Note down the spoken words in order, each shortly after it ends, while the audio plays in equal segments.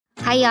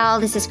Hi, y'all.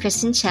 This is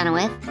Kristen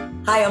Chenoweth.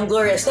 Hi, I'm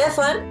Gloria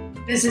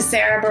Estefan. This is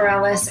Sarah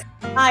Bareilles.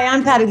 Hi,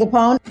 I'm Patti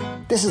LuPone.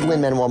 This is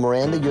Lin-Manuel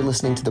Miranda. You're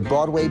listening to the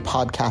Broadway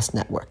Podcast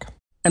Network.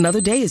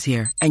 Another day is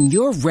here, and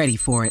you're ready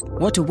for it.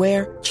 What to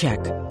wear? Check.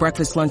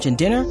 Breakfast, lunch, and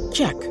dinner?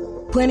 Check.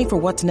 Planning for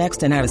what's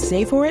next and how to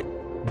save for it?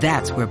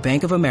 That's where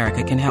Bank of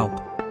America can help.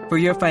 For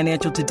your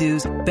financial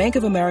to-dos, Bank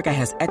of America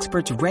has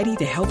experts ready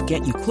to help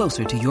get you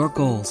closer to your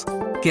goals.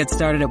 Get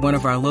started at one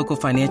of our local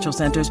financial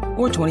centers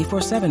or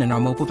 24/7 in our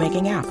mobile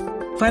banking app.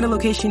 Find a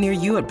location near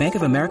you at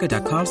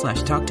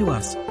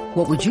bankofamerica.com/talktous.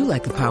 What would you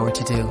like the power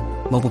to do?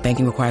 Mobile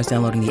banking requires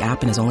downloading the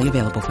app and is only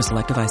available for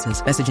select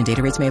devices. Message and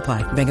data rates may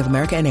apply. Bank of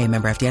America N.A.,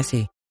 member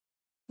FDIC.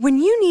 When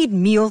you need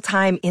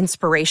mealtime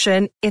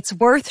inspiration, it's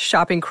worth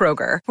shopping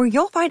Kroger, where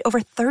you'll find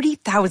over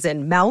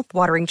 30,000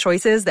 mouth-watering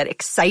choices that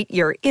excite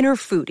your inner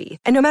foodie.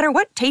 And no matter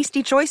what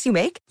tasty choice you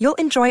make, you'll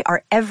enjoy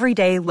our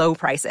everyday low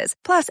prices,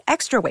 plus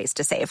extra ways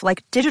to save,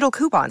 like digital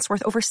coupons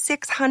worth over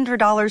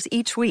 $600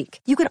 each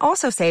week. You can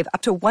also save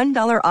up to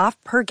 $1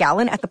 off per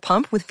gallon at the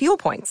pump with fuel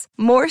points.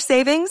 More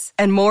savings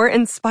and more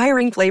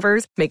inspiring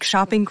flavors make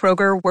shopping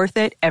Kroger worth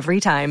it every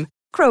time.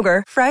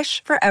 Kroger,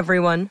 fresh for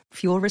everyone.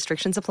 Fuel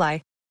restrictions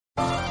apply.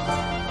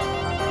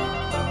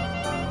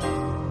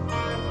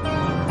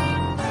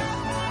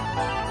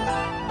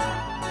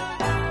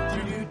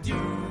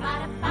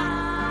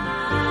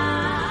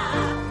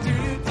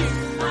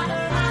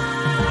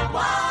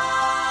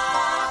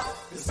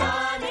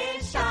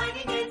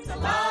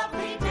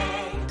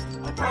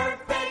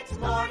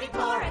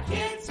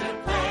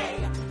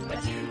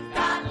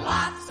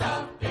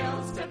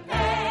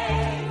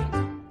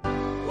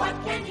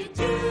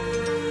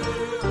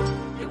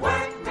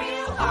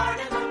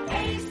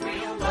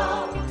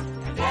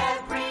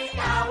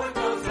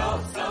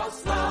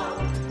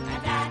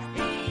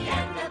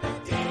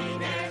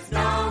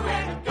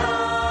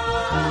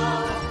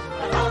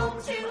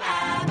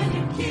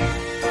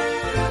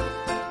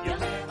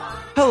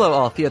 Hello,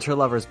 all theater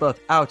lovers, both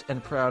out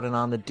and proud and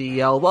on the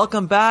DL.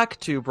 Welcome back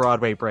to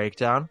Broadway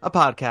Breakdown, a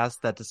podcast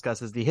that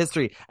discusses the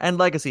history and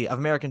legacy of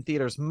American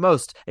theater's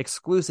most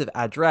exclusive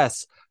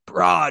address,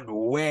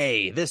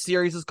 Broadway. This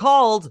series is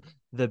called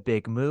The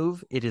Big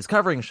Move. It is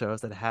covering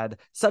shows that had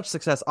such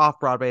success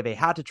off-Broadway, they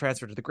had to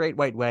transfer to the Great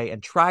White Way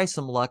and try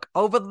some luck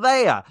over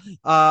there.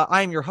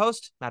 I am your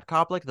host, Matt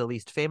Koplik, the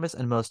least famous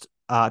and most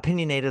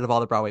opinionated of all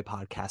the Broadway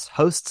podcast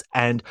hosts,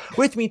 and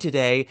with me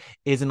today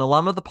is an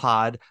alum of the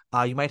pod.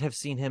 You might have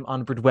seen him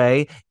on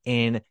Broadway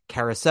in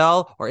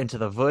Carousel or Into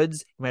the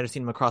Woods. You might have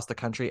seen him across the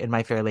country in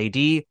My Fair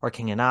Lady or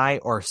King and I,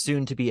 or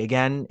soon to be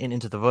again in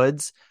Into the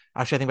Woods.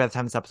 Actually, I think by the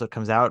time this episode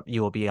comes out,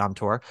 you will be on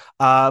tour.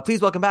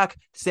 Please welcome back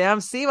Sam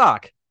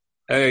Seamock.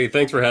 Hey,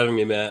 thanks for having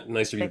me, Matt.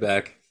 Nice to be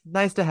back.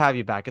 Nice to have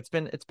you back. It's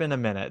been a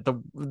minute.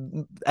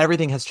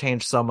 Everything has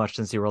changed so much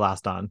since you were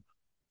last on.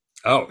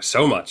 Oh,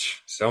 so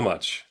much.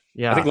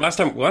 Yeah, I think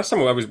last time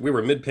we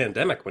were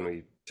mid-pandemic when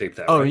we taped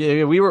that. Oh, right?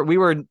 yeah, we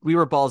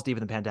were balls deep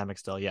in the pandemic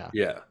still. Yeah.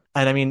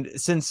 And I mean,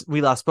 since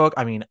we last spoke,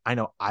 I mean, I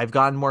know I've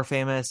gotten more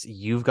famous,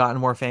 you've gotten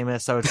more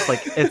famous, so it's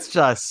like it's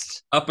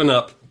just up and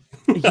up.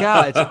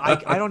 Yeah,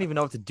 I don't even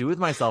know what to do with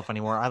myself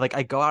anymore.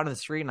 I go out in the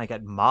street and I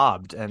get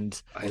mobbed, and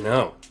I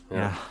know.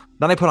 Yeah.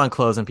 Then I put on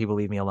clothes and people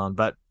leave me alone,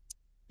 but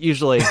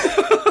usually.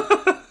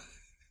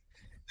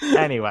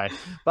 Anyway,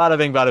 bada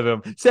bing, bada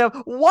boom. So,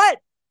 what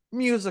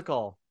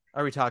musical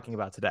are we talking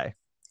about today?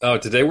 Oh,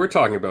 today we're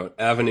talking about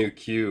Avenue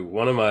Q,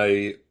 one of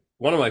my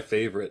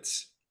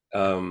favorites.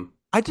 I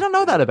didn't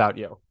know that about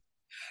you.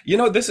 You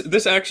know,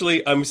 this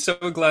actually, I'm so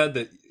glad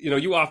that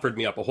you offered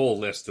me up a whole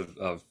list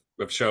of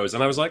shows,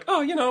 and I was like,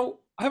 oh,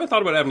 I haven't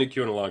thought about Avenue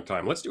Q in a long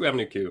time. Let's do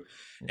Avenue Q.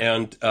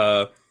 And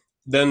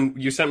then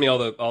you sent me all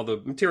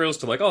the materials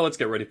to let's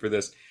get ready for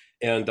this.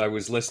 And I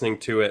was listening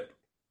to it,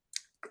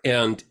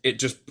 and it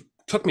just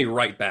took me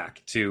right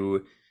back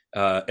to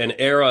an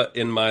era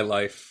in my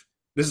life.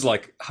 This is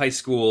like high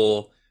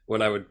school,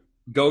 when I would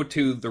go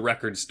to the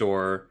record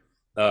store,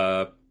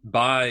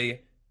 buy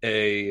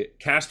a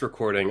cast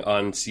recording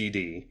on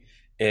CD,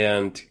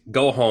 and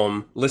go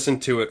home, listen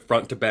to it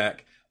front to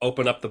back,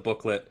 open up the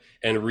booklet,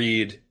 and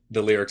read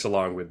the lyrics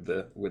along with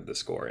the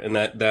score. And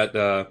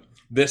that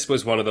this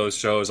was one of those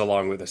shows,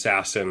 along with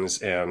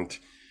Assassins and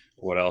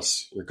what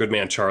else? Your Good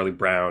Man Charlie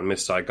Brown,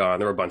 Miss Saigon.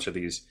 There were a bunch of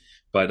these,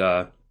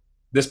 but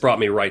this brought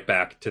me right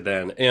back to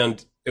then,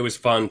 and it was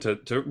fun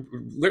to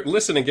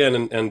listen again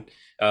and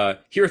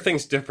hear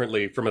things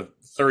differently from a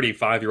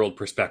 35-year-old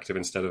perspective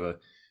instead of a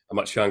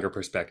much younger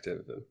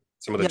perspective.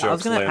 Some of the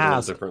jokes land a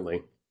little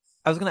differently.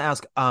 I was going to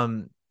ask,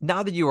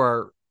 now that you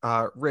are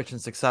rich and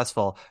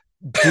successful,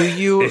 do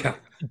you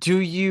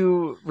do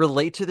you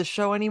relate to the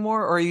show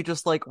anymore, or are you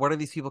just like, what are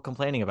these people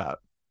complaining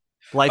about?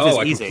 Life is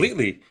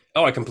easy.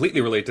 I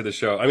completely relate to the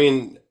show. I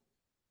mean,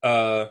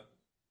 I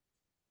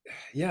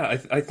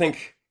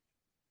think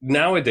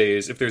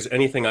nowadays, if there's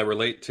anything I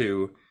relate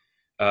to,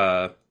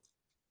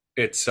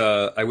 it's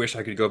I wish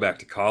I could go back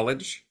to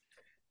college.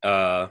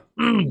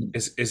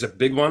 Is a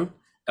big one.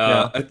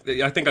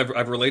 I think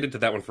I've related to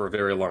that one for a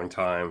very long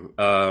time.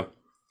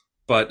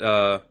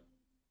 But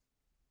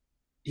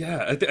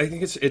Yeah, I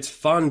think it's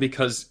fun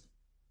because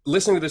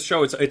listening to this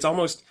show, it's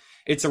almost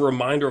it's a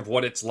reminder of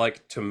what it's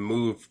like to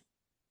move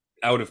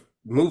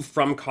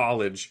from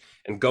college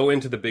and go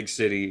into the big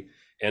city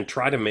and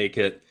try to make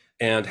it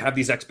and have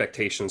these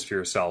expectations for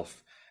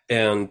yourself.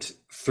 And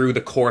through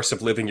the course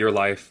of living your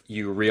life,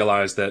 you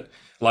realize that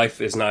life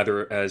is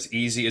neither as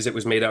easy as it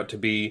was made out to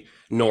be,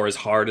 nor as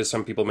hard as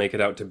some people make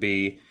it out to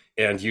be.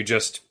 And you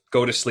just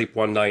go to sleep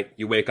one night,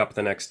 you wake up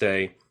the next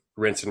day,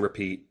 rinse and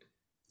repeat.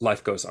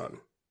 Life goes on.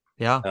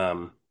 Yeah.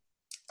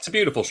 It's a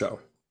beautiful show.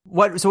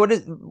 What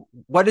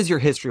is your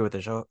history with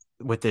the show?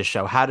 With this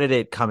show, how did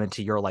it come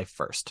into your life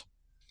first?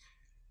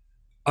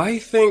 I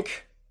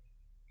think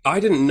I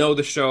didn't know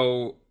the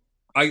show.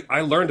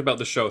 I learned about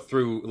the show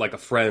through like a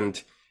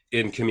friend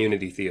in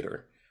community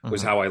theater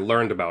was how I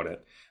learned about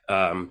it.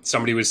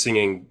 Somebody was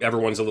singing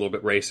 "Everyone's a Little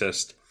Bit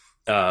Racist,"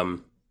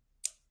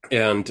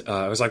 and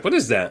I was like, "What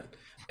is that?"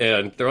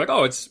 And they're like,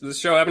 "Oh, it's the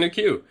show Avenue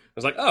Q." I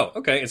was like, "Oh,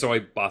 okay." And so I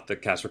bought the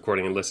cast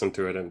recording and listened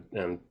to it,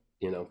 and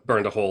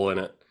burned a hole in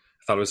it.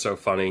 I thought it was so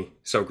funny,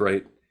 so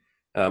great.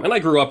 And I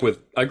grew up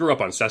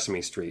on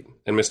Sesame Street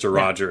and Mr.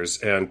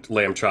 Rogers and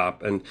Lamb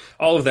Chop and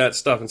all of that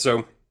stuff. And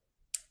so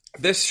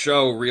this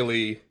show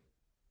really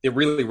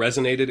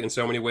resonated in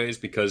so many ways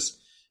because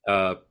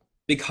of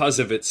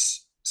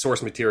its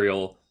source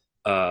material.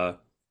 It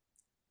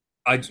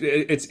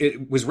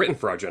was written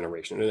for our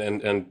generation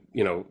and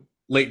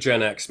late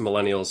Gen X,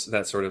 millennials,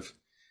 that sort of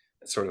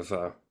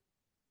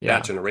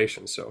that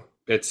generation. So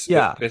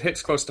it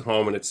hits close to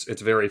home and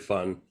it's very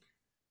fun.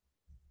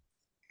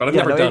 But I've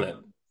never done it.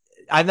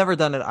 I've never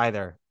done it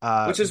either.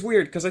 Which is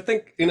weird because I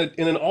think in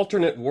an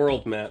alternate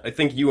world, Matt, I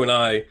think you and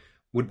I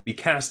would be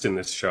cast in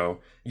this show.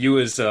 You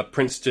as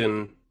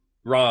Princeton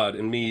Rod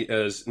and me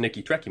as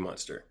Nikki Trekkie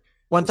Monster.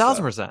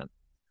 1,000%.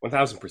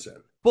 1,000%.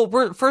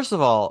 Well, first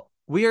of all,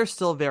 we are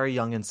still very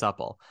young and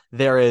supple.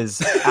 There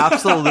is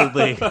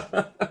absolutely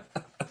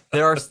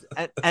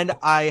and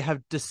I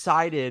have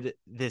decided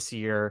this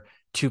year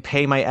to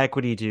pay my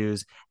equity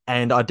dues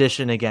and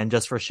audition again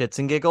just for shits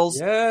and giggles.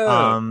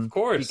 Yeah, of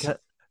course.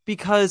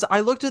 Because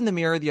I looked in the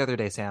mirror the other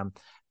day, Sam,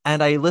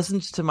 and I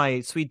listened to my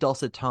sweet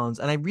dulcet tones,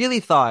 and I really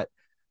thought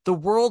the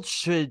world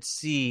should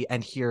see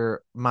and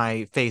hear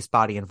my face,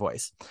 body, and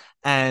voice.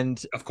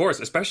 And of course,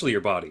 especially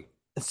your body.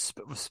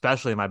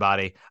 Especially my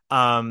body.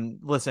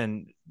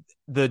 Listen,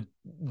 the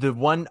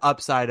one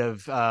upside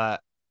of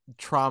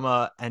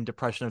trauma and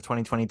depression of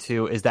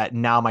 2022 is that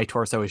now my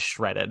torso is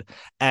shredded,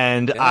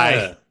 and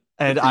I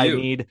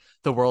need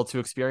the world to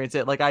experience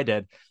it like I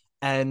did.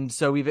 And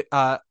so we've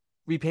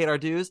paid our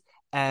dues,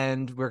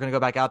 and we're gonna go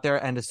back out there.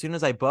 And as soon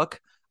as I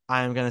book,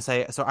 I'm gonna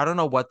say, so I don't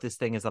know what this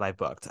thing is that I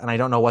booked, and I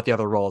don't know what the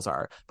other roles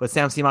are, but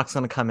Sam Seamock's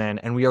gonna come in,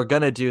 and we are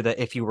gonna do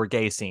the "If You Were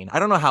Gay" scene. I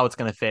don't know how it's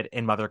gonna fit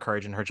in Mother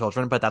Courage and Her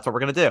Children, but that's what we're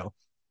gonna do.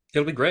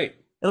 It'll be great.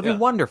 It'll be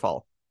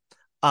wonderful.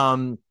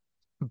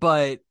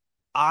 But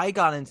I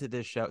got into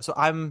this show, so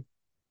I'm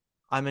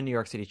a New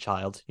York City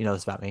child. You know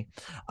this about me.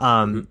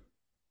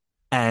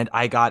 And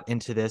I got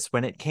into this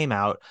when it came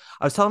out.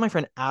 I was telling my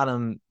friend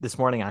Adam this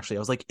morning, actually, I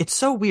was like, it's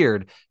so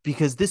weird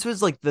because this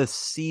was like the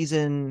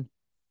season,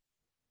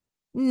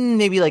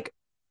 maybe like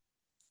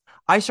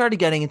I started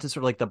getting into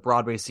sort of like the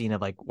Broadway scene of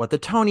like what the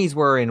Tonys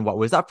were and what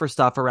was up for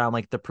stuff around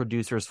like the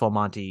producer's Full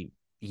Monty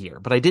year.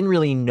 But I didn't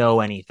really know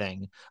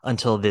anything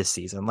until this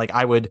season. Like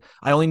I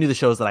only knew the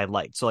shows that I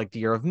liked. So like the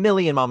Year of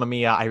Millie and Mamma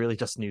Mia, I really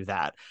just knew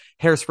that.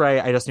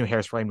 Hairspray, I just knew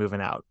Hairspray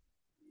Moving Out.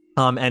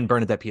 And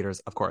Bernadette Peters,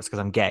 of course, because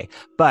I'm gay.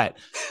 But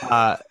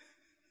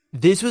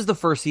this was the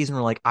first season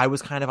where like I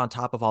was kind of on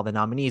top of all the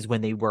nominees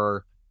when they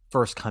were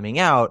first coming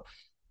out.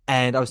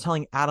 And I was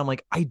telling Adam,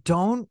 like, I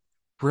don't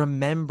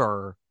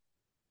remember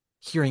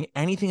hearing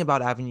anything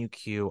about Avenue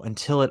Q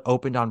until it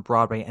opened on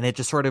Broadway, and it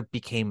just sort of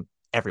became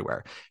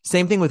everywhere.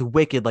 Same thing with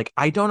Wicked. Like,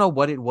 I don't know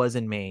what it was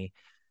in me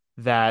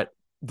that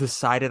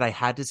decided I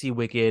had to see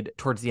Wicked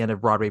towards the end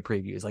of Broadway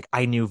previews. Like,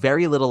 I knew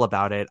very little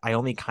about it. I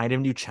only kind of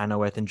knew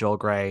Chenoweth and Joel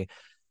Grey.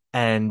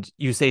 And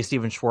you say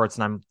Stephen Schwartz,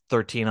 and I'm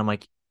 13. I'm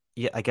like,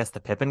 yeah, I guess the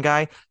Pippin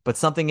guy. But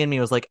something in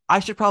me was like, I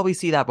should probably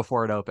see that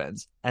before it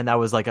opens. And that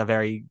was like a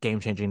very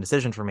game-changing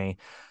decision for me.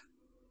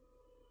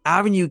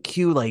 Avenue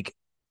Q, like,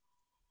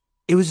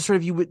 it was just sort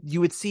of, you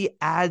would see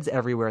ads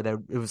everywhere that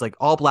it was like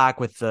all black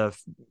with the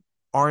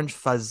orange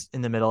fuzz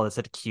in the middle that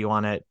said Q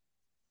on it.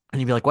 And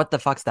you'd be like, what the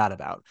fuck's that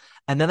about?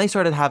 And then they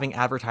started having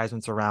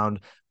advertisements around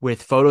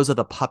with photos of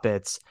the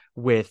puppets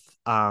with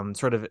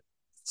sort of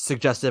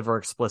suggestive or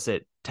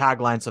explicit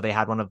tagline. So they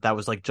had one that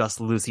was like just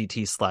Lucy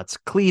T. Slut's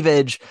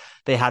cleavage.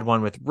 They had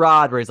one with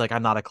Rod where he's like,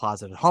 I'm not a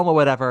closeted homo,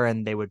 whatever.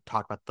 And they would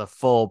talk about the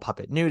full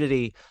puppet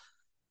nudity.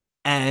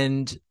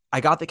 And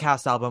I got the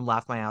cast album,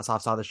 laughed my ass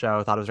off, saw the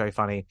show, thought it was very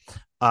funny.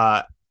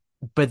 But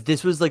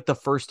this was like the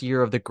first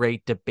year of the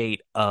great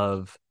debate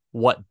of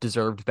what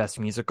deserved Best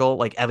Musical,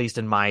 like at least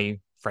in my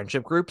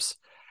friendship groups.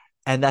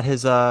 And that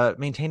has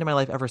maintained in my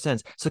life ever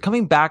since. So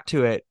coming back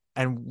to it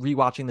and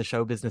rewatching the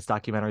Show Business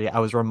documentary, I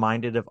was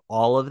reminded of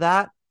all of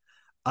that.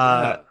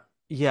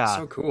 Yeah.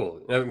 So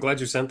cool. I'm glad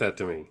you sent that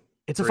to me.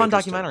 It's a fun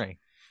documentary.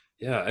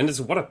 Yeah. And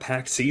what a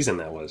packed season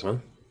that was,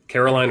 man.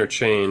 Caroline or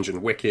Change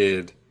and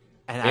Wicked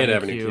and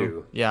Avenue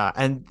Q. Yeah,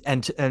 and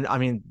I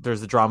mean,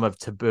 there's the drama of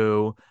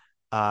Taboo,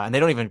 and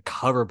they don't even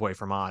cover Boy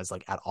from Oz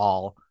like at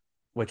all,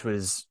 which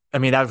was, I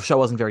mean, that show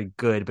wasn't very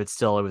good, but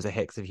still it was a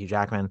hit because of Hugh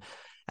Jackman.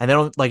 And they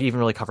don't like even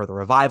really cover the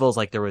revivals.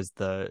 Like there was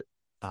the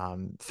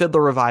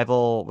Fiddler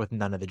revival with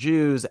None of the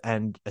Jews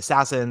and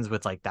Assassins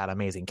with like that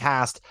amazing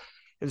cast.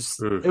 It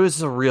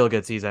was a real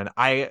good season.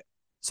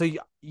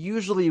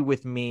 Usually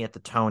with me at the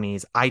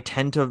Tonys, I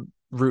tend to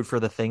root for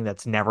the thing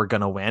that's never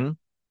gonna win,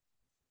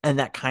 and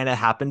that kind of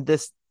happened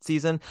this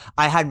season.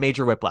 I had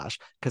major whiplash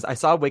because I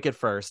saw Wicked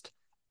first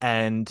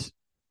and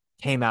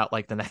came out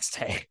like the next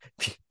day.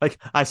 Like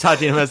I saw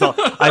Dina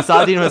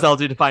Menzel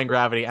do Defying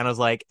Gravity, and I was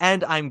like,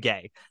 and I'm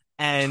gay,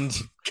 and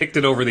kicked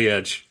it over the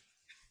edge.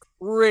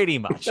 Pretty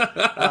much.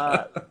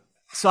 Saw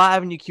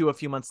Avenue Q a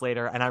few months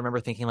later, and I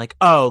remember thinking like,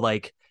 oh,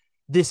 like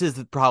this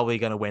is probably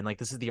gonna win. Like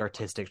this is the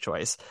artistic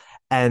choice.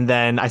 And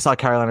then I saw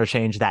Carolina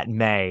Change that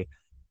May,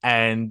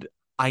 and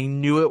I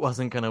knew it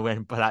wasn't gonna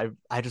win, but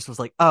I just was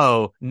like,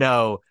 oh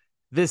no,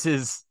 this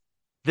is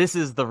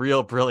the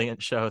real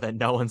brilliant show that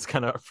no one's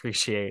gonna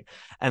appreciate.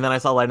 And then I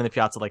saw Light in the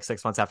Piazza like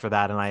 6 months after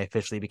that, and I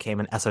officially became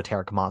an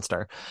esoteric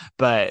monster.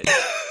 But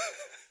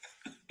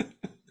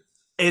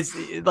it's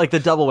like the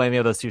double whammy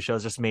of those two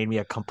shows just made me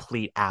a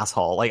complete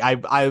asshole. Like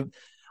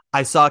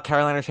I saw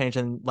Carolina Change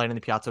and Light in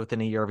the Piazza within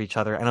a year of each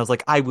other, and I was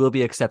like, I will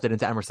be accepted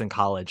into Emerson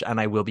College, and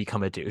I will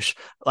become a douche.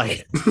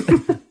 Like,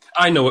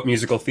 I know what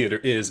musical theater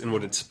is and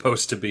what it's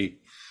supposed to be.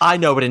 I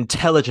know what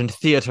intelligent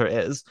theater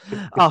is.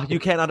 Oh, you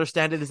can't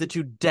understand it? Is it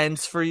too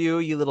dense for you,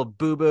 you little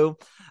boo-boo?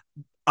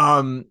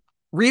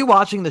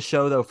 Rewatching the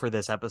show, though, for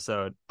this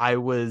episode, I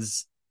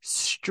was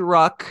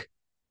struck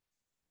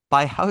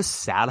by how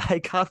sad I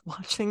got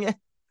watching it.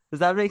 Does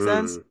that make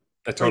sense?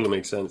 That totally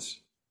makes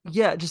sense.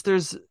 Yeah, just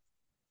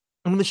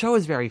I mean, the show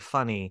is very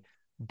funny,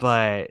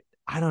 but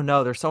I don't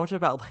know. There's so much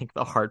about like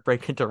the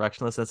heartbreak and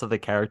directionlessness of the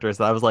characters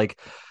that I was like,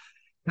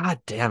 God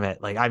damn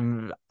it! Like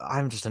I'm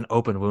just an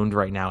open wound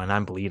right now, and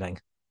I'm bleeding.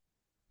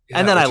 Yeah,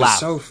 and then I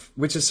laugh,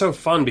 which is so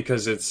fun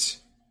because I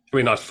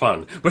mean, not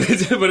fun, but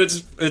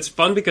it's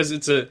fun because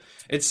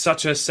it's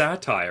such a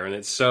satire, and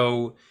it's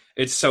so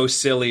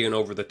silly and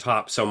over the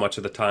top so much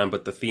of the time,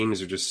 but the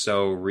themes are just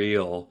so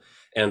real,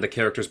 and the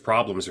characters'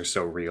 problems are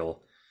so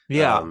real.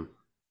 Yeah.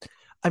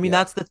 I mean,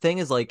 that's the thing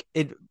is like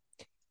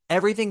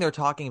everything they're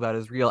talking about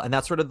is real. And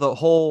that's sort of the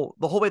whole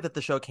way that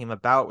the show came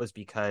about was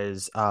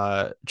because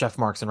Jeff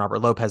Marks and Robert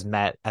Lopez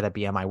met at a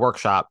BMI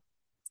workshop.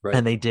 Right.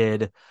 And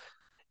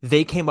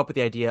they came up with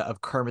the idea of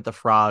Kermit the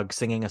Frog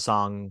singing a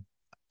song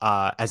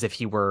as if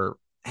he were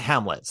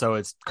Hamlet. So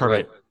it's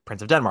Kermit, right,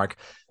 Prince of Denmark.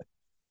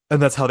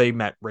 And that's how they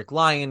met Rick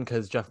Lyon,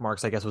 because Jeff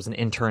Marks, I guess, was an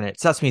intern at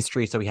Sesame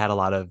Street. So he had a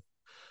lot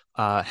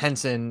of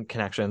Henson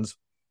connections.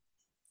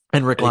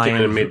 And Rick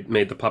Lyon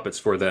made the puppets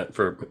for that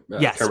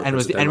yes, Kermit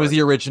and was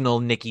the original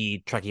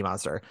Nicky Trekkie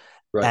Monster,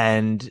 right.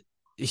 And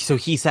so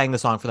he sang the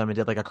song for them and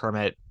did like a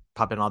Kermit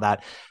puppet and all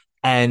that.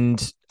 And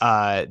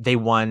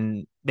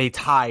they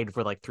tied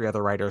for like 3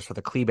 other writers for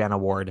the Kleban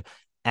Award,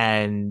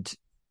 and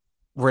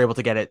were able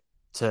to get it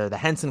to the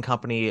Henson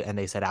Company, and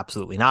they said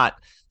absolutely not.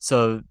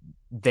 So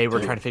they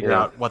were trying to figure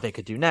out what they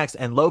could do next.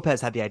 And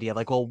Lopez had the idea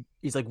like, well,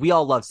 he's like, we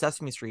all love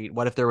Sesame Street.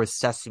 What if there was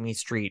Sesame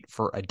Street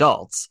for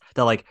adults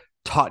that like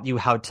taught you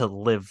how to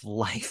live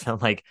life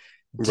and like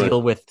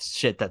deal with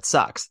shit that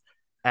sucks?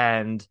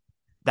 And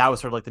that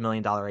was sort of like the $1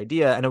 million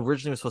idea, and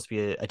originally was supposed to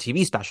be a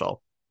TV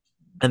special.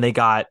 And they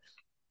got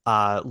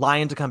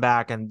Lyon to come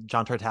back, and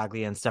John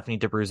Tartaglia and Stephanie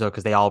D'Abruzzo,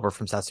 because they all were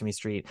from Sesame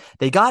Street.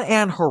 They got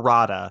Anne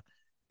Harada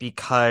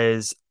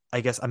because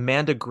I guess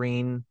Amanda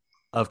Green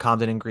of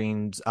Comden and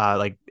Green's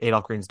like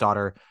Adolph Green's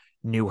daughter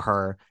knew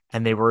her,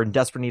 and they were in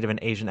desperate need of an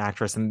Asian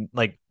actress. And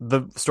like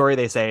the story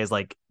they say is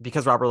like,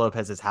 because Robert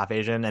Lopez is half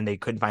Asian and they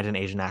couldn't find an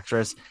Asian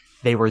actress,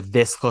 they were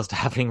this close to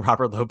having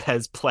Robert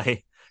Lopez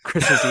play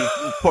Christmas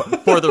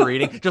Eve for the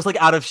reading, just like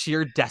out of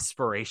sheer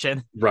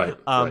desperation. Right.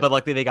 But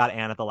luckily they got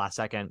Anne at the last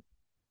second.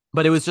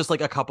 But it was just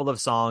like a couple of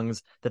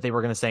songs that they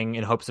were going to sing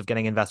in hopes of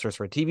getting investors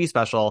for a TV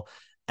special.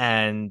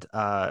 And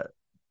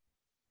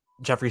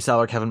Jeffrey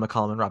Seller, Kevin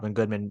McCollum, and Robin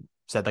Goodman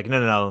said like,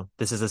 no,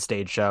 this is a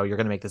stage show. You're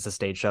going to make this a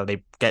stage show.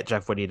 They get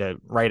Jeff Whitty to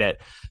write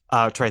it,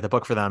 to write the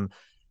book for them.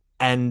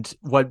 And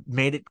what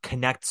made it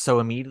connect so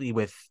immediately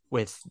with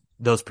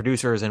those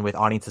producers and with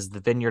audiences at the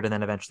Vineyard, and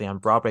then eventually on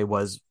Broadway,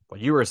 was what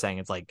you were saying.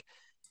 It's like,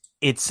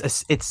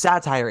 it's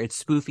satire,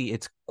 it's spoofy,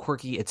 it's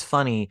quirky, it's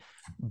funny,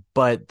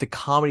 but the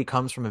comedy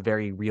comes from a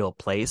very real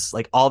place.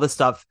 Like all this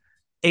stuff,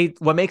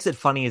 what makes it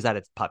funny is that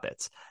it's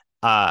puppets.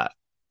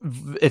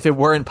 If it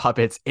weren't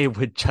puppets, it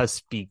would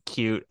just be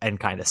cute and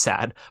kind of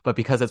sad. But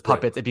because it's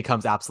puppets, It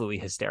becomes absolutely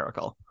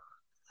hysterical.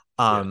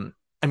 I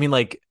mean,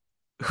 like,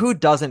 who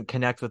doesn't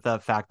connect with the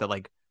fact that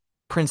like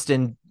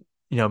Princeton,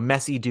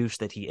 messy douche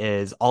that he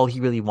is, all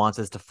he really wants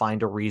is to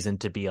find a reason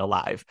to be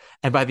alive.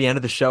 And by the end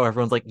of the show,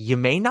 everyone's like, you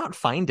may not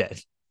find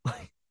it.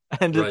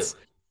 And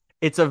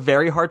it's a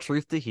very hard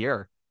truth to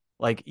hear.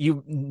 Like,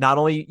 you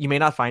may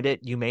not find it,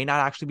 you may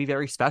not actually be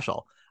very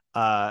special.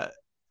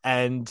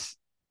 And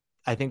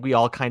I think we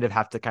all kind of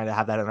have to kind of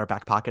have that in our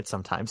back pocket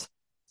sometimes.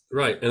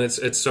 Right, and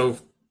it's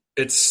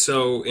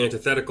so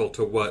antithetical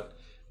to what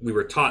we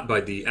were taught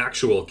by the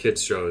actual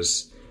kids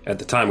shows at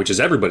the time, which is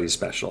everybody's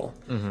special.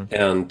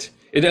 And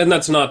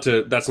that's not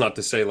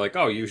to say like,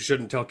 oh, you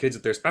shouldn't tell kids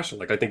that they're special.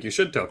 Like, I think you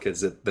should tell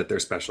kids that they're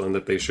special and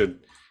that they should,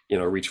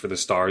 reach for the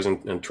stars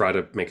and try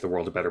to make the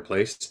world a better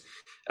place.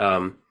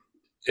 But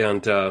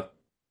at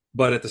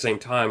the same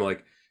time,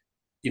 like,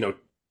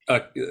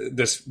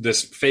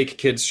 this fake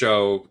kids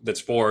show that's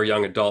for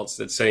young adults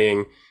that's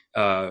saying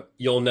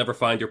you'll never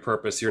find your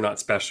purpose, you're not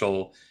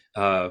special,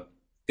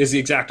 is the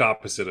exact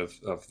opposite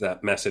of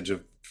that message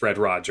of Fred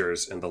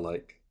Rogers and the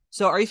like.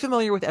 So are you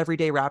familiar with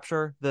Everyday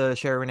Rapture, the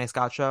Sherry Renee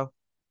Scott show?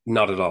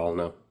 Not at all,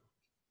 no.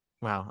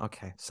 Wow,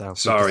 okay. So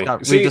sorry.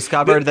 We've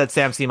discovered that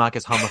Sam Seamock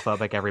is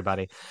homophobic,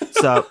 everybody.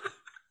 So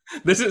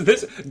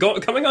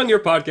coming on your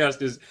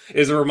podcast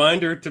is a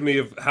reminder to me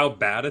of how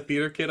bad a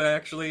theater kid I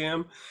actually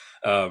am.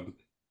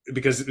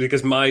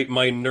 Because my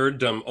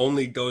nerddom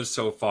only goes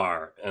so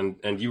far,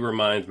 and you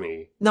remind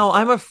me. No,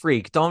 I'm a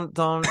freak. Don't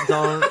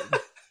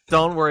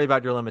don't worry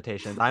about your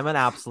limitations. I'm an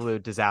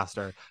absolute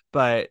disaster.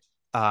 But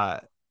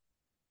I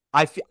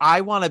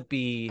want to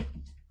be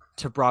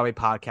to Broadway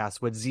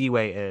podcast what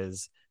Z-Way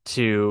is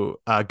to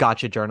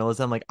gotcha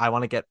journalism. Like, I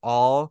want to get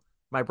all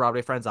my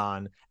Broadway friends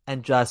on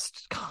and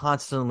just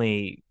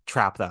constantly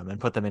trap them and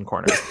put them in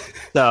corners.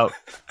 So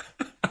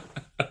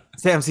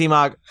Sam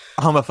Seamock,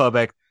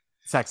 homophobic,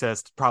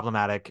 sexist,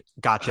 problematic,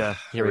 gotcha.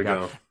 Here we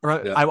go.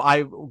 Yeah.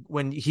 I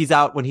when he's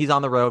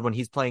on the road, when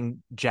he's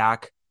playing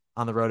Jack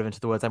on the road of Into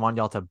the Woods, I want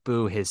y'all to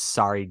boo his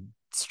sorry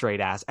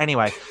straight ass.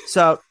 Anyway,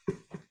 so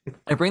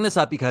I bring this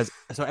up because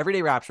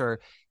Everyday Rapture,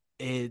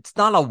 it's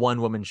not a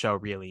one-woman show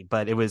really,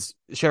 but it was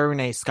Sherry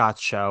Renee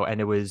Scott's show,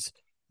 and it was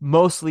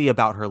mostly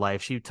about her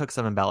life. She took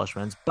some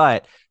embellishments,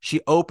 but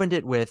she opened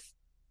it with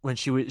when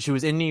she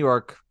was in New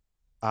York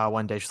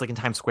one day. She's like in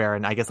Times Square,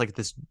 and I guess like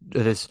this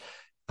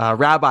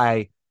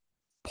rabbi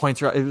points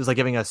her. It was like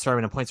giving a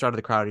sermon and points her out of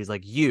the crowd. He's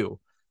like, "You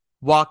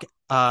walk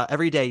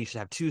every day. You should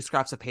have 2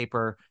 scraps of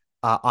paper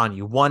on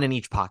you, one in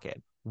each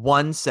pocket.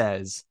 One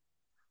says,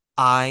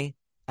 I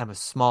am a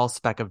small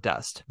speck of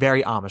dust,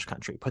 very Amish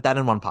country. Put that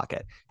in one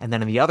pocket. And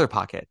then in the other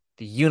pocket,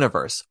 the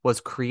universe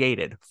was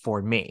created for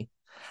me."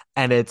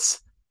 And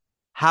it's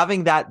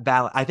having that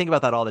balance. I think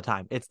about that all the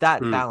time. It's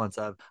that balance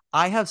of,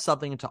 I have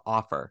something to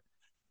offer.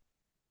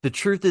 The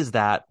truth is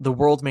that the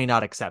world may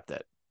not accept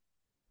it.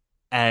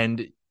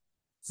 And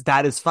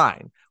that is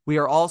fine. We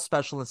are all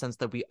special in the sense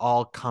that we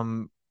all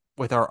come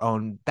with our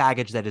own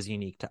baggage that is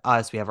unique to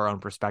us. We have our own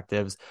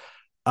perspectives.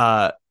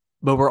 But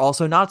we're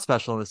also not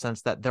special in the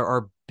sense that there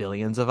are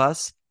billions of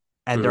us,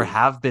 and there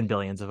have been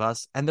billions of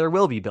us, and there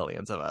will be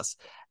billions of us.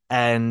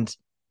 And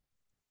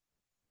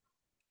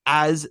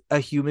as a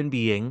human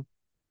being,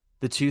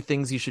 the 2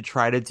 things you should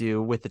try to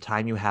do with the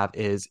time you have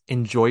is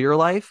enjoy your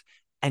life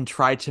and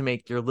try to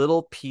make your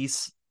little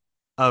piece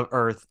of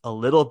earth a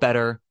little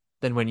better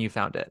than when you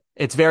found it.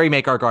 It's very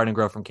Make Our Garden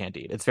Grow from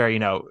Candide. It's very,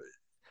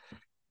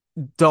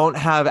 don't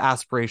have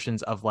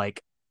aspirations of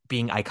like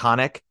being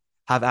iconic.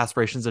 Have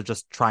aspirations of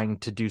just trying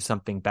to do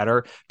something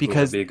better,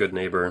 because be a good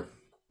neighbor.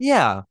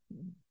 Yeah.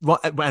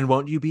 And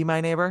won't you be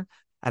my neighbor?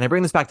 And I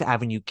bring this back to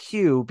Avenue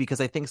Q because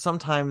I think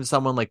sometimes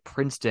someone like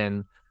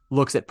Princeton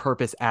looks at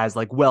purpose as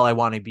like, well, I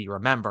want to be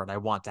remembered. I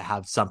want to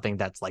have something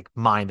that's like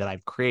mine that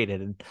I've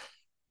created. And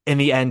in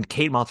the end,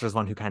 Kate Monster is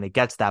one who kind of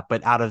gets that,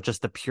 but out of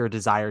just the pure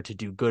desire to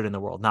do good in the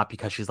world, not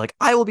because she's like,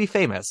 I will be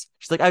famous.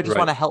 She's like, I just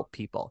want to help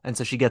people. And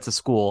so she gets a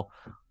school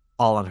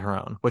all on her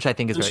own, which I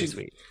think is very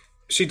sweet.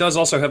 She does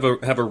also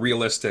have a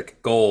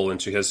realistic goal,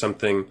 and she has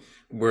something,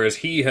 whereas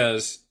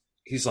he's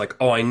like,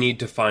 oh, I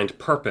need to find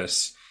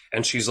purpose.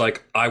 And she's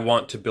like, I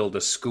want to build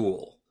a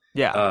school.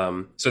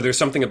 Yeah. So there's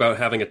something about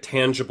having a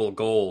tangible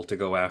goal to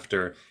go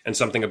after, and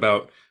something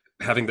about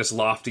having this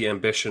lofty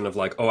ambition of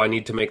like, oh, I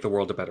need to make the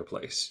world a better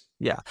place.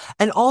 Yeah.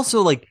 And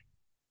also like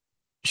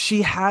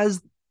he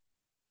has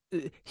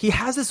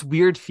this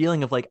weird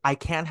feeling of like, I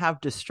can't have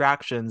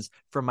distractions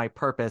from my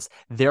purpose.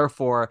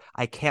 Therefore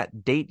I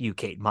can't date you,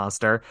 Kate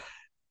Monster.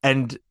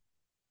 And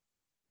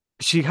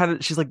she's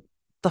like,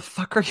 the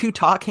fuck are you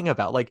talking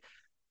about? Like,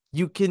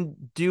 you can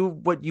do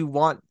what you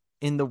want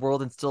in the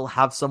world and still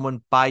have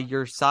someone by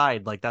your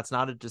side. Like, that's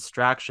not a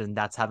distraction.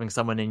 That's having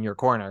someone in your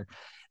corner.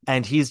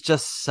 And he's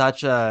just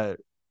such a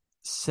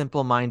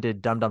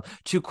simple-minded dum-dum.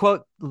 To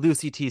quote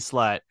Lucy T.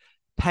 Slut,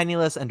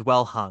 penniless and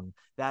well hung.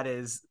 That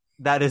is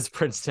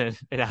Princeton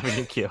in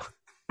Avenue Q.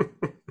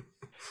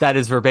 That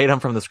is verbatim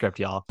from the script,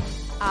 y'all.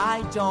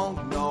 I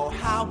don't know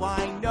how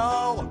I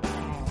know,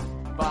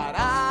 but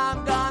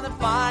I'm gonna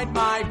find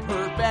my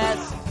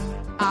purpose.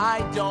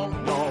 I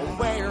don't know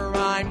where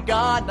I'm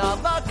gonna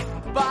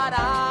look, but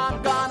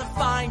I'm gonna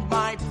find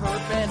my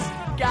purpose.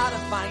 Gotta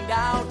find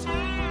out,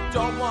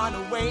 don't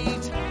wanna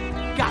wait.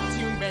 Got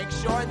to make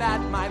sure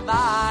that my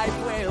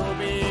life will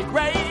be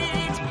great.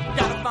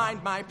 Gotta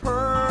find my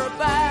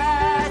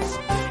purpose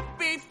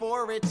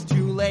before it's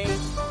too late.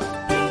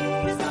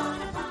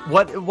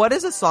 What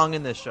is a song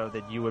in this show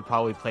that you would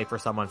probably play for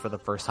someone for the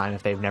first time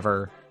if they've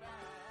never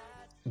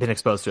been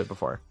exposed to it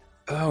before?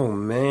 Oh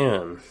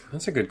man,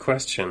 that's a good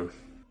question.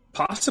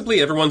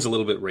 Possibly Everyone's a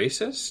Little Bit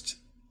Racist.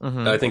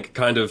 I think it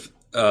kind of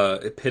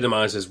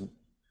epitomizes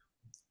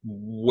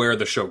where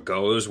the show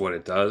goes, what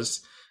it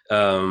does.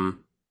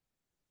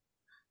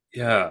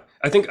 Yeah,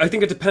 I think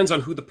it depends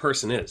on who the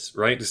person is,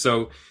 right?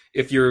 So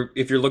if you're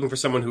looking for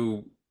someone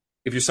who,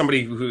 if you're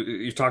somebody who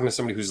you're talking to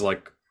somebody who's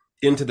like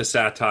into the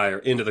satire,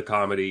 into the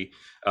comedy,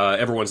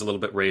 Everyone's a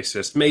Little Bit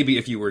Racist. Maybe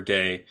if you were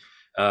gay,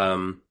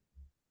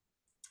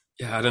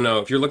 yeah, I don't know.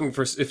 If you're looking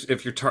for,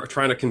 if you're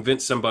trying to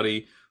convince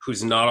somebody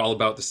who's not all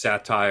about the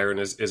satire and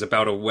is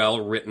about a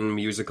well-written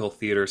musical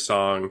theater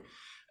song,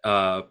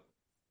 I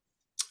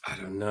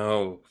don't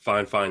know.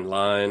 Fine, Fine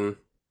Line.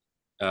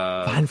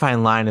 Fine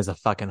Fine Line is a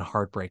fucking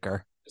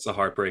heartbreaker. It's a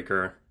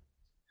heartbreaker.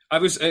 I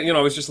was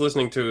just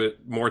listening to it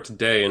more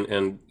today,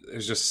 and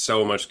there's just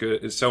so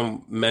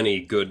many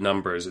good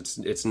numbers.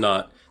 It's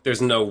not.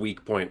 There's no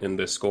weak point in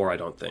this score, I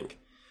don't think.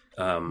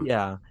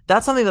 Yeah,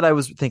 that's something that I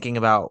was thinking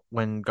about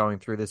when going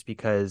through this,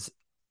 because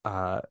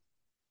I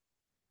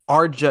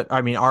want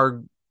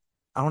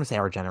to say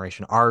our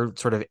generation, our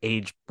sort of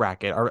age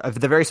bracket,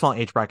 the very small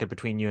age bracket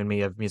between you and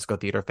me of musical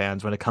theater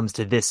fans, when it comes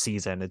to this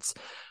season, it's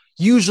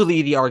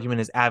usually the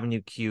argument is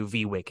Avenue Q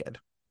v. Wicked.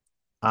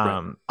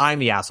 Right. I'm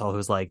the asshole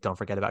who's like, don't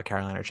forget about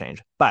Carolina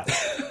Change. But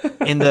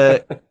in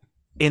the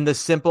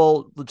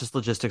simple just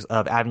logistics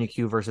of Avenue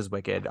Q versus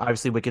Wicked,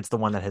 obviously Wicked's the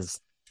one that has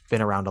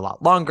been around a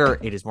lot longer.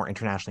 It is more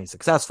internationally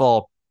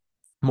successful.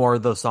 More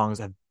of those songs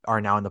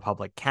are now in the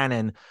public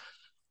canon.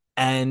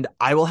 And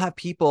I will have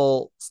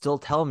people still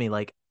tell me,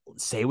 like,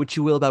 say what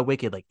you will about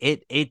Wicked, like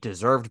it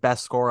deserved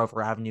best score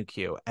over Avenue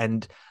Q.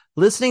 And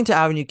listening to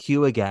Avenue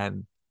Q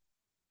again,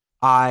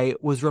 I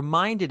was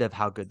reminded of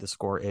how good the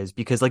score is,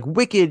 because like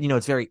Wicked,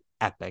 it's very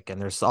epic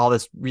and there's all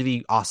this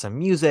really awesome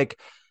music,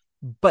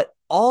 but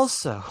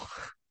also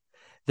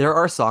there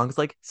are songs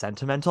like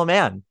Sentimental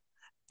Man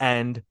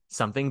and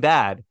Something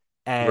Bad,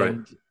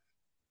 and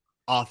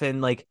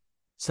often like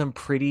some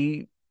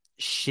pretty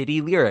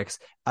shitty lyrics,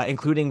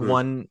 including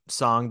one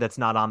song that's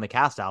not on the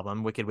cast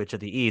album, Wicked Witch of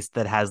the East,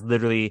 that has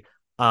literally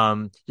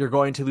you're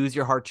going to lose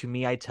your heart to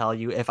me, I tell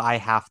you, if I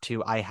have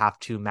to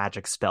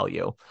magic spell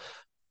you.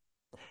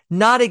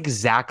 Not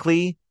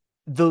exactly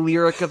the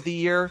lyric of the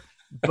year,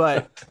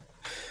 but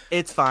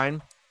it's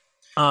fine.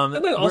 And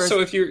then also,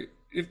 if you're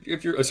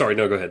sorry,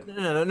 no, go ahead.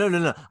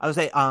 No. I would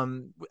say,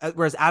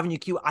 whereas Avenue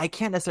Q, I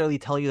can't necessarily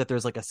tell you that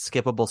there's like a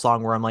skippable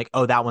song where I'm like,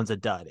 oh, that one's a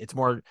dud. It's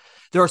more,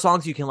 there are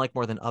songs you can like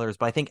more than others,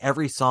 but I think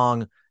every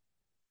song,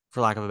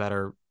 for lack of a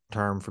better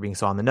term for being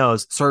so on the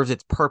nose, serves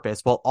its purpose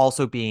while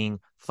also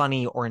being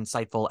funny or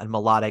insightful and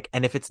melodic.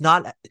 And if it's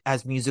not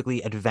as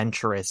musically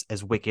adventurous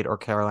as Wicked or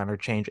Carolina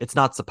Change, it's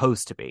not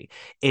supposed to be.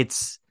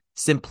 It's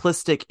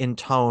simplistic in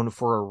tone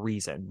for a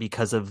reason,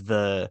 because of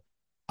the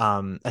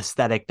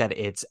aesthetic that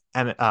it's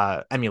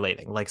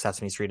emulating, like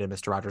Sesame Street and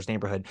Mr. Rogers'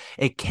 Neighborhood.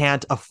 It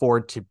can't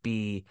afford to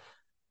be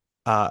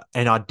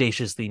an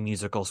audaciously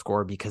musical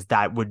score, because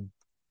that would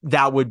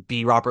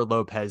be Robert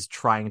Lopez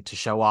trying to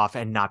show off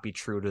and not be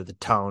true to the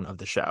tone of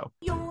the show.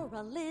 You're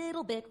a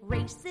little bit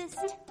racist.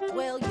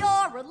 Well,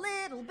 you're a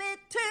little bit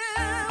too.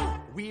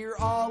 We're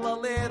all a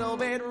little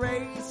bit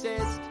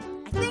racist.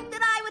 I think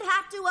that I would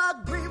have to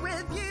agree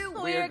with you.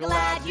 We're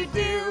glad you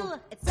do.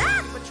 It's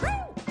sad but true.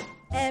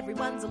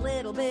 Everyone's a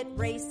little bit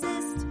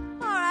racist.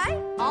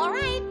 All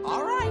right.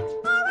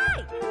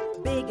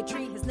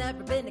 Bigotry has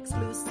never been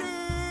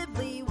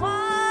exclusively white.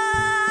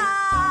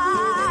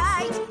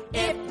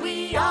 If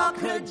we all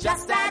could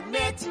just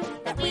admit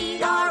that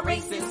we are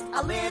racist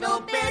a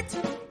little bit,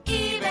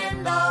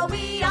 even though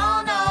we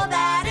all know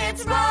that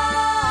it's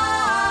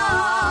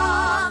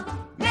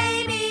wrong,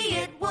 maybe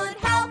it would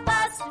help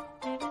us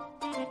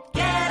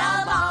get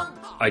along.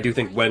 I do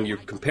think when you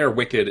compare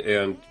Wicked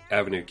and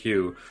Avenue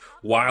Q,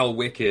 while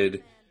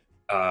Wicked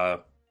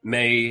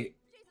may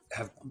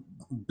have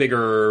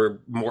bigger,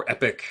 more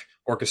epic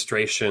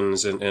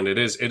orchestrations, and it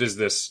is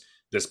this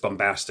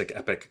bombastic,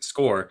 epic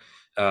score,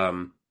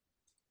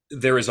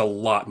 there is a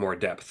lot more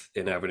depth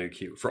in Avenue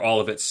Q for all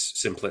of its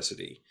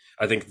simplicity.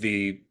 I think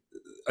the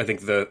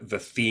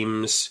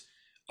themes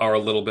are a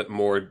little bit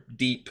more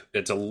deep.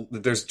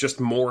 There's just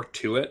more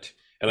to it,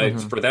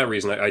 and for that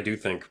reason, I do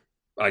think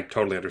I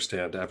totally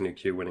understand Avenue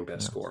Q winning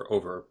best score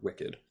over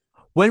Wicked.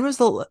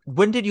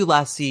 When did you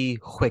last see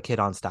Wicked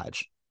on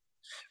stage?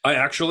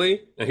 And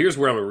here's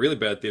where I'm a really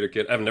bad theater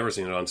kid. I've never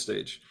seen it on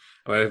stage.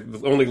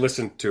 I've only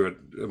listened to it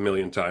a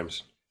million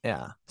times.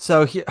 Yeah.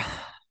 So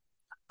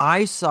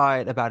I saw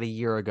it about a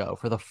year ago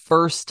for the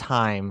first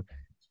time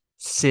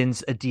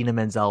since Idina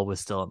Menzel was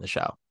still in the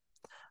show.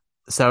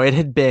 So it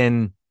had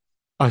been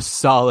a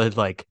solid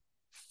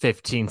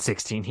 15,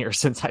 16 years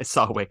since I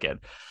saw Wicked.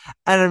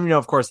 And,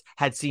 of course,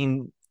 had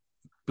seen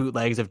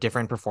bootlegs of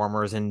different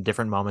performers in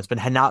different moments, but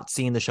had not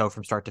seen the show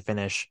from start to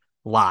finish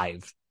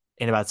live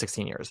in about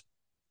 16 years.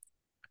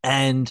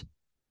 And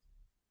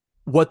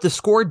what the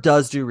score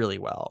does do really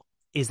well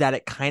is that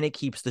it kind of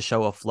keeps the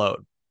show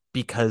afloat,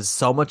 because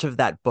so much of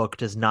that book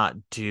does not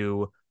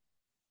do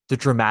the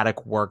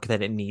dramatic work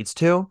that it needs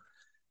to.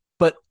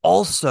 But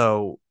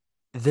also,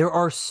 there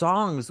are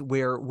songs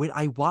where when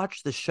I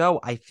watch the show,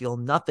 I feel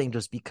nothing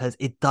just because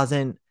it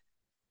doesn't.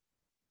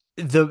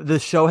 The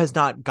show has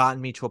not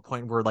gotten me to a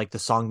point where like the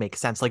song makes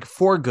sense. Like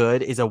For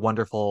Good is a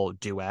wonderful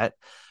duet,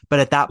 but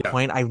at that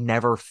point, I've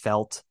never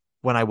felt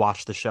when I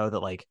watched the show that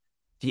like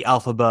the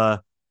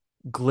Elphaba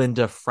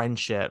Glinda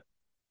friendship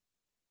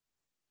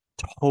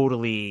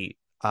totally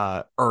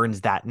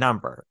earns that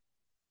number.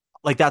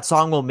 Like that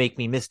song will make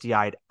me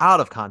misty-eyed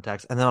out of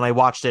context. And then when I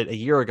watched it a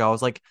year ago, I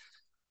was like,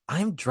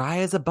 I'm dry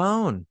as a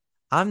bone.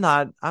 I'm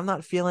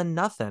not feeling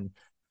nothing.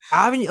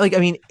 I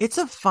mean, it's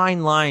a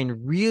fine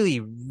line,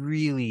 really,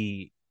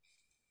 really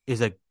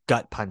is a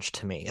gut punch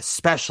to me,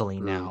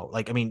 especially now.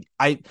 Like, I mean,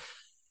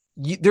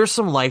 there's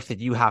some life that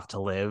you have to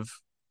live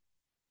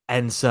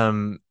and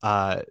some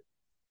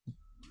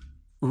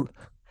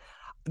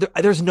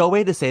there's no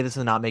way to say this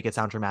and not make it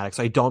sound dramatic.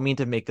 So I don't mean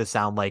to make this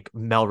sound like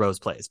Melrose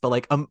Place, but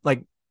like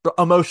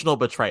emotional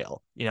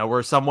betrayal,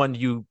 where someone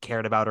you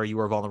cared about or you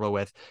were vulnerable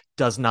with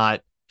does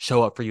not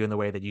show up for you in the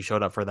way that you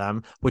showed up for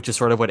them, which is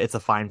sort of what It's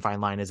a Fine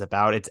Line is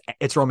about.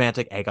 It's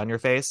romantic egg on your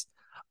face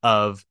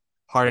of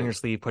heart on your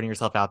sleeve, putting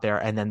yourself out there,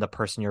 and then the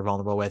person you're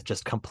vulnerable with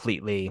just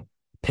completely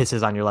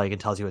pisses on your leg and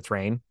tells you it's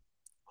rain.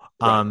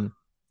 Right.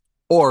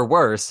 Or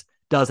worse,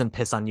 doesn't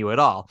piss on you at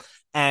all.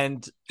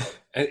 And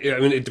I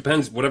mean, it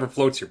depends, whatever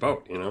floats your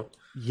boat,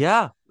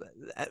 Yeah.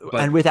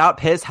 And without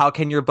piss, how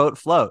can your boat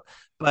float?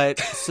 But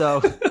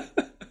so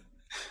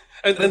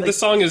And the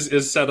song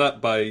is set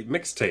up by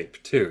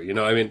mixtape too,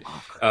 I mean,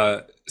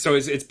 so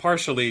it's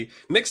partially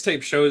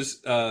mixtape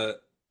shows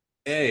that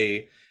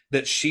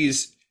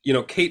she's,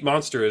 Kate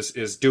Monster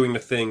is doing the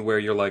thing where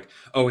you're like,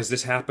 oh, is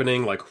this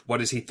happening? Like,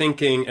 what is he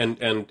thinking?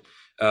 And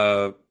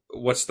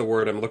what's the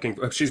word I'm looking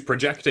for? She's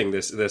projecting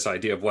this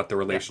idea of what the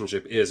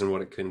relationship is and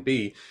what it can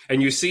be.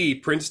 And you see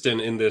Princeton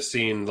in this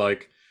scene,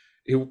 like,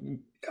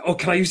 oh,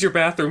 can I use your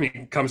bathroom?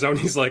 He comes out and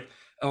he's like,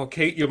 oh,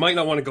 Kate, you might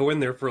not want to go in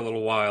there for a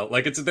little while.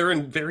 Like they're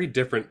in very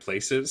different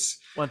places.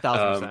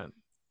 1000%.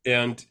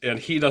 And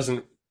he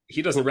doesn't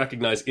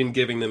recognize in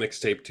giving the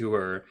mixtape to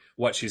her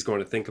what she's going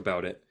to think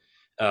about it.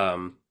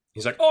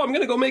 He's like, oh, I'm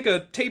going to go make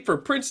a tape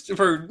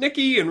for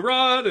Nikki and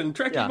Rod and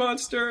Trekkie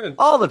Monster and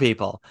all the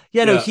people.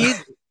 Yeah, no,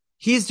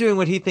 he's doing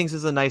what he thinks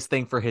is a nice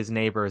thing for his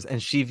neighbors,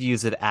 and she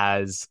views it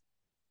as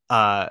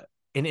an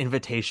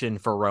invitation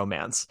for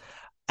romance.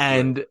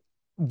 And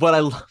what I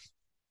love,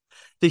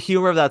 the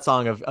humor of that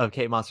song of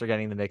Kate Monster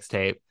getting the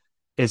mixtape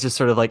is just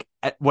sort of like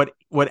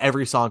what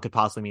every song could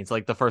possibly mean. So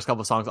like the first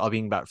couple of songs all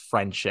being about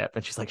friendship,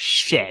 and she's like,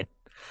 shit.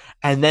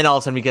 And then all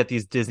of a sudden we get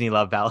these Disney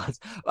love ballads.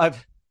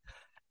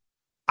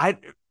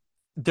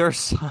 There's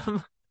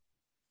some.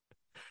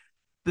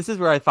 This is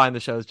where I find the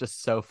show is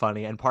just so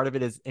funny, and part of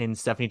it is in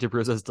Stephanie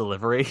D'Abruzzo's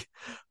delivery,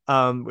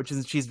 which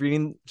is she's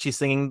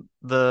singing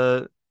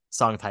the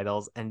song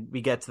titles, and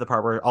we get to the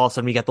part where all of a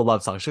sudden we get the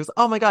love song. She goes,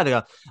 oh my god,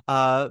 I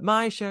go,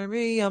 my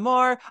Cherie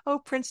Amour, oh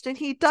Princeton,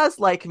 he does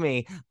like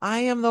me, I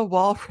am the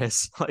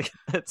walrus. Like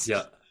it's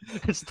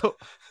the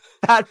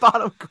Fat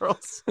Bottom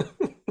Girls.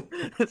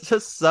 It's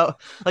just so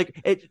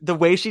like the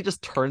way she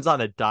just turns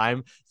on a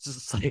dime. It's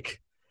just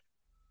like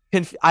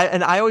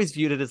I always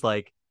viewed it as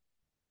like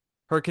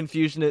her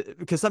confusion,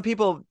 because some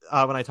people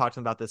when I talk to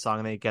them about this song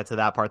and they get to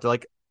that part, they're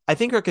like, I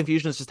think her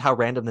confusion is just how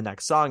random the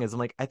next song is. I'm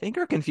like, I think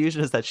her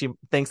confusion is that she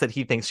thinks that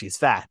he thinks she's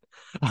fat.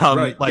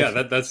 Right.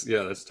 Like, that's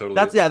totally.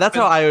 That's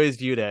how I always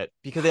viewed it,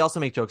 because they also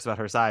make jokes about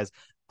her size.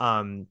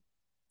 And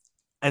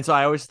so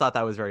I always thought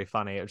that was very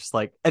funny. It's just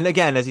like, and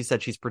again, as you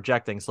said, she's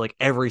projecting. So like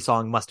every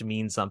song must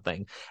mean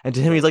something. And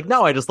to him, he's like,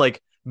 no, I just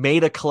like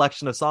made a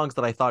collection of songs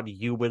that I thought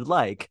you would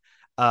like.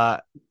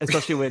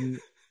 Especially when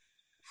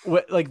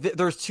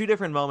there's two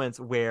different moments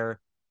where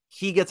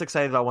he gets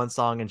excited about one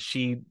song and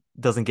she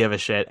doesn't give a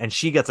shit, and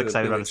she gets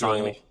excited about a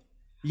song.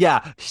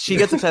 Yeah, she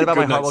gets excited about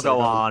My Heart Will Go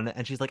On,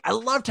 and she's like, I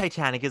love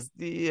Titanic.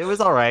 It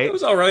was all right. It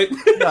was all right.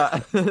 Yeah,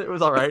 it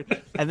was all right.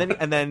 And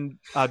then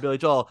Billy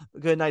Joel,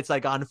 Good Night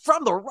Saigon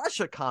from the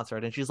Russia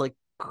concert, and she's like,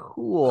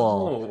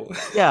 cool.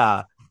 Oh.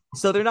 Yeah.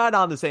 So they're not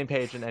on the same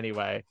page in any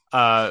way.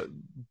 But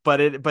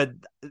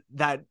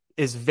that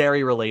is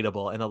very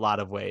relatable in a lot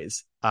of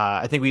ways.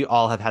 I think we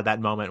all have had that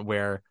moment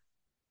where,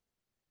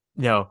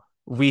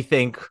 we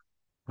think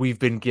we've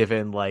been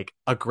given like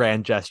a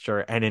grand gesture,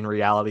 and in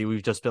reality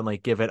we've just been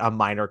like given a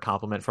minor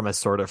compliment from a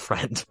sort of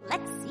friend.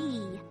 Let's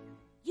see.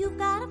 You've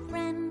got a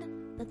friend,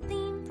 the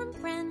theme from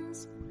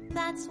Friends.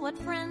 That's what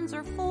friends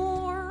are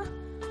for.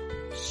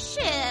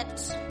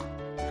 Shit.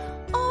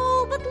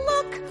 Oh, but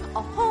look,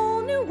 a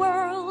whole new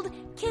world.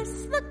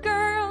 Kiss the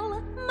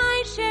girl,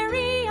 my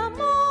Cherie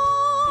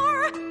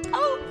Amour.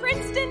 Oh,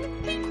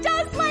 Princeton, he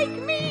does like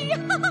me.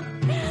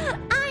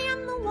 I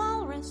am the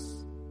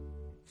walrus.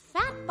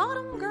 Fat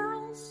bottom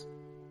girls.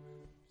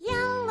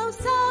 Yellow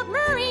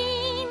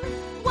submarine.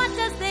 What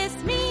does this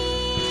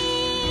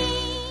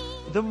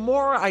mean? The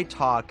more I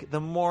talk,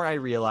 the more I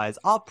realize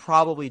I'll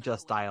probably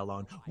just die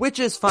alone, which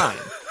is fine.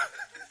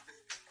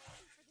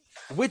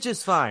 Which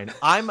is fine.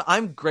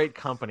 I'm great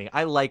company.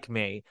 I like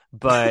me,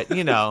 but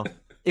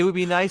it would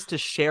be nice to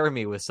share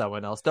me with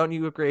someone else. Don't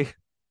you agree?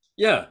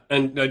 Yeah,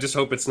 and I just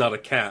hope it's not a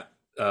cat.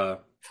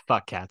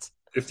 Fuck cats.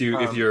 If you're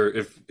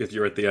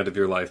at the end of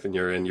your life and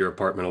you're in your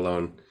apartment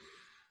alone,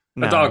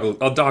 No.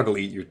 a dog will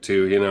eat you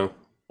too. You know.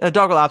 A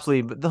dog will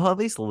absolutely, but they'll at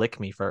least lick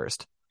me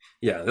first.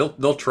 Yeah,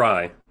 they'll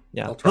try.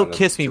 Yeah, They'll try he'll to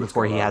kiss me see what's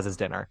before going he on. has his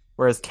dinner.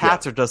 Whereas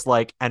cats are just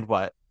like, and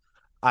what?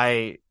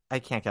 I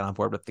can't get on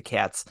board with the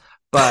cats,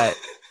 but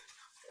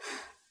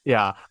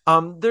yeah.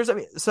 There's, I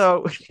mean,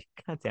 so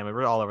God damn it,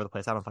 we're all over the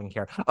place. I don't fucking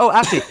care. Oh,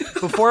 actually,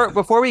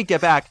 before we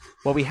get back,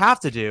 what we have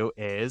to do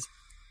is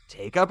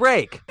take a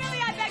break. Billy,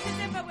 I beg to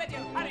differ with you.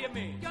 How do you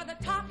mean? You're the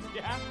top.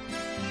 Yeah.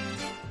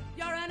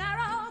 You're an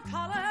arrow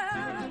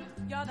collar.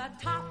 You're the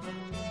top.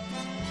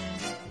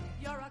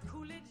 You're a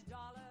Coolidge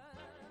dollar.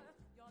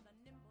 You're the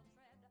nimble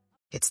thread.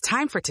 It's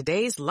time for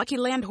today's Lucky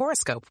Land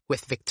horoscope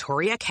with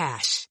Victoria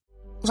Cash.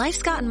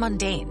 Life's gotten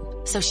mundane,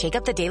 so shake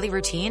up the daily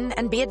routine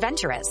and be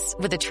adventurous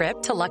with a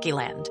trip to Lucky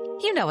Land.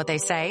 You know what they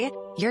say,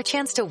 your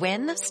chance to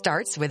win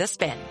starts with a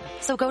spin.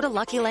 So go to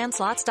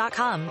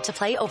LuckyLandSlots.com to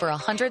play over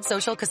 100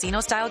 social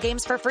casino-style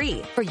games for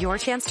free for your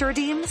chance to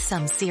redeem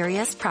some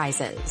serious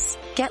prizes.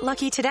 Get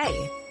lucky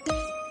today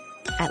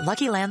at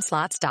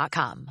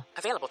LuckyLandSlots.com.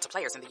 Available to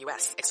players in the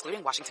U.S.,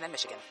 excluding Washington and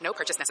Michigan. No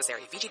purchase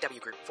necessary. VGW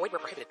Group. Void where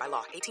prohibited by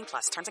law.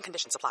 18+. Terms and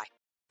conditions apply.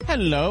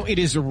 Hello, it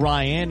is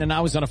Ryan, and I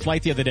was on a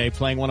flight the other day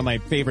playing one of my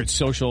favorite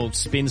social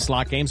spin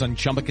slot games on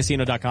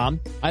ChumbaCasino.com.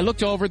 I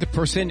looked over at the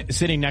person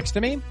sitting next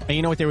to me, and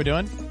you know what they were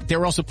doing? They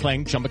were also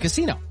playing Chumba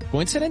Casino.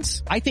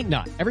 Coincidence? I think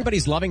not.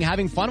 Everybody's loving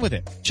having fun with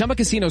it. Chumba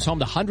Casino is home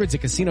to hundreds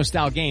of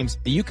casino-style games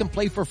that you can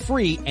play for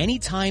free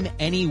anytime,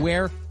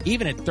 anywhere,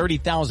 even at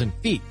 30,000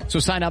 feet. So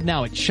sign up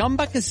now at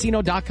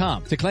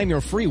ChumbaCasino.com to claim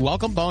your free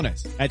welcome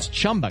bonus. That's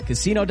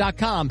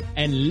ChumbaCasino.com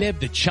and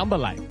live the Chumba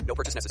life. No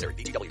purchase necessary.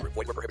 VGW Group.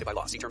 Void where prohibited by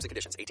law. See terms and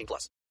conditions.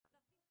 18+.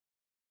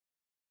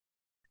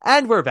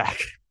 And we're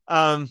back.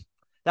 That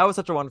was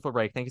such a wonderful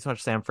break. Thank you so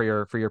much, Sam, for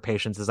your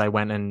patience as I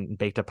went and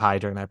baked a pie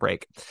during that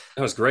break.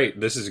 That was great.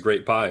 This is a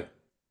great pie.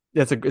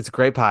 It's a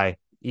great pie.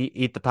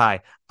 Eat the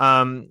pie.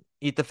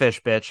 Eat the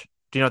fish, bitch.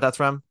 Do you know what that's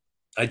from?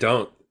 I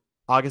don't.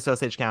 August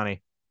Osage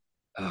County.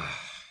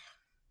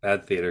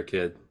 Bad theater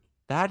kid.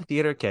 Bad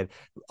theater kid.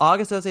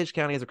 August Osage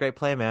County is a great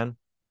play, man.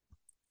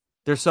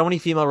 There's so many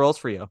female roles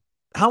for you.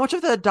 How much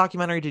of the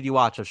documentary did you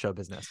watch of Show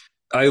Business?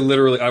 I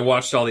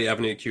watched all the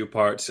Avenue Q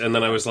parts, and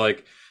then I was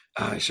like,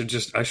 I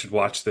should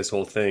watch this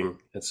whole thing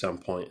at some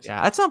point.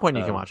 Yeah, at some point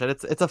you can watch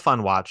it. It's a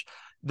fun watch.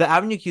 The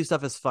Avenue Q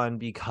stuff is fun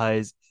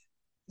because,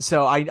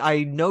 so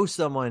I know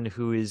someone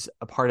who is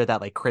a part of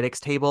that like critics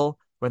table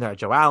when they're at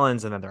Joe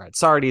Allen's and then they're at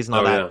Sardi's and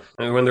all that.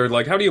 Yeah. And when they're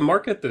like, how do you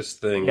market this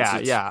thing?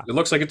 Yeah. It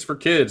looks like it's for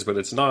kids, but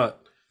it's not.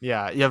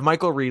 Yeah, you have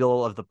Michael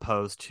Riedel of the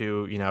Post,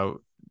 who, you know,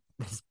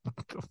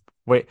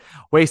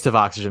 waste of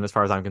oxygen as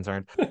far as I'm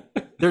concerned.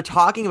 They're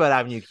talking about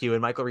Avenue Q,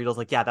 and Michael Riedel's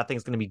like, yeah, that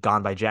thing's going to be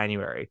gone by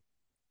January.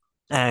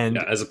 And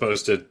yeah, as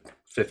opposed to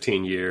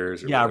 15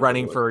 years. Yeah,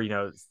 running for,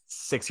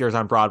 6 years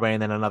on Broadway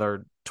and then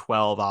another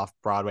 12 off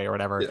Broadway or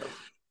whatever. Yeah.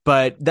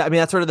 But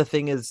that's sort of the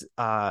thing is,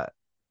 because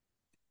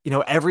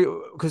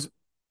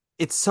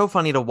it's so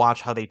funny to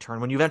watch how they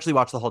turn. When you eventually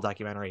watch the whole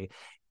documentary,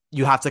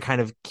 you have to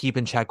kind of keep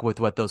in check with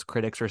what those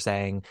critics are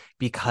saying,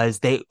 because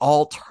they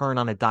all turn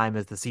on a dime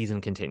as the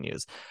season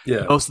continues.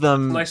 Yeah. Most of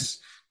them. Nice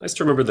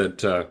to remember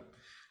that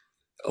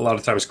a lot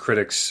of times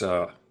critics,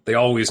 they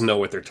always know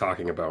what they're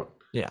talking about.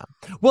 Yeah.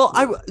 Well,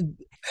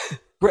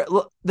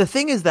 the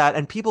thing is that,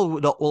 and people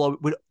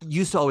would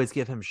used to always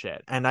give him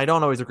shit, and I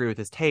don't always agree with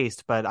his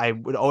taste, but I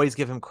would always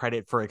give him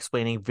credit for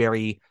explaining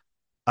very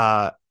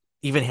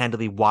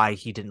even-handedly why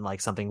he didn't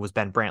like something was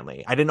Ben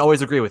Brantley. I didn't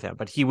always agree with him,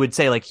 but he would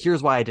say, like,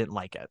 here's why I didn't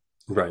like it.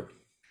 Right.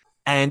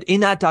 And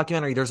in that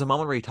documentary, there's a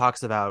moment where he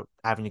talks about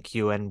Avenue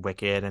Q and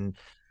Wicked, and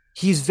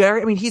he's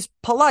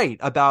polite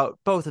about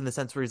both, in the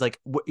sense where he's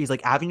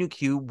like, Avenue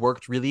Q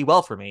worked really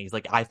well for me. He's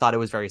like, I thought it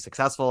was very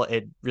successful.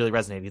 It really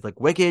resonated. He's like,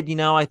 Wicked,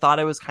 I thought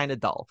it was kind of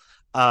dull.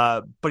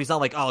 But he's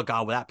not like, oh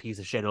God, well, that piece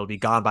of shit, it'll be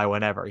gone by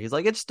whenever. He's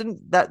like, it just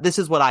didn't, this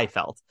is what I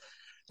felt.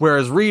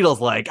 Whereas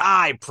Riedel's like,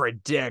 I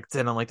predict.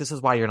 And I'm like, this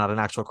is why you're not an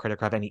actual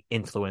critic or have any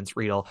influence,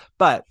 Riedel.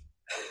 But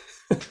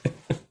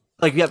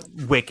like, you have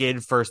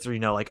Wicked first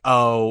through,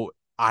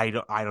 I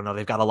don't know.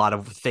 They've got a lot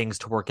of things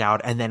to work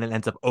out, and then it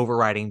ends up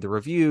overriding the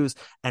reviews,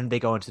 and they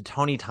go into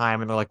Tony time,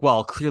 and they're like,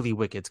 well, clearly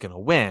Wicked's going to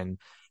win.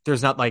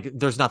 There's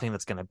nothing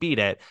that's going to beat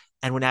it.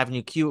 And when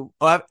Avenue Q,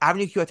 I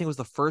think was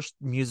the first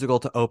musical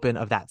to open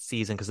of that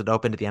season, because it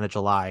opened at the end of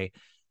July,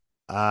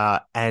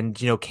 and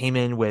came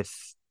in with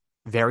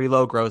very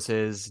low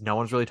grosses. No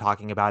one's really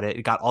talking about it.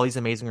 It got all these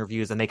amazing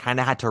reviews, and they kind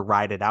of had to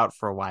ride it out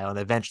for a while, and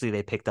eventually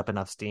they picked up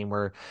enough steam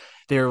where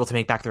they were able to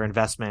make back their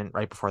investment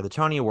right before the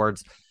Tony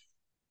Awards.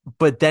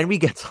 But then we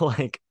get to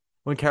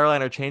when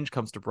Caroline or Change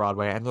comes to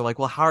Broadway, and they're like,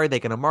 well, how are they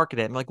going to market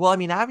it? And I'm like, well, I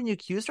mean, Avenue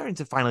Q is starting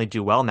to finally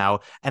do well now.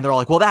 And they're all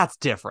like, well, that's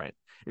different.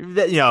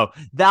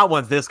 That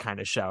one's this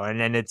kind of show,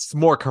 and it's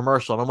more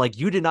commercial. And I'm like,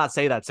 you did not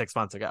say that 6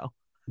 months ago.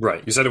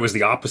 Right. You said it was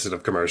the opposite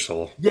of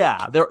commercial.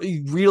 Yeah.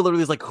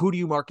 Literally is like, who do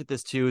you market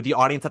this to? The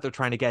audience that they're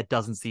trying to get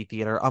doesn't see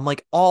theater. I'm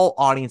like, all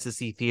audiences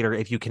see theater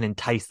if you can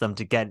entice them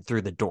to get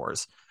through the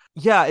doors.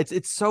 Yeah,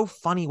 it's so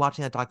funny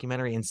watching that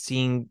documentary and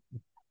seeing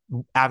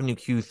Avenue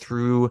Q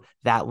through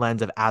that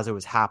lens of as it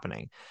was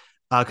happening.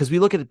 Because we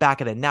look at it back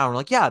at it now and we're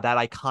like, yeah, that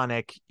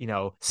iconic,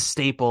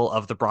 staple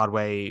of the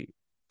Broadway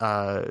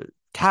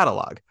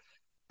catalog.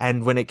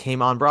 And when it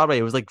came on Broadway,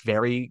 it was like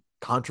very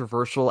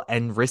controversial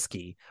and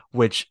risky,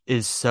 which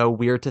is so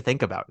weird to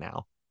think about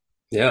now.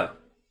 Yeah.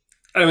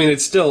 I mean,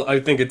 it's still,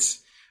 I think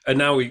it's, and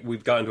now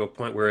we've gotten to a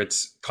point where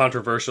it's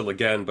controversial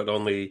again, but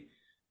only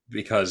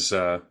because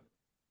I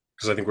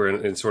think we're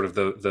in sort of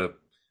the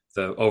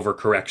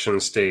overcorrection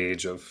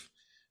stage of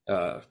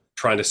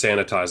trying to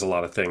sanitize a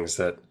lot of things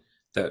that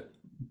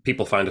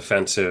people find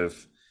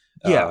offensive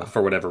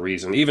for whatever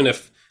reason, even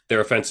if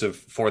they're offensive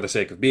for the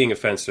sake of being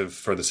offensive,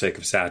 for the sake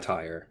of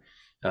satire.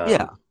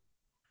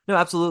 No,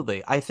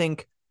 absolutely. I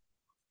think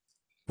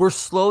we're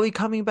slowly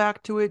coming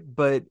back to it,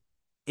 but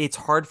it's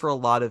hard for a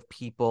lot of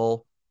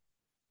people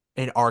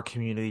in our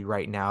community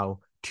right now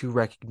to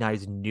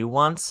recognize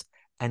nuance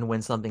and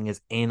when something is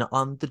in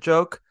on the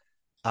joke.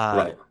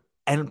 Right.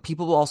 And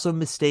people will also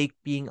mistake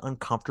being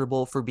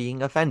uncomfortable for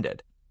being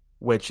offended,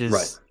 which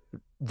is,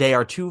 they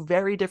are two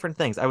very different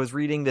things. I was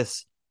reading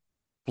this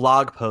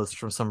blog post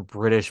from some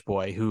British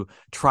boy who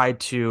tried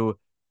to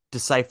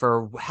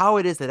decipher how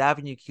it is that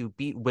Avenue Q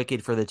beat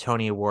Wicked for the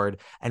Tony Award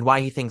and why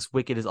he thinks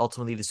Wicked is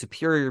ultimately the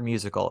superior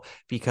musical,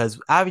 because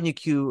Avenue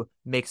Q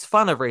makes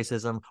fun of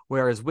racism,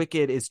 whereas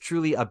Wicked is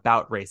truly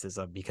about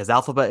racism because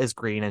Elphaba is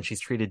green and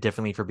she's treated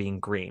differently for being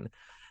green.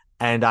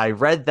 And I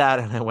read that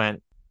and I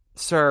went,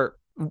 sir,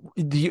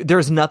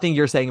 there's nothing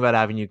you're saying about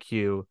Avenue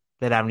Q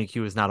that Avenue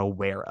Q is not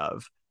aware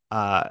of.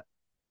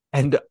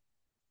 And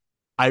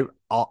I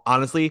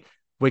honestly,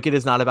 Wicked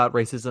is not about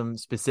racism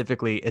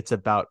specifically. It's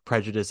about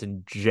prejudice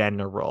in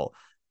general.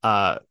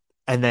 And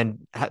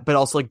then, but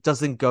also like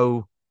doesn't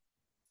go,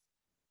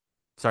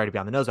 sorry to be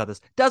on the nose about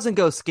this, doesn't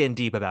go skin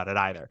deep about it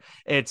either.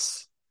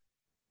 It's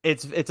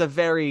a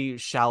very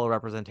shallow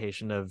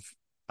representation of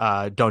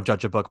don't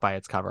judge a book by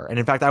its cover. And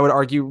in fact, I would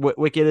argue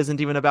Wicked isn't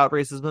even about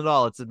racism at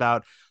all. It's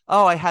about,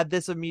 oh, I had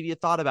this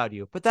immediate thought about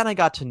you, but then I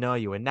got to know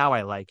you and now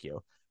I like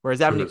you. Whereas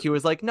Avenue Q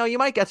is like, no, you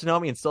might get to know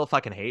me and still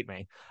fucking hate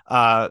me.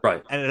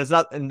 Right. And it's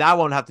not, and that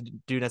won't have to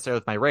do necessarily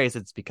with my race.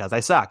 It's because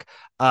I suck.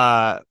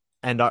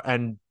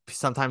 And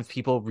sometimes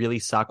people really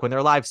suck when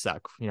their lives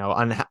suck.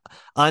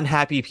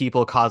 Unhappy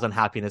people cause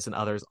unhappiness in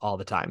others all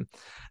the time.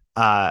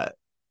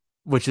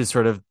 Which is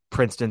sort of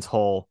Princeton's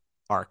whole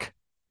arc,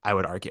 I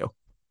would argue.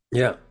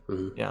 Yeah.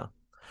 Mm-hmm. Yeah.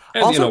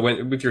 And also,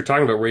 if you're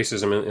talking about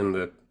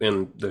racism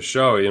in the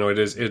show,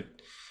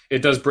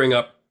 it does bring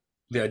up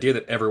the idea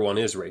that everyone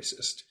is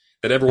racist.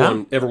 That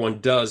everyone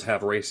does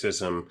have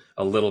racism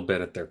a little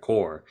bit at their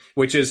core,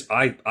 which is,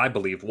 I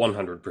believe,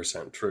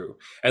 100% true.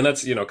 And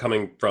that's,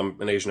 coming from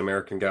an Asian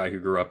American guy who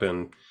grew up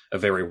in a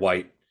very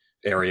white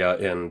area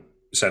in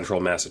central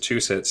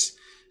Massachusetts.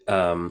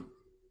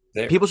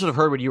 People should have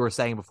heard what you were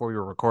saying before we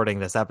were recording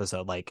this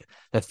episode. Like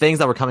the things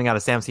that were coming out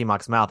of Sam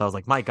Seamock's mouth, I was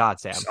like, my God,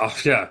 Sam. Oh,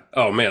 yeah.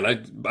 Oh, man.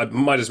 I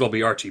might as well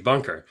be Archie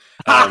Bunker.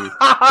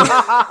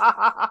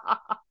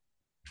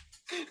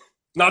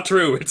 Not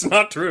true. It's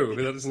not true.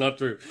 That is not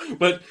true.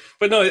 But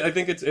no, I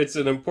think it's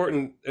an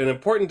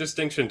important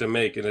distinction to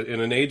make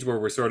in an age where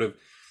we're sort of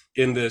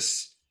in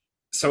this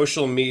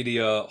social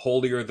media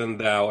holier than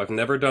thou. I've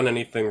never done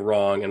anything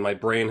wrong, and my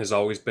brain has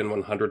always been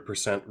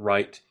 100%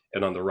 right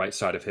and on the right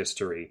side of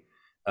history,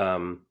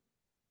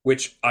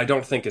 which I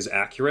don't think is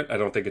accurate. I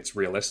don't think it's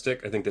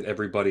realistic. I think that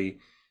everybody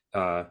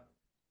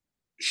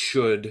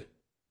should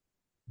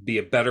be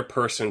a better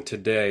person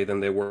today than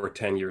they were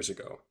 10 years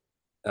ago.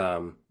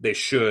 They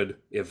should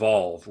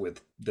evolve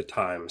with the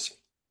times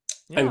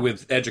and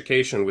with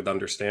education, with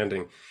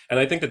understanding. And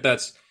I think that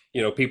that's,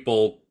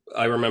 people,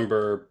 I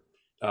remember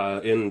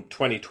in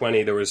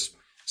 2020, there was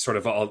sort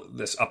of all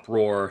this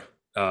uproar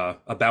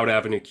about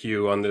Avenue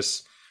Q on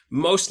this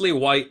mostly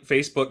white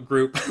Facebook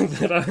group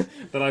that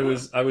I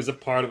was a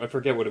part of. I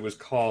forget what it was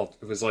called.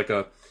 It was like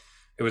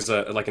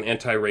an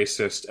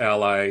anti-racist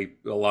ally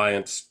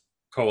alliance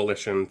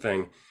coalition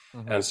thing.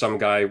 Mm-hmm. And some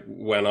guy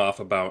went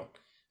off about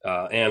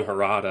Ann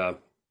Harada,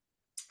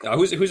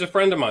 who's a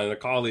friend of mine and a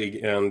colleague,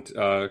 and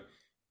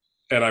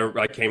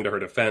I came to her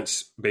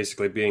defense,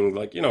 basically being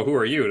like, who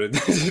are you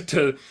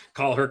to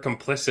call her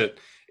complicit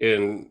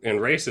in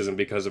racism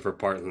because of her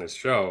part in this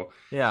show?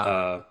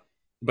 Yeah.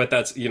 But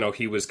that's,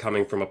 he was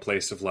coming from a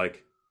place of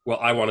like, well,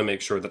 I want to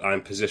make sure that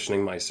I'm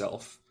positioning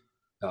myself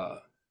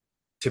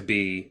to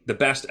be the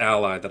best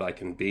ally that I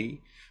can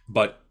be.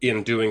 But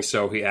in doing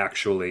so, he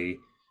actually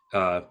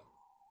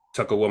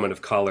took a woman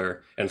of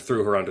color and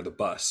threw her under the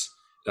bus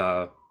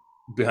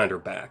behind her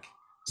back.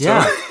 So,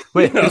 yeah.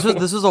 Wait, this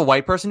was a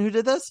white person who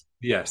did this?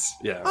 Yes.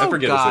 Yeah. Oh, I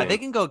forget God, his name. they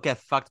can go get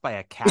fucked by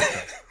a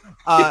cactus.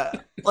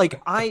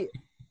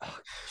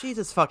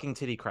 Jesus fucking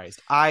titty Christ.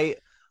 I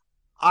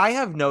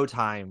have no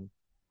time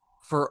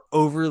for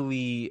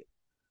overly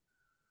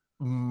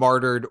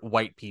martyred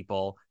white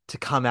people to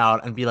come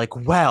out and be like,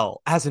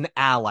 well, as an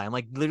ally, I'm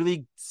like,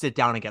 literally sit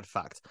down and get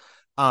fucked.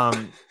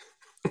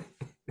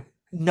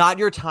 Not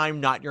your time,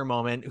 not your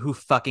moment. Who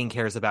fucking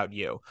cares about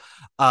you?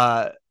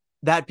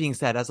 that being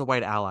said, as a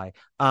white ally,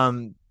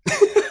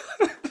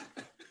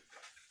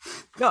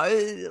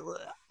 no,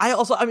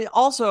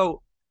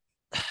 also,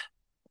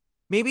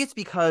 maybe it's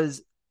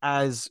because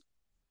as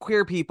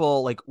queer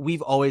people, like,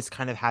 we've always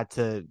kind of had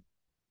to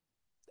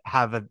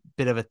have a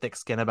bit of a thick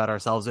skin about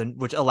ourselves, and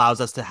which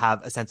allows us to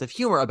have a sense of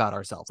humor about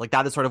ourselves. Like,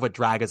 that is sort of what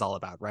drag is all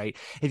about, right?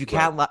 If you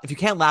can't if you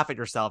can't laugh at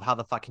yourself, how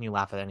the fuck can you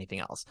laugh at anything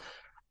else?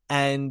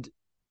 And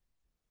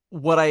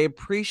what I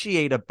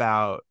appreciate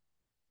about,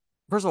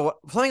 first of all,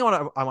 something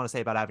I want to say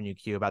about Avenue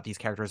Q, about these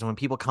characters, and when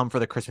people come for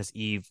the Christmas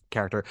Eve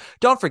character,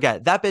 don't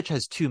forget that bitch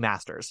has two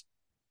masters.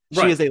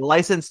 She is a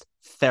licensed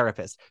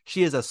therapist.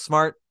 She is a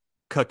smart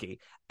cookie.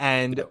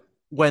 And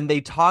when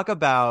they talk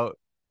about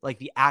like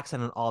the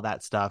accent and all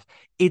that stuff,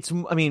 it's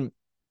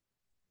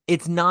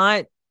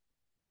not,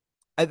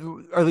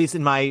 or at least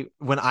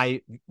when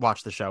I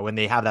watch the show, when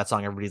they have that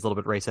song, everybody's a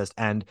little bit racist,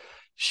 and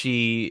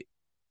she,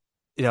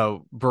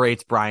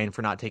 berates Brian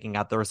for not taking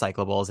out the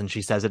recyclables, and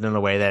she says it in a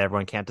way that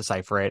everyone can't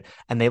decipher it,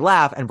 and they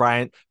laugh.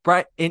 And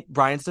in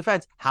Brian's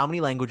defense, how many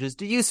languages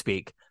do you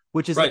speak?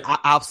 Which is an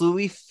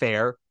absolutely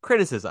fair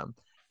criticism.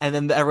 And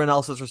then everyone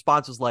else's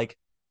response was like,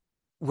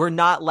 we're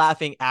not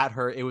laughing at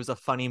her. It was a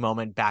funny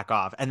moment. Back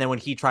off. And then when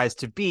he tries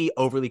to be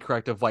overly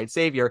corrective white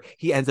savior,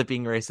 he ends up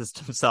being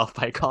racist himself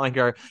by calling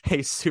her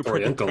a super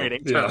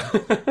degrading term.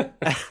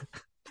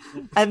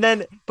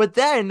 But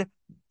then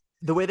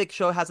the way the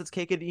show has its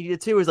cake and eat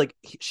it too is like,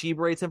 she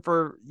berates him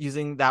for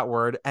using that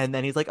word, and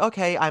then he's like,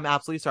 okay, I'm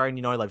absolutely sorry,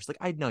 and I love you. She's like,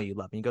 I know you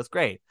love me. He goes,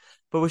 great,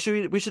 but we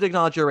should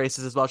acknowledge you're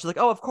racist as well. She's like,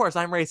 oh, of course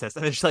I'm racist,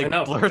 and then she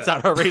blurts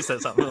out her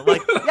racism. I'm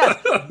like,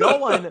 yes,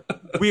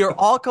 we are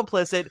all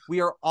complicit,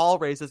 we are all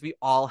racist, we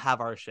all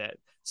have our shit.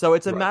 So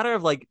it's a matter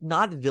of like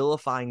not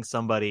vilifying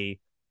somebody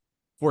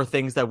for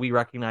things that we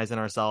recognize in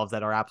ourselves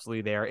that are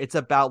absolutely there. It's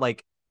about,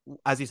 like,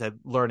 as you said,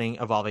 learning,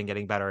 evolving,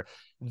 getting better.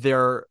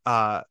 There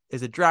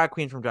is a drag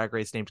queen from Drag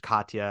Race named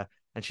Katya,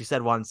 and she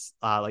said once,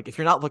 like, if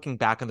you're not looking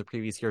back on the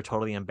previous year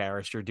totally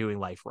embarrassed, you're doing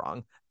life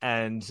wrong.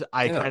 And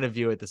I kind of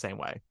view it the same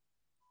way.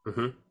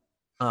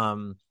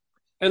 And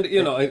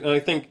I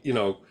think,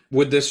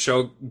 would this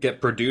show get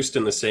produced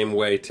in the same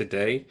way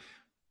today?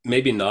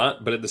 Maybe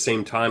not, but at the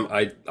same time,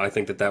 I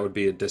think that would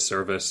be a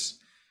disservice,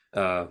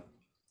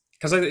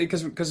 because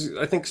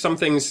I think some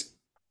things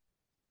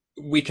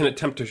we can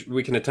attempt to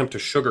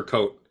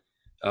sugarcoat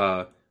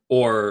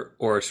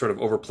or sort of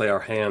overplay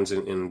our hands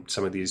in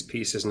some of these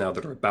pieces now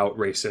that are about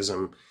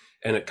racism,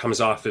 and it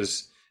comes off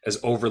as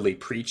overly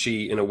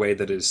preachy in a way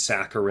that is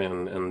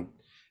saccharine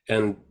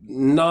and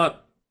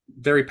not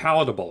very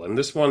palatable. And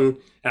this one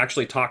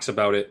actually talks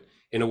about it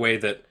in a way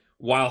that,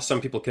 while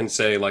some people can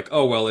say like,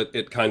 oh well,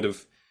 it kind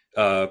of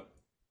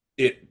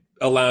it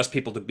allows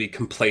people to be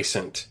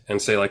complacent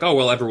and say like, oh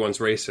well, everyone's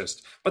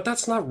racist, but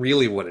that's not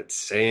really what it's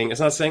saying.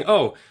 It's not saying,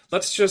 oh,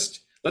 let's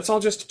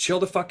all just chill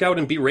the fuck out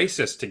and be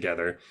racist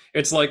together.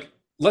 It's like,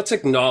 let's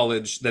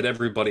acknowledge that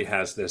everybody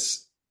has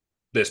this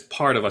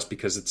part of us,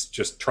 because it's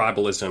just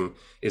tribalism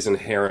is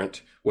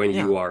inherent when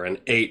you are an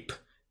ape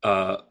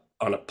on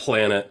a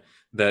planet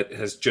that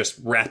has just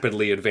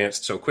rapidly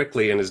advanced so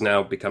quickly and is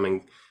now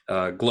becoming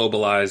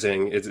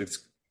globalizing. It's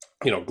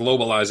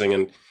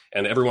globalizing,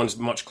 and everyone's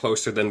much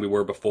closer than we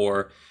were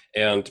before,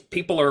 and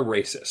people are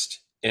racist.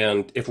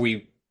 And if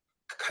we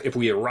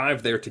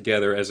arrive there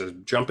together as a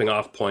jumping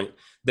off point,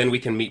 then we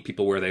can meet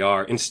people where they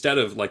are, instead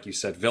of, like you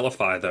said,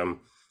 vilify them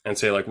and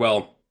say like,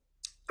 well,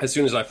 as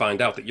soon as I find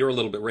out that you're a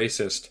little bit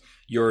racist,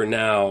 you're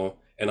now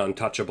an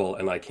untouchable,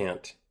 and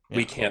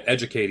we can't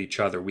educate each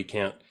other. We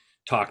can't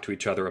talk to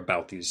each other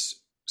about these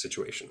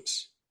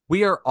situations.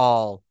 We are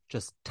all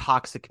just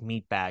toxic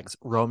meatbags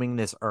roaming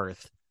this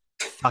earth,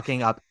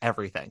 fucking up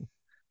everything.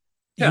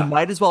 You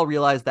might as well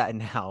realize that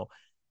now,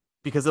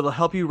 because it'll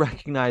help you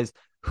recognize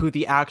who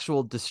the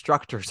actual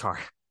destructors are.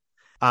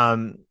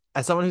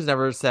 As someone who's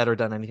never said or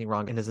done anything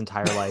wrong in his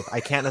entire life, I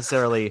can't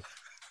necessarily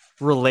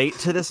relate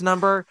to this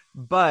number,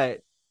 but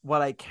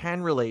what I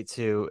can relate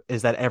to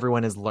is that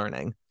everyone is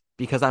learning,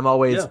 because I'm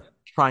always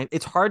trying.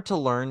 It's hard to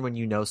learn when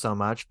you know so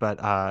much,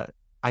 but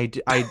I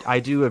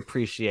do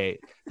appreciate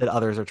that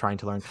others are trying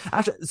to learn.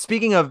 Actually,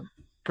 speaking of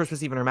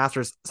Christmas Eve and her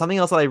masters, something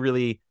else that I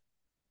really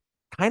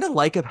kind of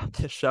like about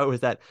this show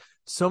is that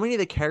so many of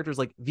the characters,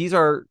 like, these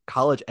are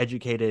college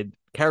educated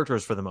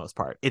characters for the most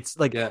part. It's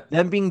like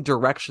them being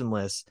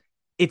directionless.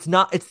 It's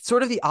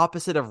sort of the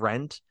opposite of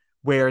Rent,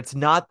 where it's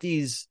not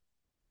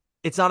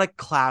a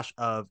clash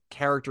of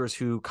characters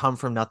who come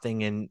from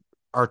nothing and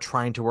are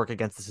trying to work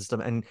against the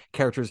system, and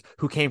characters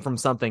who came from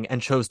something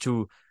and chose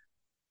to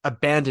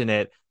abandon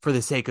it for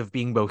the sake of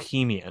being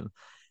bohemian.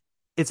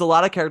 It's a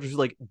lot of characters who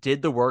like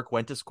did the work,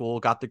 went to school,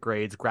 got the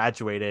grades,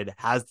 graduated,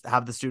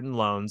 have the student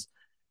loans,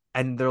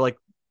 and they're like,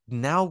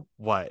 now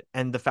what?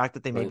 And the fact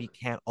that they maybe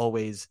can't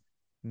always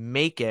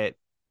make it,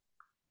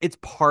 it's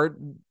part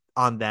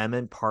on them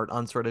and part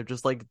on sort of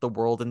just like the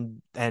world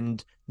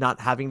and not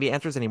having the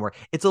answers anymore.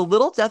 It's a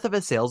little Death of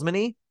a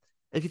Salesman-y,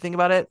 if you think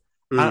about it.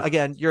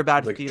 Again, you're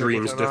about like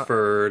dreams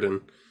deferred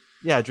and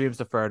dreams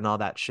deferred and all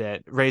that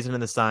shit. Raisin in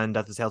the Sun,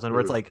 Death of a Salesman,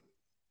 where it's like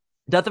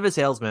Death of a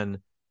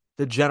Salesman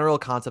the general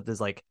concept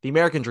is like the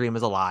American dream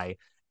is a lie,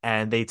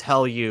 and they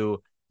tell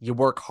you you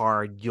work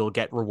hard, you'll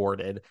get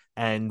rewarded.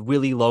 And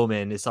Willy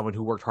Loman is someone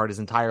who worked hard his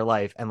entire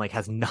life and like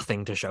has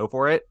nothing to show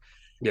for it.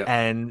 Yeah.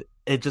 And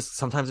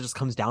sometimes it just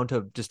comes down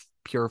to just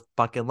pure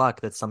fucking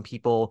luck that some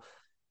people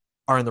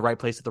are in the right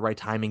place at the right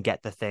time and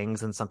get the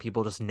things, and some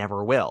people just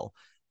never will.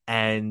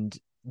 And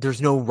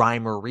there's no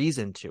rhyme or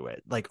reason to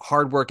it. Like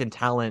hard work and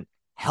talent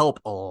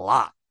help a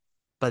lot,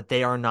 but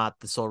they are not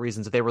the sole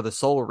reasons. If they were the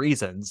sole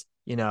reasons,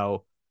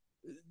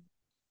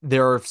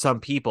 there are some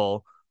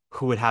people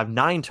who would have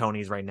 9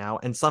 Tonys right now,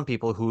 and some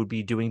people who would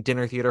be doing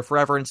dinner theater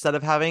forever instead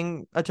of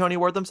having a Tony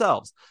Award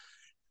themselves.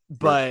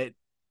 But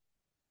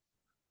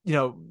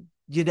you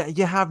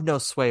have no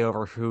sway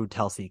over who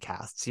Telsey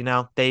casts.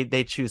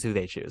 They choose who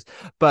they choose.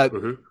 But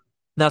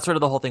that's sort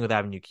of the whole thing with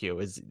Avenue Q.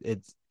 Is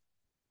it's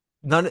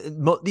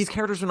these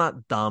characters are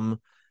not dumb.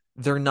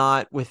 They're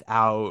not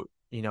without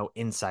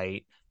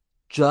insight.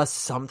 Just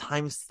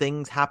sometimes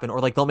things happen,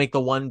 or like they'll make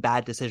the one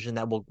bad decision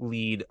that will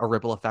lead a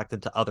ripple effect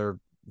into other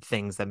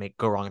things that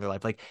go wrong in their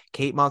life. Like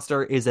Kate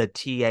Monster is a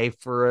TA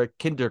for a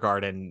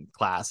kindergarten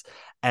class,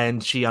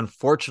 and she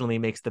unfortunately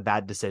makes the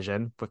bad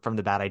decision from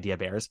the Bad Idea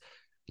Bears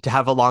to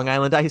have a Long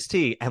Island iced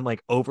tea and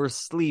like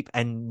oversleep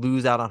and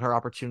lose out on her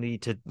opportunity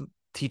to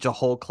teach a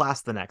whole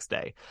class the next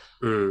day.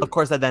 Of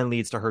course, that then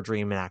leads to her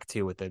dream in Act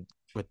 2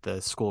 with the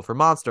School for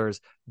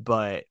Monsters.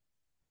 But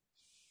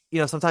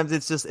sometimes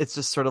it's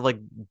just sort of like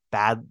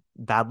bad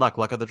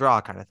luck of the draw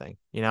kind of thing,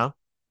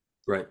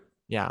 Right.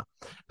 Yeah.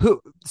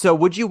 So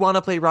would you want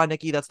to play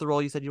Rodnicki? That's the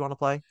role you said you want to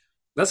play?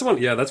 That's the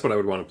one. Yeah, that's what I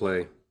would want to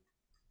play.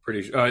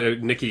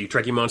 Nikki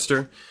Trekkie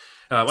Monster.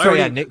 I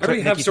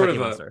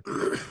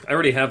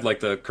already have like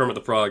the Kermit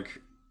the Frog,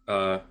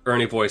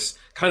 Ernie voice.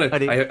 Kind of.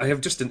 I have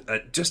just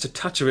a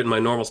touch of it in my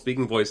normal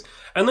speaking voice,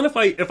 and then if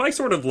I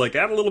sort of like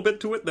add a little bit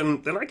to it,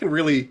 then I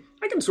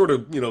can sort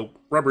of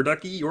rubber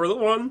ducky. You're the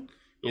one.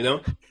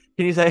 Can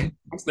you say?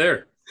 It's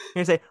there.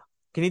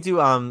 Can you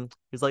do?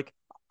 He's like,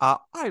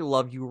 I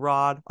love you,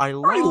 Rod. I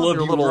love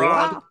your little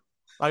Rod. laugh.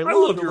 I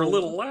love your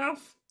little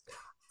laugh.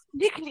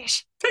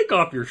 Nicholas, take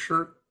off your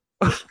shirt.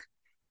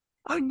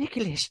 Oh,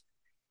 Nicholas,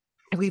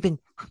 have we been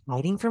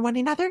hiding from one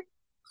another?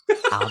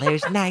 All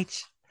those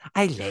nights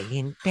I lay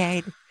in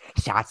bed,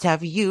 thoughts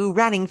of you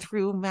running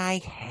through my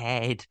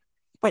head.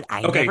 But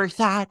I never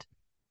thought.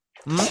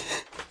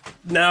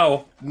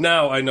 Now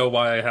I know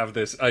why I have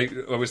this. I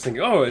was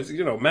thinking,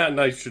 Matt and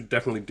I should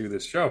definitely do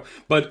this show.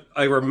 But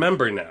I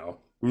remember now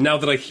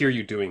that I hear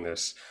you doing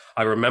this,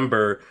 I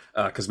remember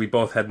because we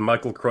both had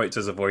Michael Kreutz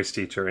as a voice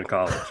teacher in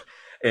college.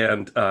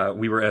 And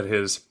we were at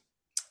his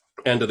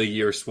end of the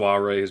year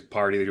soiree, his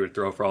party that he would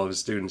throw for all of his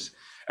students.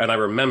 And I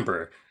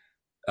remember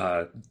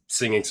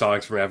singing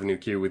songs from Avenue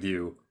Q with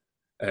you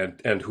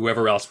and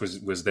whoever else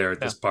was there at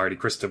this party,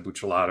 Krista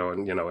Buccellato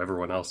and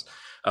everyone else.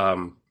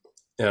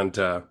 And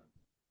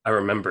I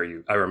remember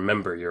you. I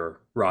remember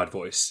your Rod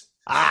voice.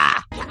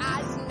 Ah!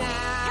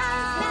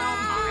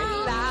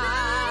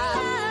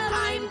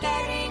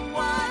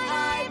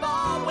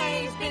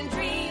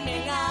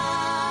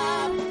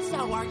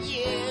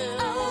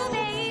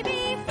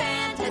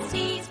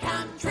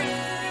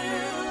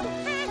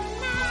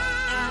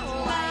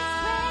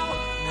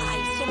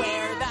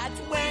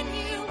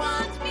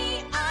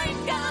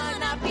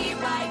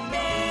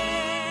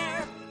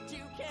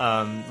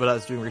 When I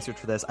was doing research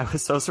for this, I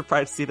was so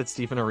surprised to see that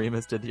Stephen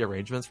Aremus did the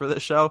arrangements for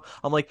this show.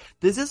 I'm like,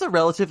 this is a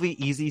relatively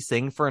easy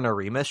sing for an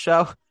Aremus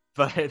show,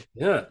 but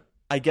yeah,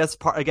 I guess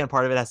part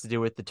of it has to do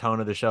with the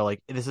tone of the show.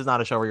 Like, this is not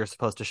a show where you're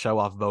supposed to show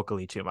off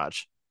vocally too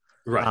much,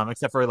 right?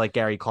 Except for like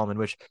Gary Coleman.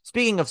 Which,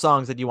 speaking of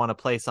songs that you want to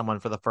play someone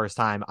for the first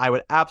time, I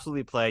would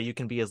absolutely play "You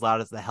Can Be as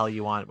Loud as the Hell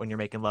You Want When You're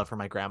Making Love for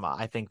My Grandma."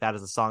 I think that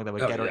is a song that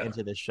would get her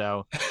into this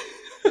show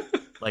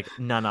like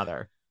none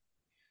other.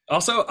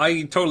 Also,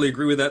 I totally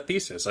agree with that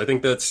thesis. I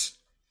think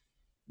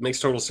makes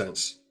total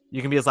sense.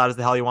 You can be as loud as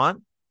the hell you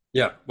want?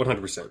 Yeah,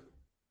 100%.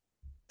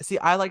 See,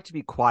 I like to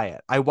be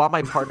quiet. I want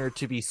my partner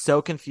to be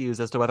so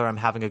confused as to whether I'm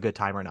having a good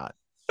time or not.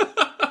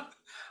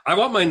 I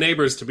want my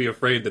neighbors to be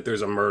afraid that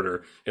there's a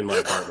murder in my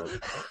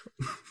apartment.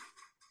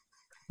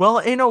 Well,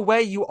 in a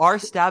way, you are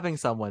stabbing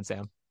someone,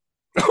 Sam.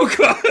 Oh,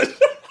 God.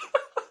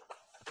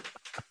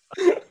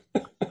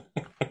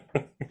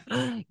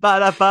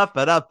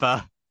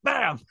 Ba-da-ba-ba-da-ba.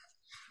 Bam!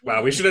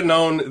 Wow, we should have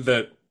known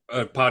that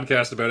a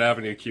podcast about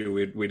Avenue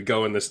Q, we'd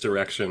go in this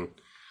direction.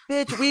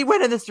 Bitch, we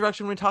went in this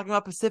direction when talking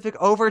about Pacific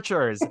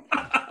Overtures.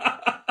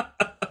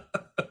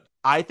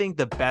 I think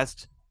the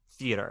best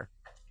theater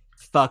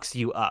fucks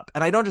you up.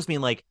 And I don't just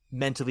mean like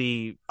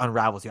mentally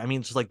unravels you. I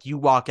mean just like you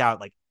walk out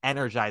like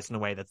energized in a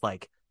way that's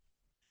like,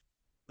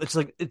 it's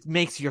like it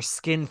makes your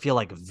skin feel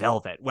like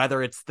velvet,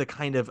 whether it's the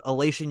kind of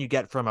elation you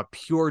get from a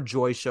pure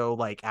joy show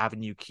like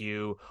Avenue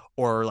Q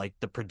or like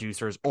The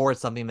Producers, or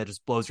it's something that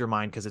just blows your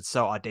mind because it's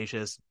so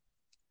audacious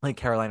like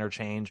Caroline or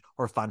Change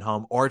or Fun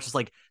Home, or it's just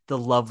like the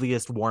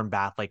loveliest warm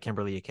bath like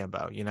Kimberly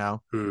Akimbo,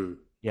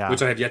 Yeah.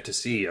 Which I have yet to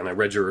see, and I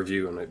read your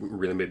review and it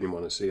really made me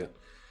want to see it.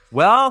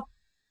 Well,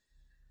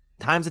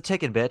 time's a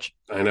ticking, bitch.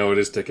 I know, it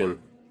is ticking.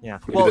 Yeah.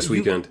 Maybe this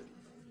weekend.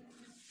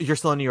 You're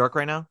still in New York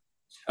right now?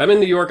 I'm in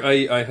New York.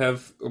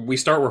 We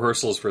start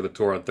rehearsals for the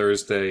tour on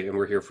Thursday, and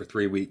we're here for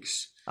 3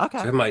 weeks. Okay.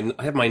 So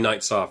I have my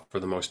nights off for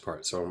the most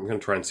part, so I'm going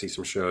to try and see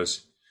some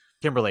shows.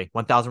 Kimberly,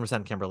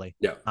 1000% Kimberly.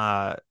 Yeah.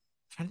 Trying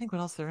to think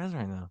what else there is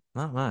right now.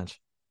 Not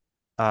much.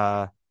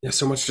 Yeah,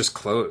 so much just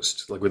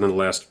closed, like within the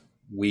last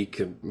week,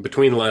 and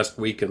between the last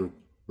week and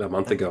a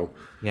month ago.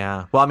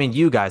 Yeah. Well, I mean,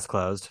 you guys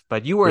closed,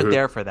 but you weren't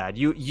there for that.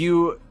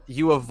 You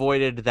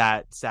avoided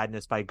that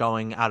sadness by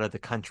going out of the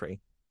country.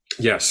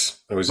 Yes,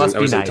 I was in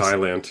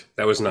Thailand.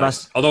 That was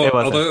nice.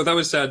 Although that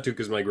was sad too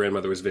because my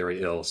grandmother was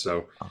very ill.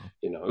 So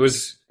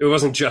it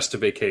wasn't just a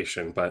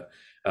vacation, but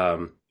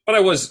I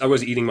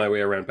was eating my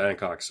way around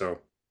Bangkok. So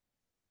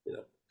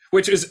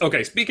which is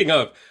okay. Speaking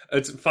of,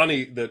 it's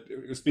funny that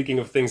speaking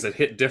of things that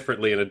hit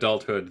differently in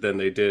adulthood than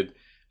they did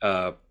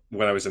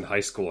when I was in high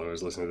school. I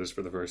was listening to this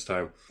for the first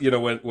time.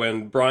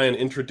 When Brian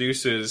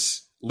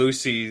introduces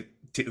Lucy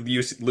T.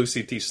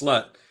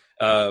 Slut.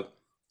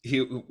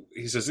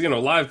 He says,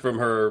 live from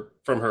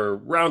her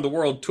round the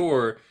world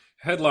tour,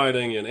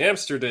 headlining in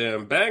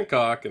Amsterdam,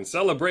 Bangkok, and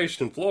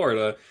Celebration,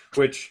 Florida,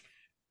 which,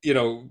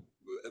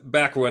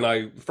 back when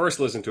I first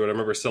listened to it, I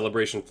remember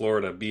Celebration,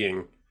 Florida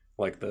being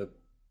like the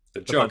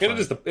joke. And it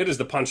is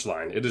the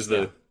punchline. It is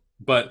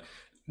but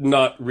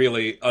not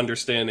really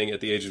understanding at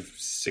the age of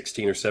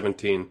 16 or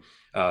 17,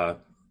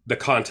 the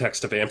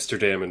context of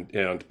Amsterdam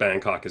and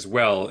Bangkok as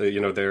well.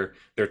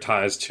 Their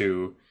ties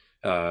to,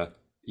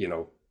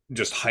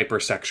 just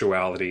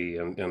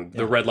hypersexuality and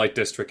the red light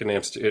district in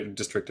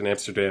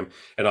Amsterdam,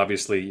 and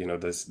obviously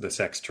the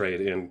sex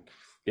trade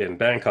in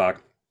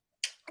Bangkok,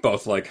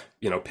 both like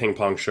ping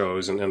pong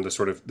shows and the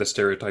sort of the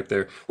stereotype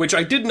there, which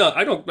I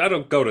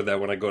don't go to that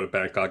when I go to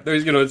Bangkok.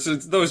 There's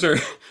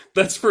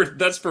that's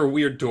for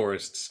weird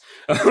tourists.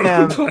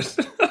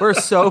 We're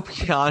so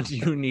beyond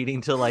you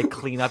needing to like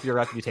clean up your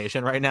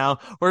reputation right now.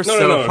 We're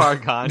far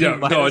gone. Yeah,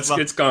 no, it's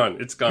gone.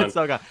 It's gone. It's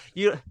so gone.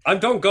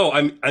 Don't go.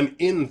 I'm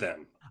in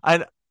them.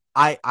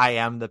 I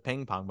am the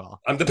ping pong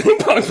ball. I'm the ping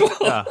pong ball.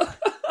 Yeah.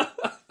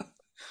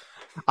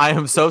 I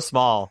am so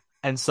small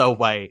and so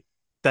white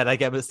that I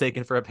get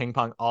mistaken for a ping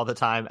pong all the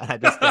time,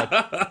 and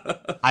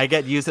I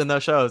get used in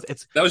those shows.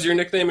 That was your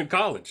nickname in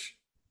college.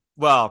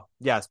 Well,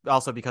 yes,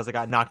 also because I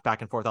got knocked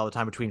back and forth all the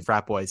time between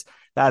frat boys.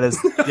 That is.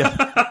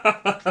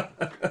 Yeah.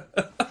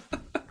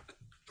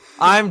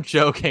 I'm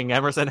joking.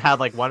 Emerson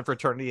had like one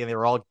fraternity and they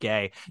were all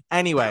gay.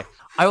 Anyway,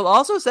 I will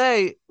also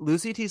say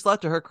Lucy T.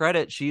 Slut, to her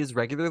credit, she is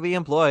regularly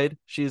employed.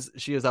 She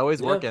is always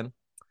working.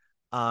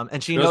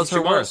 And she knows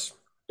her worth.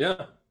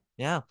 Yeah.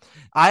 Yeah.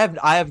 I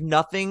have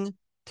nothing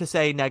to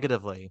say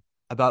negatively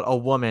about a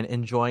woman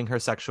enjoying her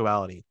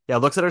sexuality. Yeah,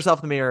 looks at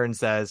herself in the mirror and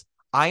says,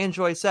 I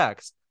enjoy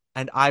sex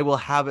and I will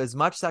have as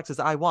much sex as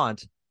I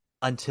want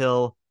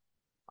until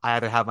I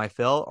either have my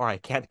fill or I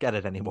can't get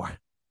it anymore.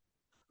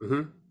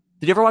 Mm-hmm.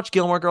 Did you ever watch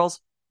Gilmore Girls?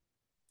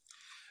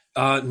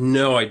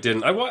 No, I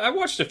didn't. I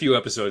watched a few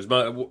episodes.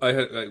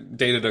 I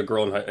dated a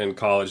girl in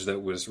college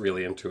that was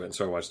really into it, and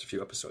so I watched a few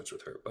episodes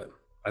with her, but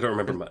I don't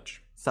remember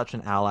much. Such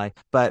an ally.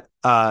 But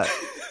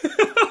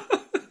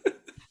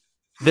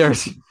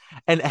there's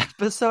an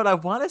episode, I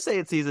want to say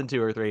it's season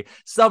 2 or 3.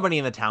 Somebody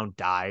in the town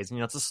dies.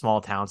 It's a small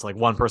town, so like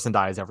one person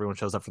dies, everyone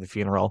shows up for the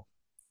funeral.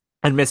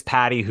 And Miss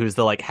Patty, who's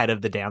the like head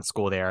of the dance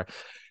school there,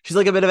 she's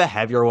like a bit of a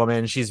heavier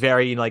woman. She's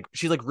very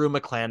she's like Rue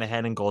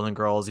McClanahan in Golden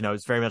Girls.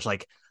 It's very much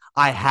like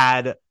I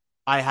had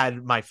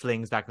my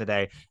flings back in the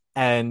day.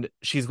 And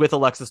she's with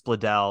Alexis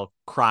Bledel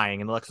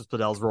crying, and Alexis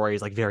Bledel's Rory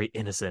is like very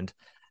innocent.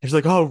 And she's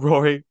like, "Oh,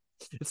 Rory,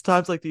 it's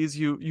times like these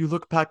you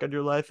look back on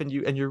your life and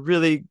you're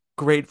really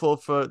grateful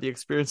for the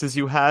experiences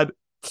you had.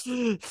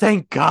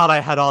 Thank God I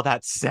had all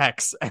that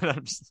sex."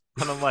 And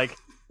I'm like,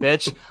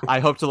 bitch,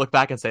 I hope to look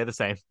back and say the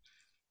same.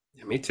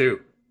 Yeah, me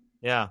too.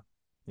 Yeah.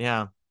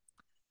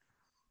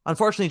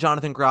 Unfortunately,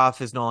 Jonathan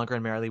Groff is no longer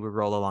in Merrily We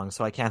Roll Along,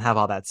 so I can't have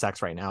all that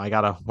sex right now. I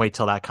gotta wait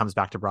till that comes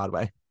back to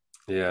Broadway.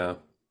 Yeah.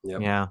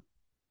 Yep. Yeah.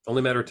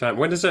 Only matter of time.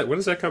 When does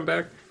that come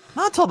back?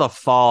 Not till the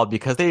fall,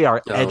 because they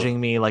are edging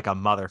me like a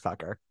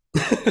motherfucker.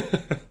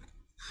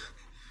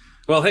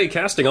 Well, hey,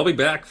 casting, I'll be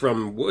back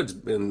from Woods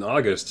in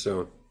August,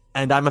 so.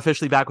 And I'm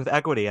officially back with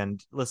Equity.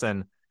 And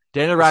listen,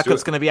 Daniel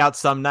Radcliffe's going to be out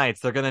some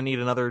nights. They're going to need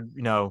another,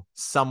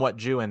 somewhat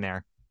Jew in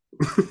there.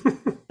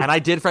 And I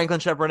did Franklin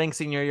Shep Running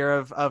senior year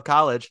of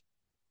college.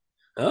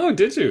 Oh,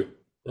 did you?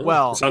 Oh,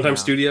 well, Sondheim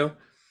Studio?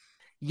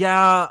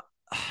 Yeah,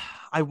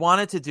 I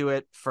wanted to do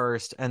it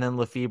first. And then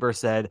Lefebvre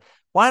said,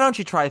 why don't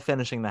you try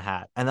Finishing the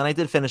Hat? And then I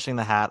did Finishing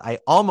the Hat. I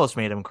almost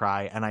made him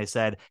cry. And I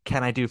said,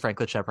 can I do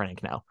Franklin Shep Running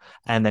now?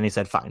 And then he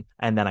said, fine.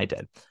 And then I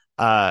did.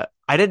 I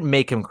didn't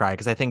make him cry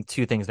because I think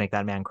 2 things make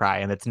that man cry.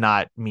 And it's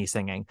not me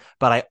singing,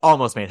 but I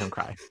almost made him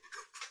cry.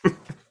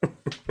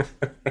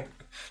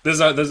 This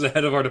is the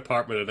head of our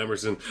department at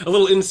Emerson. A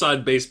little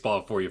inside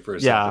baseball for you for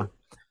a second.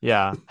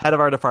 Yeah. Head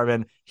of our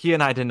department. He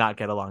and I did not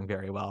get along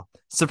very well.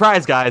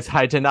 Surprise, guys.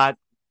 I did not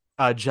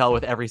gel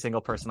with every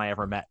single person I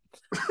ever met.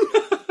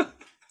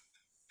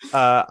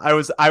 I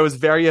was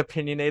very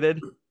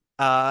opinionated.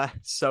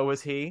 So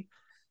was he.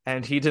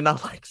 And he did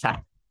not like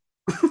that.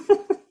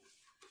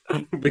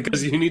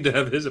 Because you need to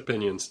have his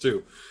opinions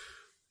too.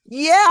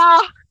 Yeah.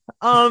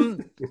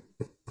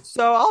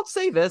 So I'll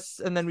say this,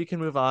 and then we can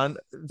move on.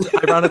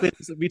 Ironically,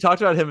 we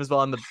talked about him as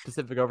well in the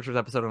Pacific Overtures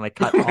episode, and I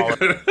cut all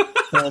of it.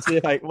 We'll see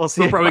if I. We'll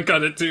see. We'll probably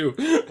cut it too.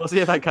 We'll see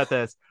if I cut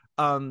this.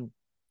 God,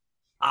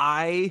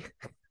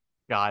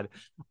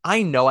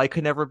 I know I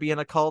could never be in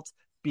a cult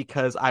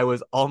because I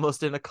was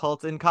almost in a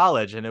cult in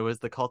college, and it was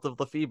the cult of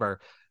Lefebvre.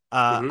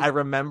 I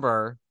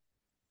remember.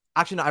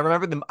 Actually, no, I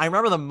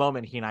remember the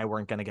moment he and I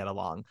weren't going to get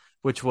along,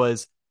 which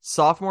was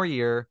sophomore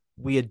year.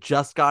 We had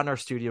just gotten our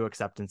studio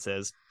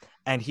acceptances,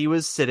 and he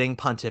was sitting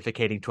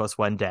pontificating to us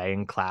one day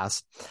in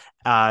class,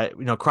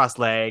 cross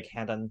leg,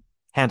 hand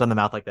on the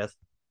mouth like this,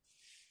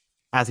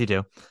 as he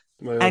do.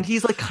 And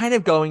he's like kind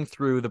of going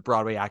through the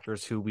Broadway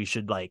actors who we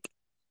should like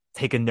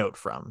take a note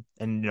from.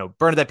 And,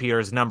 Bernadette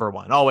Peters, number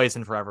one, always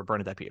and forever,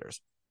 Bernadette Peters.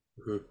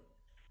 Mm-hmm.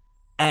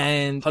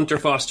 And Hunter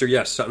Foster,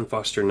 yes. Sutton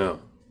Foster, no.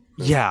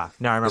 Yeah,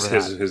 no, I remember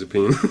that. His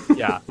opinion.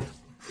 Yeah.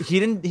 He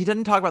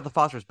didn't talk about the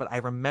Fosters, but I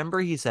remember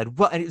he said,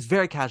 well, and it was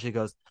very casual. He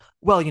goes,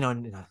 well,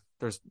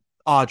 there's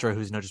Audra,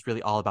 who's just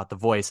really all about the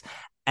voice.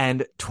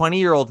 And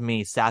 20-year-old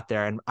me sat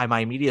there, and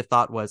my immediate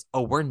thought was,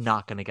 oh, we're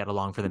not going to get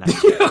along for the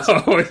next year.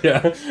 Oh,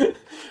 yeah.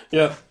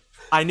 Yeah.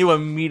 I knew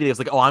immediately. I was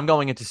like, oh, I'm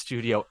going into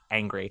studio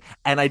angry.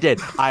 And I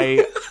did.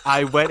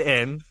 I went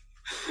in.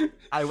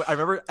 I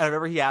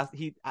remember he asked,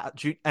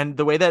 and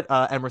the way that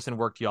Emerson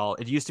worked, y'all,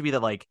 it used to be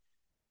that, like,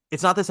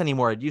 it's not this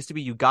anymore. It used to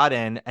be you got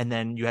in, and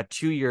then you had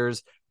 2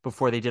 years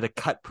before they did a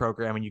cut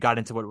program, and you got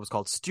into what was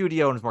called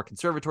studio, and it was more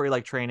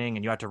conservatory-like training,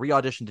 and you had to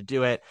re-audition to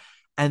do it.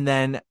 And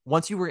then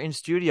once you were in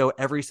studio,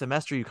 every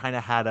semester you kind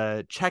of had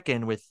a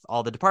check-in with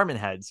all the department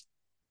heads.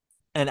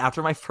 And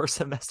after my first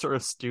semester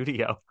of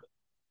studio,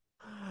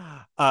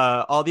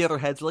 all the other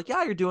heads were like,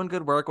 yeah, you're doing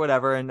good work,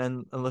 whatever. And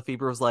then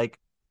Lefebvre was like,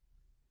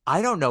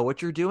 I don't know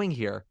what you're doing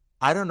here.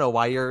 I don't know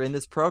why you're in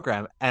this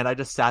program. And I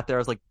just sat there. I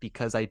was like,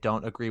 because I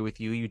don't agree with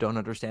you. You don't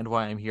understand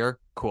why I'm here.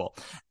 Cool.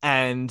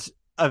 And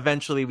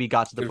eventually we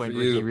got to the point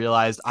where he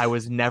realized I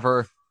was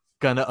never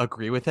going to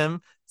agree with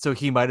him. So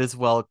he might as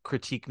well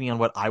critique me on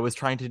what I was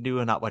trying to do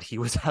and not what he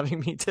was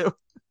having me do.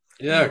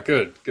 Yeah,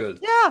 good.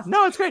 Yeah,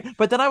 no, it's great.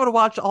 But then I would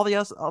watch all the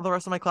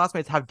rest of my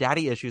classmates have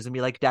daddy issues and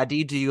be like,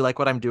 Daddy, do you like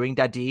what I'm doing,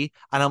 Daddy?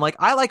 And I'm like,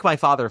 I like my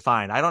father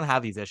fine. I don't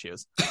have these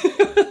issues.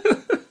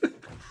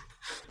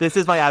 This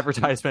is my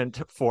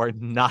advertisement for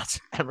not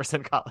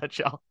Emerson College,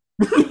 y'all.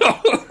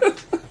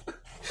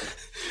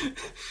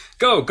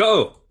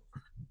 Go.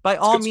 By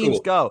all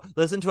means, go.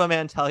 Listen to a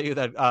man tell you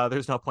that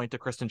there's no point to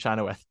Kristen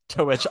Chenoweth,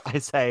 to which I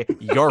say,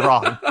 you're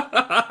wrong.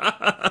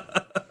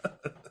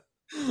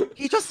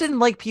 He just didn't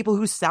like people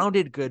who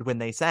sounded good when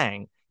they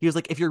sang. He was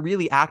like, if you're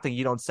really acting,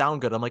 you don't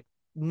sound good. I'm like,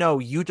 no,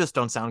 you just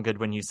don't sound good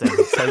when you sing,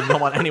 so you don't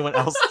want anyone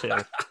else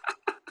to.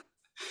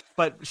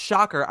 But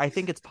shocker, I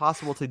think it's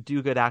possible to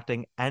do good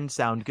acting and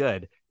sound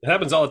good. It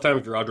happens all the time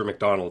if you're Audra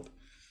McDonald.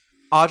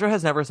 Audra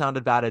has never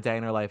sounded bad a day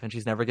in her life, and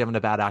she's never given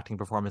a bad acting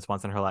performance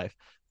once in her life.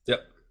 Yep.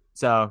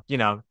 So,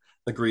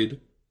 Agreed.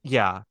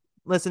 Yeah.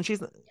 Listen,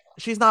 she's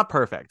not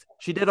perfect.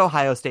 She did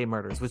Ohio State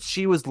Murders, which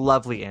she was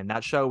lovely in.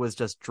 That show was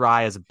just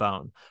dry as a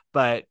bone.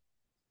 But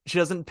she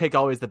doesn't pick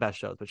always the best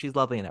shows, but she's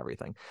lovely in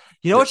everything.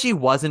 You know what she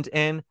wasn't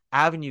in?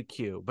 Avenue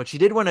Q, but she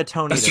did win a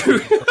Tony.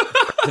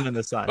 In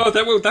the Sun. Oh,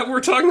 that we're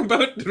talking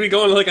about? Did we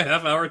go on like a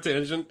half-hour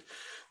tangent?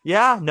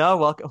 Yeah,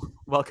 no,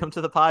 welcome to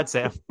the pod,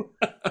 Sam.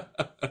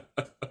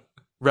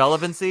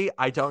 Relevancy,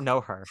 I don't know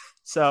her.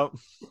 So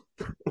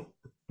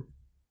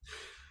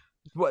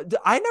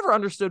I never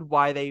understood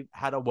why they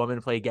had a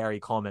woman play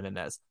Gary Coleman in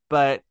this,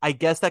 but I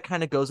guess that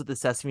kind of goes with the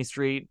Sesame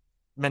Street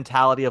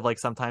mentality of like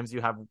sometimes you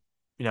have,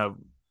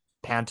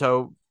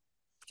 panto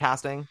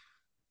casting.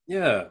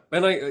 Yeah,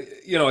 and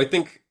I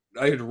think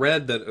I had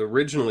read that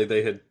originally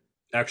they had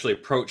actually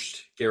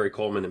approached Gary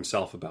Coleman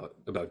himself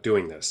about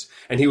doing this,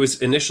 and he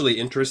was initially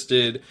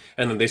interested,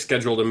 and then they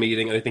scheduled a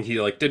meeting, and I think he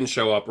didn't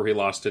show up or he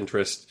lost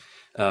interest.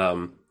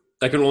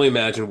 I can only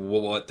imagine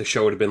what the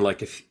show would have been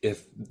like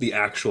if the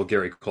actual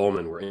Gary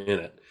Coleman were in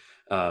it.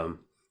 Yeah,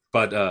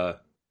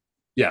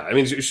 I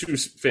mean, she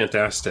was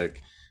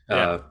fantastic.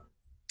 Yeah.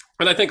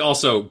 And I think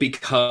also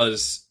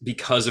because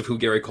of who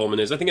Gary Coleman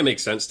is, I think it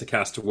makes sense to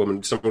cast a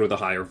woman, someone with a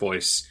higher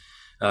voice,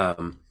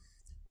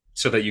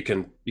 so that you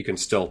can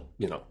still,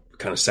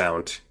 kind of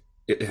sound,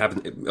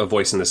 have a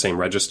voice in the same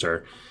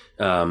register.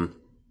 But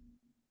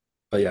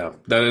yeah,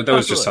 that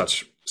was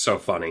just so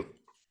funny.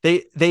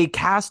 They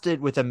casted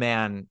with a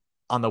man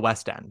on the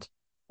West End,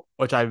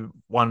 which I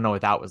want to know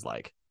what that was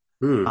like.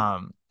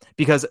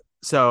 Because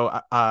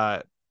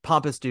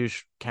Pompous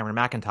Douche Cameron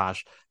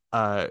McIntosh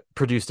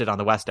produced it on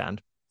the West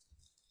End,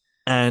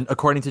 and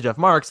according to Jeff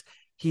Marks,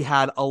 he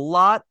had a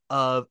lot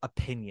of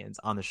opinions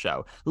on the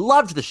show.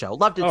 Loved the show,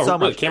 loved it so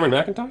much. Cameron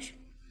McIntosh?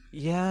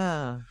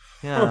 Yeah.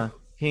 Huh.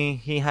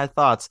 He had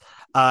thoughts,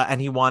 and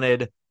he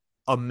wanted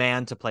a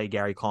man to play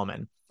Gary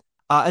Coleman.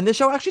 And the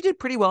show actually did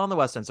pretty well on the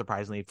West End,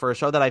 surprisingly, for a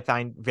show that I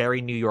find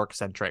very New York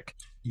centric.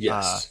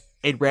 Yes,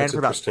 it ran for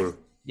it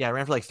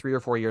ran for like 3 or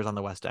 4 years on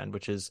the West End,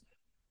 which is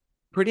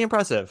pretty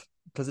impressive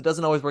because it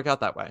doesn't always work out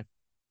that way.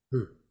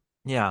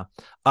 Yeah.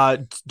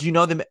 Do you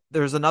know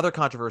there's another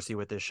controversy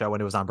with this show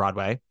when it was on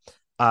Broadway.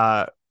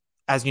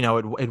 As you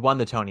know, it won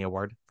the Tony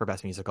Award for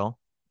Best Musical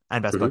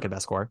and Best Book and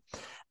Best Score.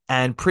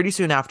 And pretty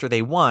soon after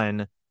they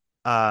won,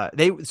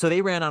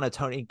 they ran on a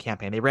Tony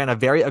campaign. They ran a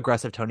very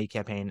aggressive Tony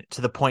campaign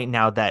to the point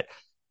now that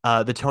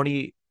the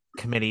Tony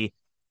committee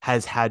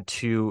has had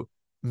to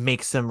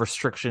make some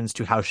restrictions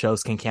to how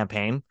shows can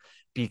campaign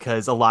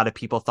because a lot of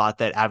people thought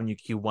that Avenue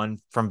Q won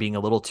from being a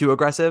little too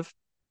aggressive.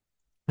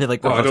 They I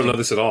don't know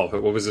this at all.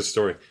 What was this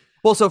story?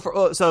 Well,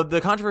 so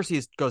the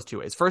controversy goes two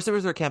ways. First, there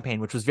was their campaign,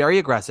 which was very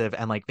aggressive,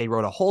 and like they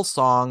wrote a whole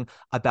song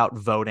about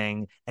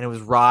voting, and it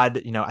was Rod,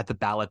 at the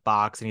ballot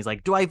box, and he's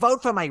like, "Do I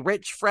vote for my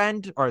rich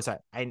friend?" Or sorry,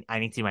 I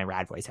need to see my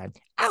Rad voice.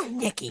 Oh,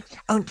 Nikki,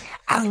 oh,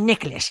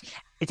 Nicholas.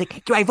 It's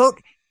like, do I vote?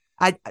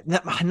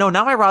 No,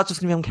 now my Rod's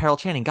just gonna become Carol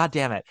Channing. God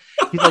damn it.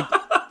 He's like.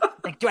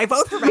 Do I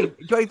vote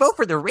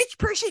for the rich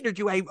person or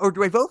do I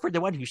vote for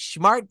the one who's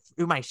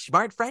my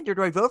smart friend, or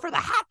do I vote for the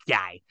hot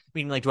guy?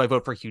 Meaning, like, do I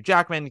vote for Hugh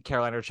Jackman,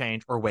 Caroline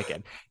Interchange, or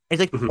Wicked? It's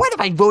like, what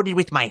if I voted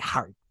with my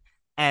heart?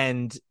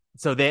 And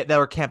so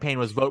their campaign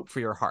was vote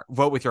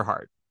with your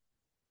heart.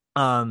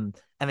 And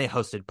they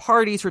hosted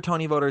parties for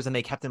Tony voters, and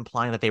they kept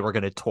implying that they were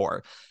going to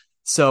tour.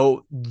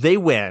 So they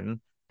win,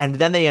 and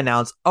then they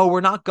announce, oh,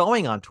 we're not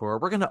going on tour.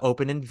 We're going to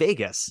open in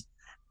Vegas.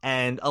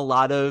 And a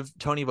lot of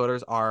Tony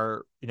voters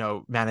are,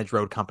 manage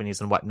road companies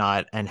and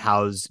whatnot and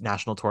house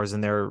national tours in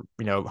their,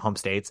 home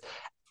states.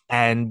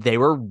 And they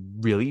were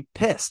really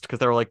pissed because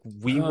they were like,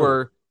 we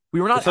were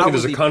not. I think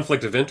there's a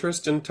conflict of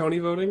interest in Tony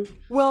voting.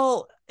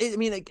 Well,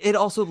 it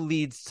also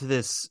leads to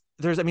this.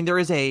 There's a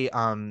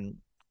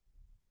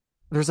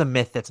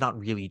myth that's not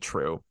really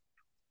true.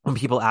 When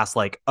people ask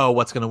like, oh,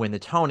 what's going to win the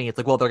Tony? It's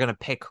like, well, they're going to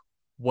pick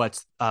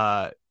what's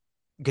going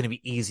to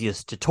be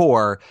easiest to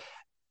tour.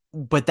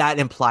 But that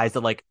implies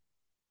that like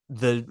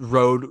the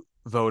road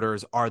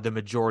voters are the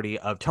majority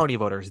of Tony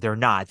voters. They're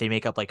not. They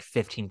make up like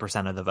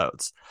 15% of the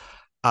votes.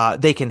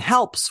 They can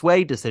help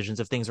sway decisions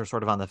if things are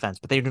sort of on the fence,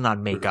 but they do not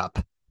make up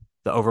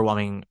the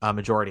overwhelming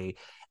majority.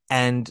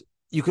 And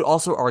you could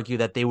also argue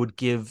that they would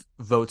give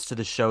votes to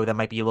the show that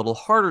might be a little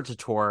harder to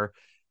tour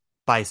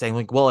by saying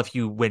like, well, if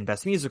you win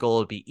Best Musical,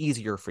 it'll be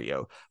easier for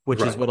you,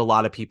 which is what a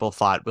lot of people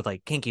thought with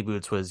like Kinky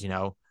Boots was,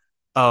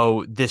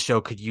 oh, this show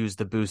could use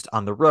the boost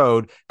on the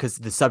road because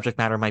the subject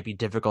matter might be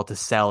difficult to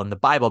sell in the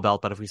Bible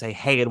Belt. But if we say,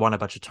 hey, it won a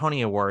bunch of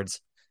Tony Awards,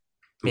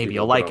 maybe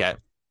you'll like it.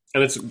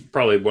 And it's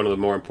probably one of the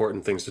more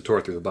important things to tour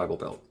through the Bible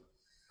Belt.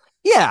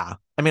 Yeah.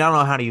 I mean, I don't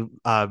know how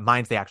many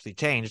minds they actually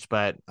changed,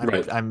 but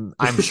I'm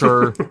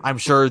sure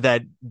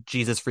that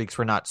Jesus freaks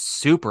were not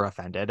super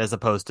offended as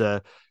opposed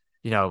to,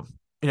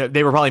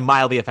 they were probably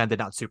mildly offended,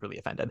 not superly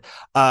offended.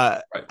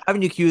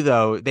 Avenue Q,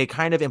 though, they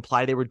kind of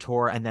implied they would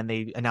tour, and then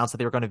they announced that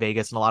they were going to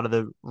Vegas, and a lot of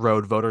the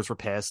road voters were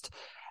pissed.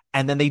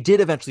 And then they did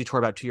eventually tour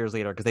about 2 years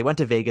later because they went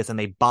to Vegas and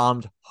they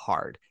bombed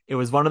hard. It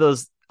was one of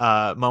those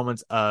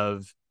moments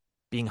of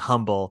being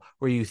humble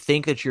where you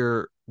think that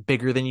you're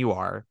bigger than you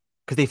are,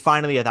 because they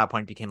finally at that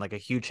point became like a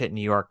huge hit in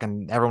New York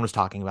and everyone was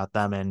talking about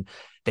them, and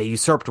they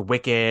usurped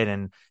Wicked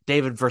and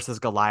David versus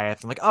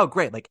Goliath. I'm like, oh,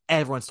 great. Like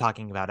everyone's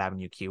talking about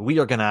Avenue Q. We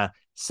are going to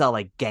sell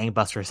like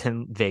gangbusters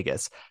in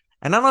Vegas.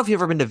 And I don't know if you've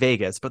ever been to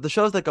Vegas, but the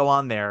shows that go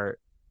on there,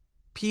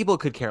 people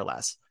could care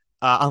less.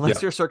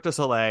 Unless you're Cirque du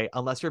Soleil,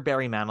 unless you're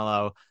Barry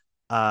Manilow.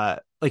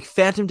 Like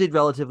Phantom did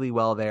relatively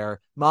well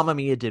there. Mamma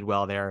Mia did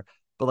well there.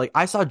 But like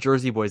I saw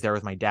Jersey Boys there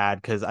with my dad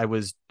because I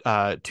was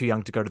too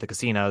young to go to the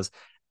casinos.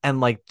 And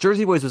like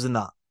Jersey Boys was in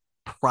the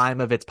prime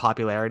of its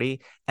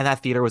popularity, and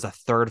that theater was a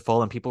third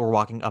full, and people were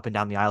walking up and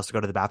down the aisles to go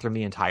to the bathroom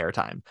the entire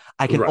time.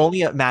 I can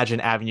only imagine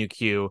Avenue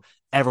Q.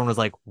 Everyone was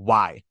like,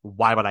 why?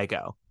 Why would I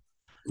go?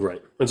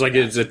 Right. It's like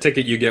it's a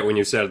ticket you get when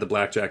you sat at the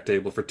blackjack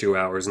table for 2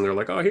 hours, and they're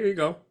like, oh, here you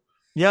go.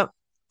 Yep.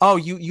 Oh,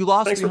 you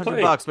lost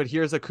 $300, but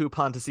here's a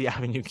coupon to see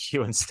Avenue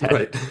Q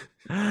instead.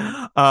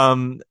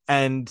 Right.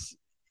 And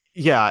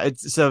yeah,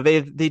 so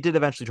they did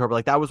eventually tour, but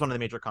like that was one of the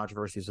major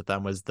controversies with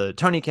them was the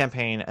Tony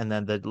campaign and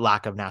then the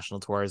lack of national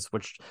tours,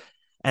 which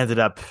ended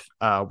up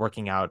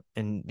working out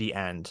in the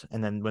end.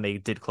 And then when they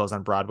did close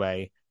on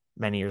Broadway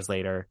many years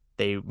later,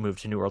 they moved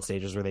to New World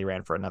Stages where they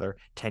ran for another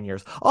 10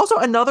 years. Also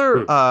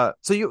another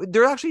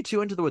there are actually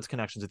two Into the Woods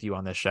connections with you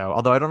on this show,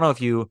 although I don't know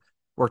if you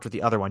worked with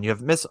the other one. You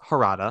have Miss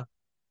Harada,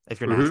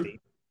 if you're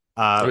nasty,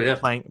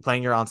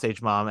 playing your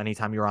onstage mom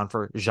anytime you were on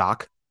for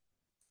Jacques.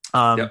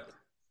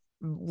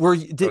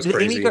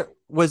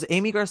 Was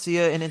Amy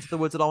Garcia in Into the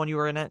Woods at all when you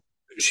were in it?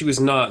 She was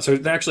not. So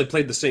they actually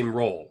played the same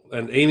role,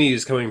 and Amy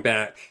is coming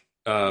back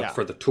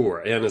for the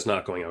tour. Anne is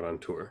not going out on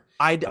tour.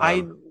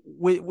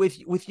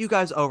 With you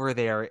guys over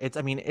there,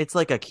 it's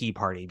like a key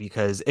party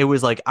because it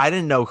was like I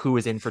didn't know who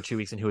was in for 2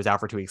 weeks and who was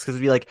out for 2 weeks because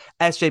it'd be like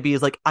SJB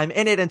is like I'm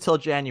in it until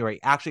January,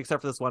 actually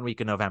except for this 1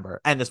 week in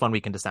November and this 1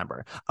 week in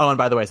December. Oh, and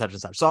by the way, such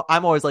and such. So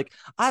I'm always like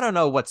I don't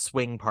know what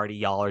swing party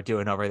y'all are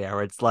doing over there.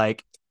 Where it's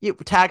like you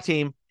tag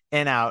team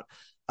in out.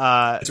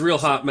 It's real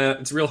hot, Matt.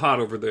 It's real hot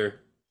over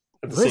there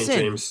at the St.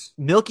 James.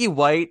 Milky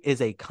White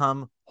is a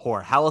cum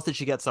whore. How else did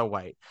she get so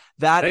white?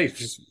 Hey,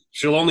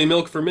 she'll only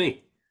milk for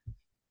me.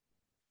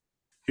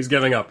 He's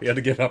giving up. He had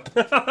to give up.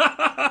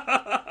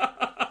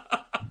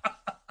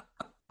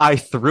 I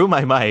threw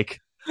my mic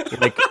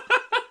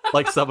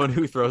like someone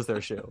who throws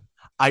their shoe.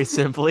 I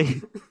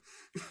simply...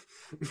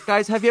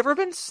 Guys, have you ever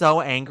been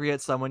so angry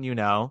at someone you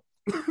know,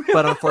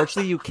 but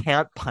unfortunately you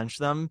can't punch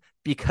them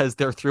because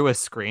they're through a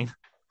screen?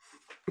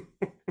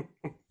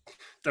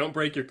 Don't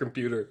break your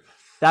computer.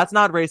 That's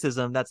not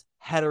racism. That's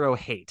hetero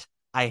hate.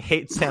 I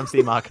hate Sam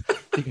Seamock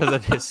because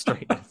of his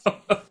straightness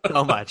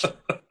so much.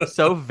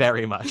 So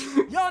very much.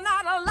 You're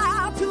not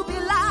allowed to be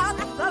loud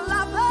at the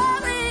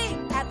library,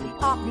 at the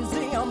art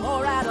museum,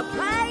 or at a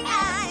play.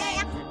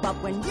 But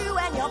when you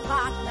and your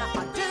partner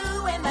are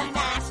doing the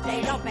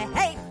nasty, don't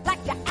behave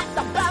like you're at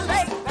the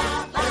ballet.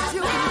 But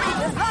you can be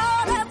as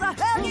loud as the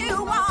hell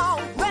you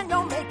want when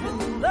you're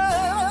making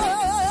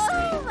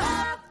love.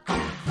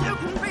 You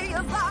can be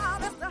as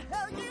loud as the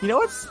hell you want. You know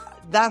what's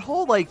that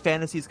whole like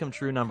fantasies come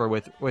true number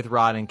with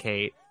Rod and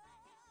Kate?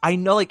 I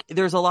know like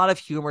there's a lot of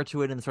humor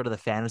to it and sort of the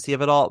fantasy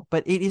of it all,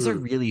 but it is a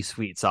really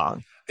sweet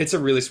song. It's a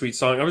really sweet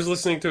song. I was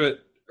listening to it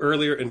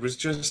earlier and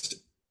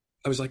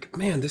I was like,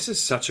 man, this is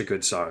such a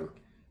good song.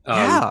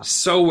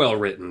 So well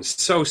written,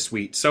 so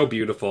sweet, so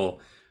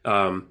beautiful.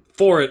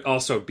 For it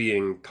also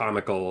being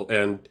comical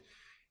and,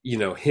 you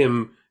know,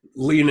 him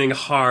leaning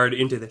hard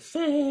into the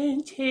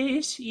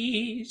fantasies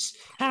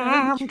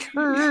come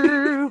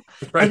true.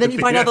 Right, and then you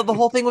find out that the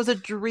whole thing was a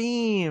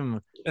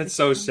dream. That's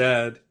so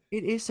sad.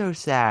 It is so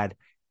sad.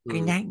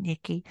 Good night,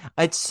 Nikki.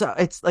 It's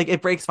like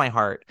it breaks my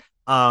heart.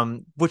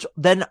 Which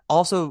then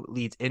also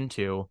leads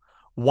into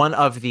one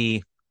of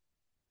the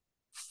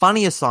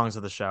funniest songs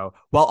of the show,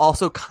 while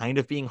also kind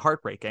of being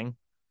heartbreaking,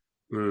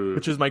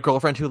 which is My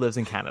Girlfriend Who Lives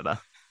in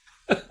Canada.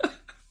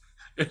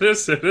 It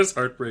is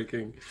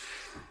heartbreaking.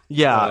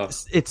 Yeah,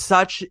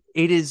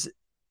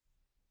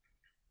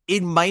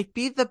 it might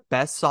be the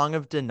best song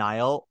of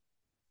denial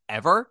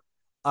ever,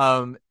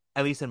 at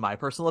least in my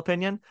personal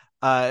opinion.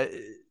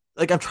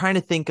 Like I'm trying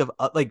to think of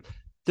like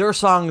there are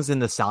songs in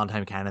the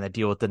Sondheim canon that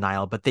deal with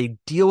denial, but they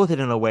deal with it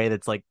in a way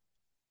that's like,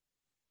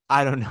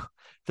 I don't know,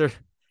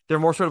 they're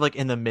more sort of like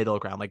in the middle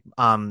ground. Like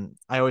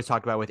I always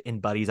talk about with In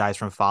Buddy's Eyes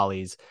from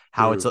Follies,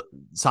 how it's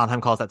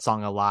Sondheim calls that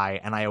song a lie,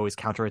 and I always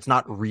counter it's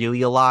not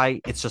really a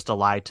lie, it's just a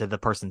lie to the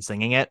person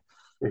singing it.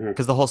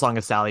 Because the whole song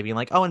is Sally being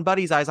like, oh, in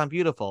Buddy's eyes, I'm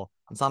beautiful.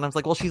 And Sondheim's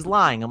like, well, she's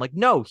lying. I'm like,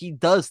 no, he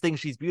does think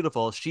she's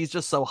beautiful. She's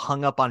just so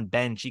hung up on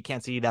Ben, she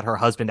can't see that her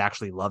husband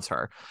actually loves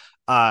her.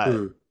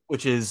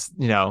 Which is,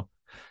 you know,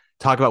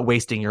 talk about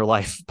wasting your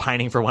life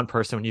pining for one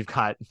person when you've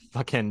got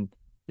fucking,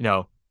 you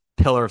know,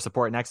 pillar of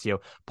support next to you.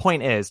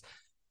 Point is,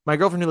 My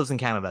Girlfriend Who Lives in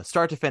Canada,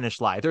 start to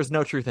finish lie. There's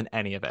no truth in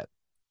any of it.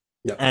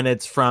 Yep. And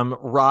it's from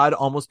Rod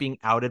almost being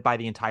outed by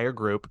the entire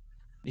group.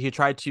 He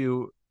tried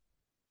to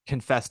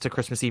confessed to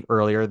Christmas Eve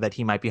earlier that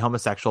he might be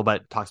homosexual,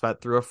 but talks about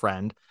it through a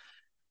friend.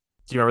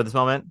 Do you remember this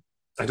moment?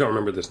 I don't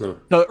remember this, no.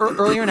 So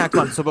earlier in Act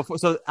 1,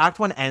 so Act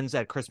 1 ends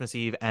at Christmas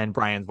Eve and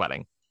Brian's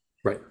wedding.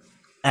 Right.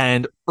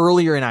 And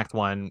earlier in Act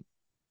 1,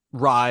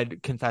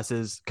 Rod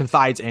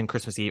confides in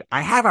Christmas Eve,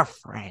 I have a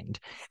friend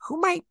who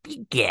might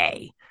be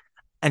gay.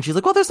 And she's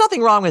like, well, there's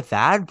nothing wrong with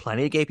that.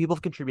 Plenty of gay people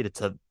have contributed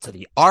to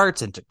the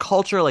arts and to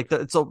culture. Like,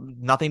 it's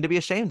nothing to be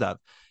ashamed of.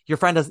 Your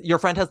friend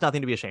has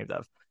nothing to be ashamed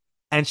of.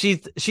 And she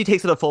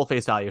takes it at full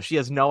face value. She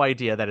has no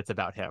idea that it's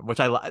about him, which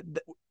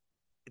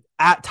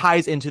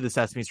ties into the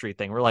Sesame Street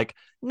thing. We're like,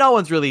 no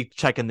one's really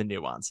checking the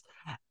nuance.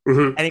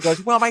 And he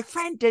goes, well, my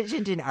friend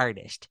isn't an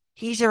artist.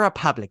 He's a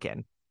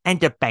Republican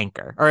and a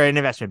banker or an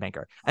investment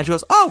banker. And she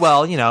goes, oh,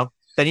 well, you know,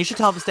 then you should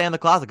tell him to stay in the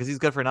closet because he's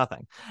good for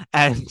nothing.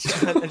 And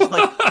she's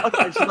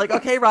like,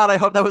 okay, Rod, I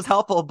hope that was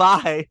helpful.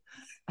 Bye.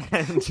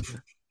 And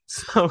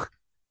so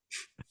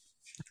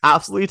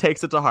absolutely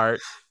takes it to heart.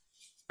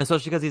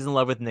 Especially because he's in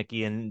love with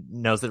Nikki and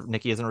knows that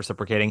Nikki isn't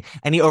reciprocating.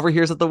 And he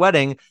overhears at the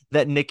wedding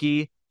that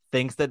Nikki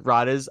thinks that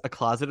Rod is a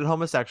closeted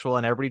homosexual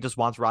and everybody just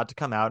wants Rod to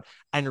come out.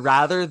 And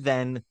rather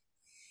than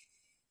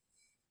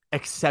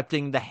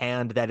accepting the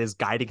hand that is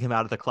guiding him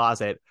out of the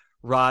closet,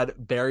 Rod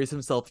buries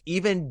himself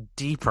even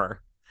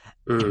deeper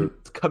and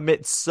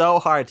commits so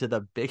hard to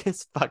the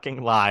biggest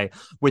fucking lie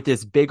with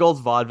this big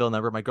old vaudeville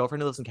number, My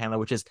Girlfriend Who Lives in Canada,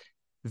 which is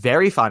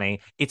very funny.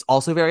 It's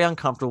also very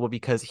uncomfortable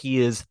because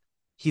he's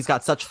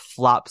got such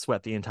flop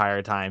sweat the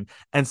entire time.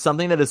 And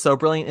something that is so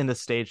brilliant in the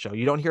stage show,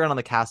 you don't hear it on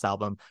the cast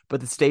album, but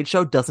the stage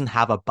show doesn't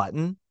have a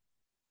button.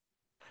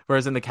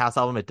 Whereas in the cast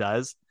album, it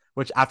does,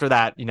 which after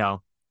that, you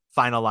know,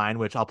 final line,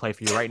 which I'll play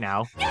for you right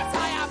now. Yes,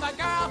 I have a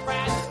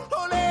girlfriend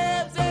who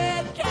lives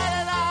in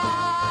Canada.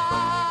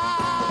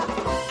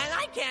 And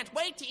I can't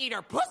wait to eat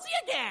her pussy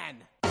again.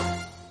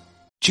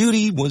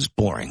 Judy was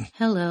boring.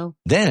 Hello.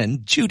 Then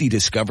Judy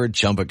discovered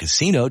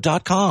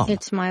ChumbaCasino.com.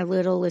 It's my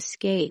little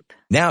escape.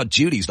 Now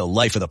Judy's the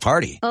life of the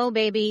party. Oh,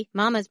 baby,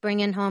 mama's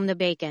bringing home the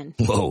bacon.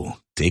 Whoa,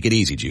 take it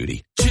easy,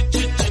 Judy.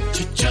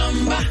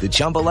 The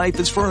Chumba life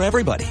is for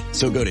everybody.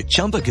 So go to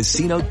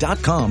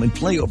ChumbaCasino.com and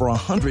play over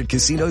 100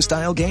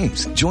 casino-style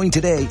games. Join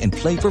today and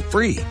play for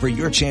free for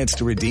your chance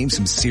to redeem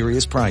some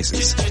serious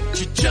prizes.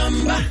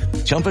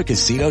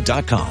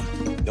 ChumbaCasino.com.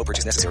 No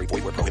purchase necessary.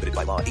 Void where prohibited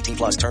by law.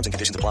 18+ terms and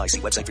conditions apply. See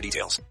website for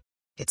details.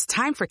 It's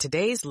time for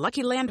today's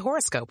Lucky Land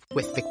horoscope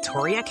with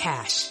Victoria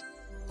Cash.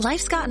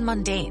 Life's gotten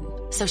mundane,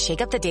 so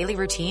shake up the daily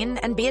routine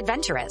and be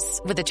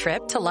adventurous with a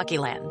trip to Lucky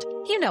Land.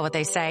 You know what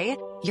they say,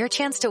 your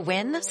chance to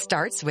win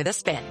starts with a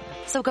spin.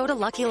 So go to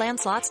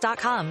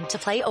LuckyLandSlots.com to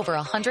play over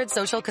 100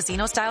 social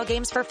casino-style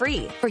games for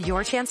free for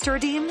your chance to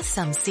redeem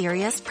some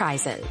serious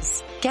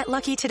prizes. Get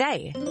lucky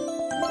today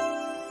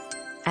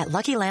at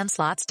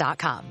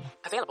LuckyLandSlots.com.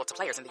 Available to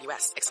players in the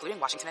U.S., excluding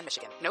Washington and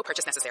Michigan. No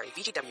purchase necessary.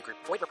 VGW Group.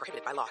 Void where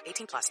prohibited by law.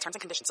 18+. Terms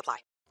and conditions apply.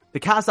 The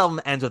cast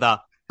album ends with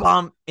a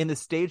bum. In the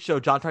stage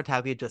show, John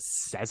Tartaglia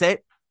just says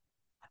it,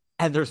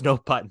 and there's no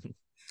button.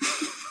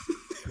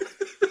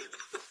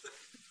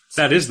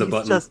 That is the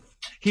button.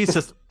 He's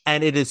just,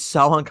 and it is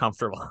so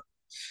uncomfortable.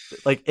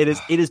 Like it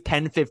is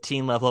Pen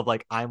 15 level of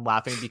like, I'm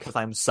laughing because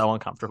I'm so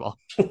uncomfortable.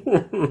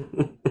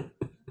 Well,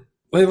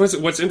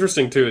 what's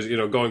interesting too is,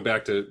 going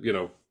back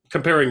to,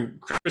 comparing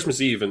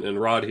Christmas Eve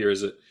and Rod here is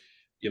that,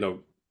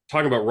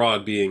 talking about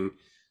Rod being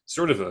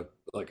sort of a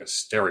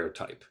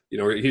stereotype.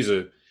 He's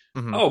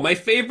oh, my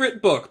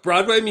favorite book,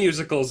 Broadway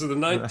musicals of the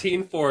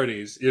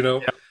 1940s, Yeah.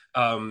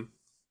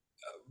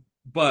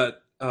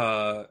 But,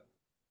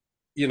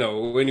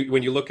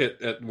 when you look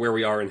at where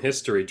we are in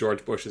history,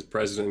 George Bush is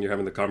president, and you're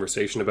having the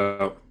conversation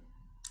about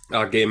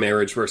gay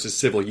marriage versus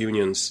civil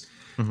unions.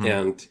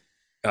 And,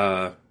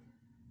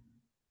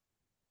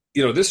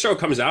 this show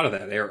comes out of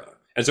that era.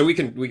 And so we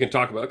can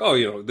talk about,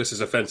 this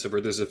is offensive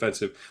or this is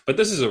offensive, but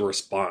this is a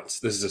response.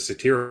 This is a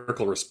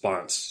satirical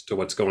response to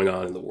what's going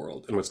on in the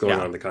world and what's going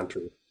on in the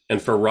country.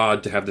 And for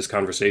Rod to have this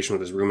conversation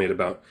with his roommate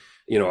about,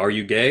 are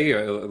you gay?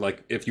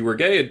 Like, if you were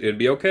gay, it'd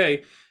be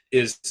okay,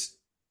 is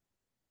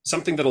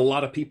something that a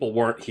lot of people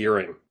weren't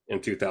hearing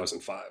in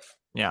 2005.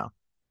 Yeah.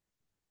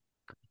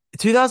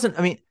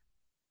 2003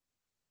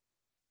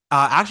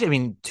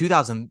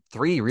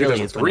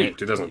 really is when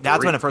 2003.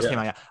 That's when it first came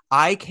out. Yeah.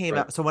 I came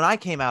out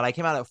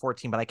at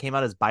 14, but I came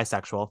out as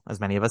bisexual, as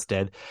many of us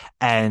did.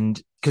 And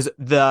because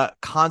the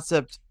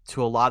concept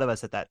to a lot of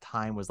us at that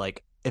time was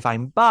like, if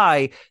I'm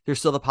bi, there's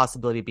still the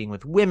possibility of being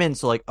with women.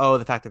 So like,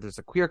 the fact that there's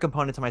a queer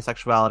component to my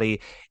sexuality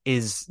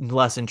is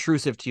less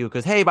intrusive to you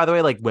because, hey, by the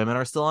way, like women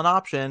are still an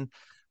option.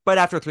 But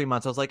after 3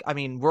 months, I was like,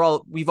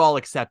 we've all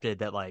accepted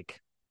that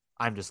like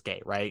I'm just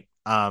gay, right?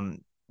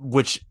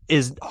 Which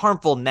is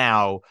harmful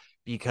now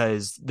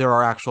because there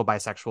are actual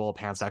bisexual,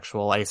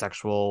 pansexual,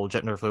 asexual,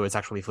 gender fluid,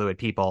 sexually fluid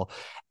people.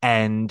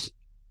 And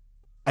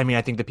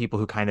I think the people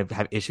who kind of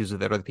have issues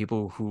with it are the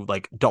people who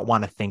like don't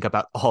want to think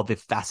about all the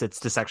facets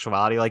to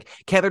sexuality. Like,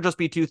 can't there just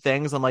be two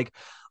things? I'm like,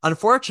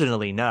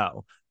 unfortunately,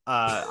 no.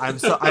 I'm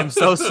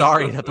so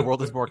sorry that the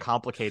world is more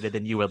complicated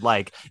than you would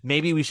like.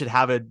 Maybe we should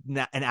have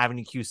an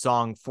Avenue Q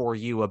song for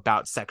you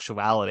about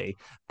sexuality.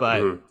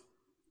 But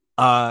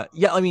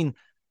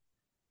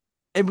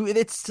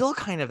it's still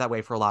kind of that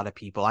way for a lot of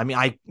people.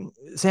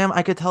 Sam,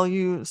 I could tell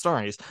you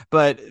stories,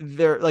 but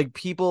they're like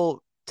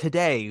people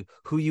today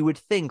who you would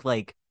think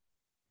like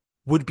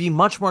would be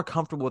much more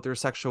comfortable with their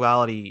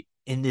sexuality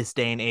in this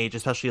day and age,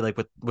 especially like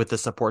with the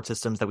support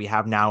systems that we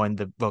have now and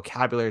the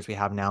vocabularies we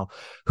have now,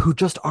 who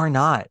are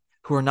not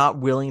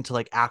willing to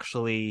like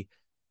actually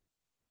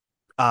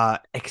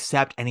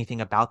accept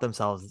anything about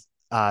themselves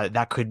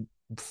that could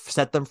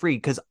set them free.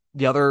 Because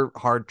the other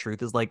hard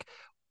truth is like,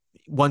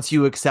 once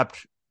you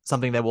accept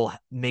something that will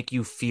make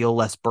you feel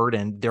less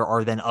burdened, there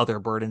are then other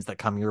burdens that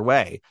come your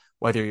way,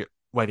 whether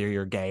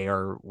you're gay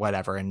or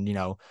whatever. And,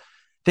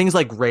 things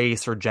like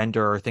race or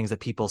gender are things that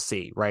people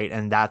see, right?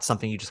 And that's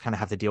something you just kind of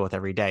have to deal with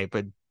every day.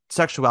 But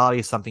sexuality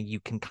is something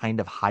you can kind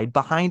of hide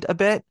behind a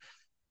bit.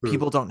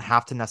 People don't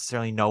have to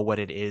necessarily know what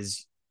it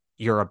is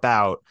you're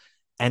about.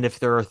 And if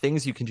there are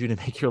things you can do to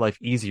make your life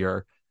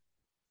easier,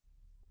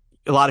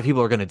 a lot of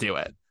people are going to do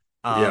it.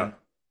 And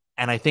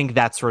I think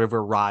that's sort of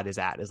where Rod is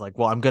at, is like,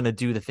 well, I'm going to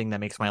do the thing that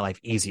makes my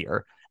life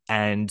easier.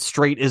 And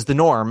straight is the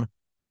norm.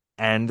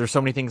 And there's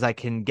so many things I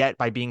can get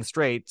by being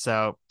straight.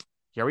 So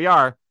here we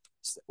are.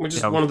 Which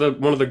is one of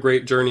the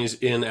great journeys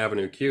in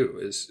Avenue Q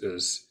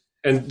is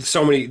and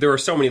there are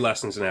so many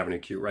lessons in Avenue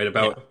Q, right?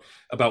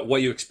 About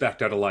what you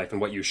expect out of life and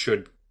what you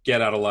should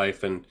get out of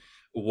life and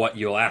what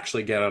you'll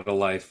actually get out of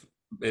life.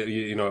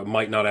 It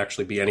might not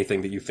actually be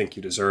anything that you think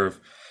you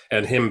deserve.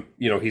 And him,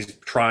 he's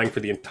trying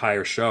for the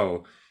entire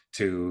show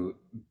to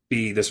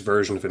be this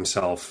version of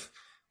himself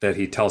that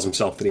he tells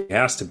himself that he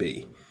has to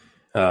be.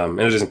 And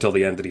it isn't until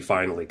the end that he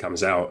finally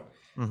comes out.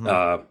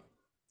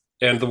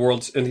 And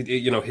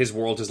the his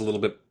world is a little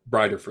bit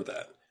brighter for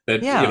that.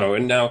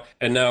 And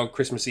now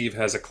Christmas Eve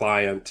has a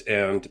client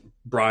and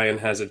Brian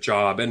has a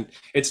job, and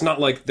it's not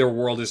like their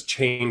world is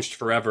changed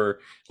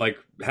forever. Like,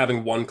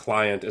 having one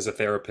client as a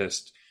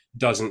therapist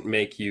doesn't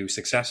make you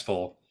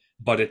successful,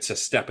 but it's a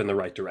step in the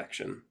right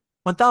direction.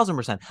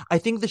 1000%. I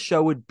think the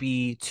show would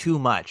be too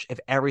much if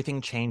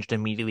everything changed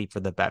immediately for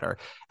the better,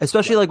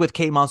 especially like with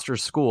Kate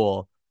Monster's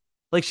school.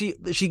 Like, she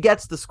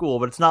gets the school,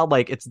 but it's not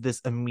like it's this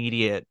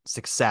immediate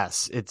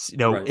success. It's,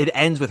 It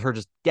ends with her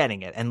just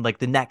getting it. And like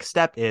the next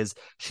step is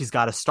she's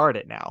got to start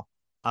it now.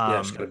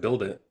 She's got to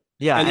build it.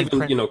 Yeah. And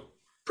even,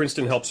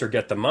 Princeton helps her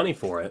get the money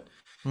for it.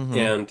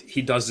 And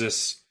he does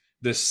this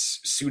this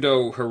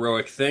pseudo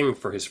heroic thing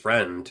for his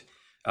friend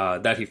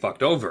that he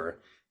fucked over,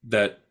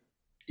 that,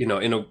 you know,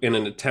 in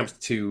an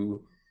attempt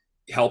to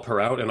help her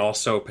out and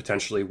also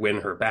potentially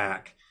win her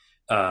back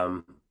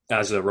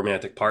as a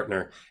romantic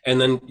partner.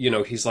 And then, you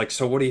know, he's like,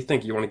 so what do you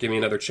think? You want to give me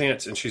another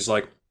chance? And she's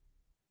like,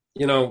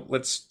 you know,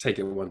 let's take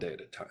it one day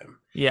at a time.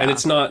 Yeah. And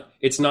it's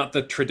not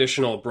the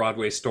traditional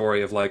Broadway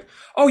story of like,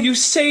 oh, you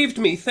saved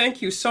me.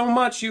 Thank you so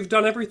much. You've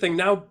done everything.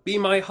 Now be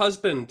my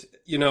husband.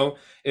 You know,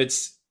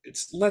 it's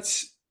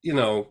let's, you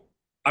know,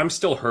 I'm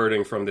still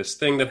hurting from this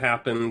thing that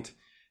happened.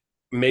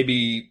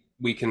 Maybe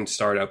we can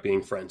start out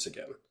being friends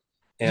again.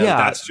 And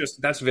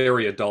that's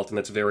very adult, and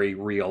that's very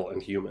real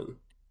and human.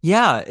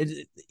 Yeah.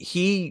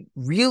 He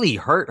really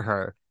hurt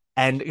her.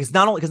 And because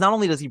not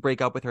only does he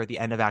break up with her at the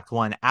end of Act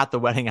 1 at the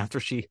wedding after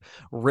she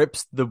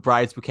rips the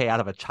bride's bouquet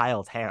out of a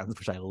child's hands,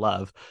 which I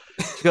love.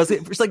 She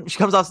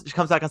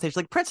comes back on stage, she's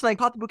like, Princeton, I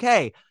caught the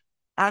bouquet.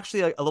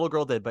 Actually, a little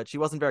girl did, but she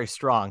wasn't very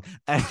strong.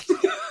 And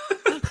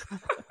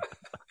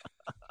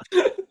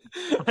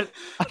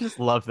I just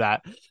love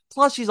that.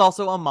 Plus, she's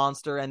also a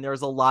monster, and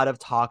there's a lot of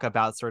talk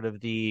about sort of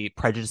the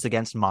prejudice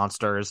against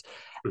monsters.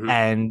 Mm-hmm.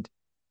 And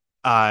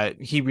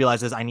he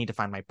realizes, I need to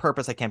find my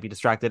purpose. I can't be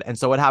distracted. And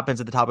so what happens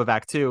at the top of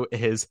Act 2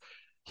 is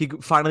he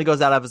finally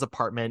goes out of his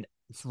apartment,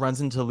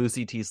 runs into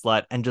Lucy T.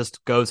 Slut, and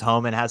just goes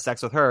home and has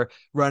sex with her,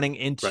 running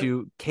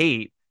into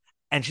Kate.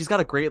 And she's got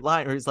a great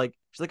line where she's like,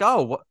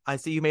 oh, I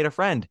see you made a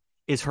friend.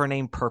 Is her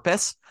name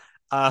Purpose?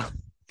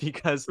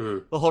 Because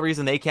the whole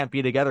reason they can't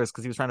be together is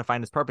because he was trying to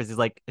find his purpose. She's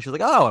like,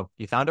 oh,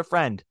 you found a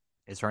friend.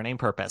 Is her name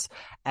Purpose?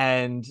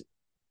 And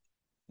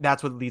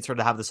that's what leads her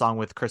to have the song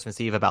with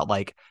Christmas Eve about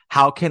like,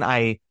 how can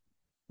I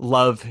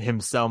love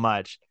him so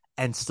much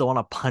and still want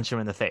to punch him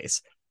in the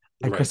face?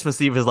 And Christmas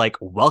Eve is like,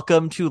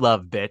 welcome to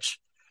love, bitch.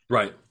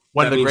 Right.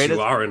 One of the greatest.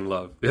 You are in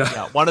love.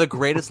 Yeah. One of the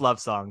greatest love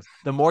songs.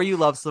 The more you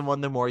love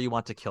someone, the more you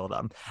want to kill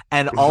them.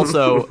 And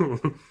also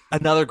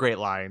another great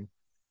line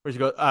where she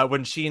goes,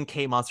 when she and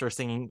Kate Monster are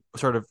singing,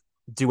 sort of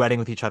duetting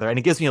with each other, and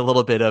it gives me a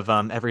little bit of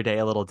Every Day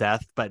a Little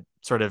Death, but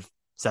sort of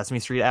Sesame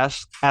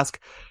Street-esque,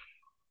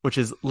 which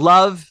is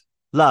love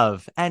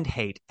and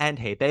hate.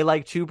 They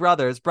like two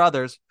brothers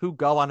who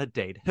go on a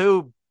date.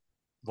 Who?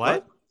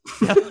 What?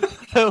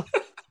 Who?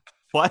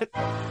 What?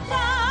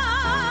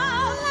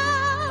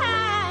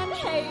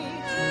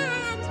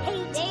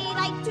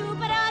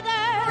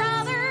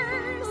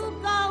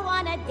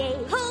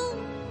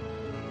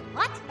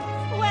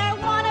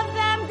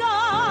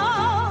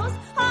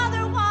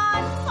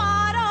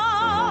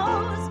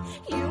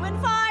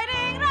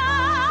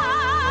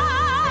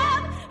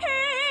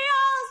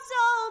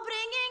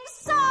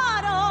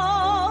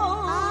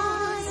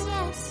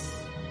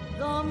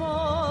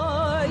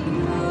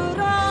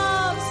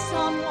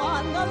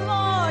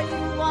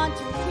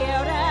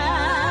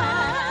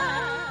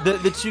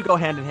 The two go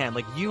hand in hand.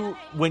 Like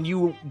when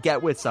you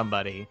get with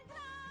somebody,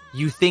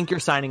 you think you're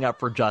signing up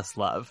for just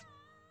love.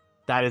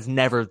 That is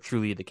never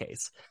truly the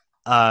case.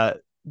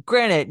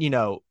 Granted, you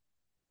know,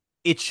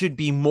 it should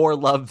be more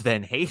love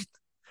than hate.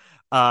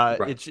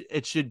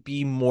 It should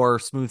be more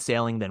smooth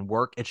sailing than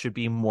work. It should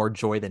be more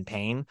joy than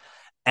pain.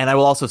 And I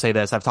will also say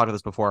this, I've talked about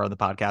this before on the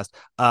podcast.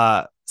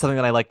 Something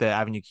that I like that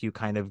Avenue Q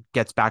kind of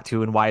gets back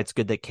to, and why it's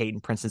good that Kate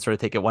and Princeton sort of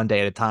take it one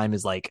day at a time,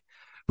 is like,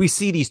 we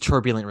see these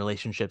turbulent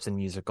relationships in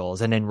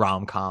musicals and in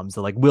rom-coms.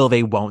 Like, will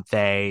they, won't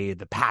they,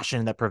 the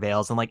passion that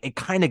prevails. And like, it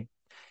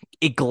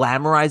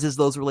glamorizes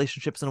those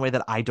relationships in a way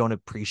that I don't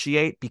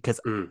appreciate,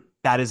 because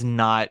that is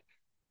not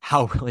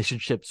how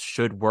relationships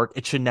should work.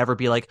 It should never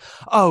be like,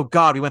 oh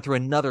God, we went through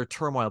another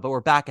turmoil, but we're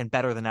back and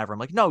better than ever. I'm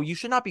like, no, you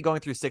should not be going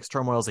through 6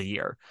 turmoils a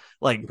year.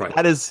 Like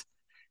that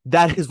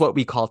is what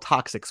we call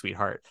toxic,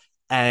 sweetheart.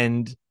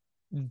 And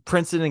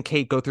Princeton and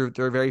Kate go through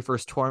their very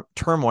first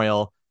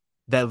turmoil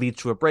that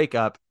leads to a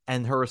breakup,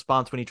 and her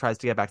response when he tries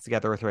to get back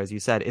together with her, as you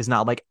said, is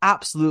not like,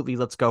 absolutely,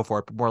 let's go for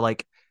it, but more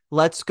like,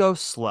 let's go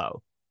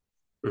slow,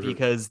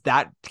 because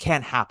that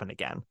can't happen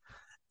again.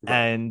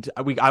 And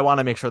I want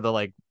to make sure that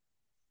like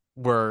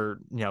we're,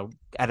 you know,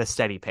 at a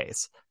steady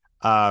pace,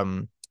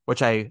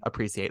 which I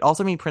appreciate.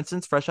 Also, I mean,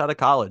 Princeton's fresh out of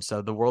college,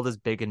 so the world is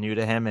big and new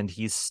to him, and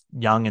he's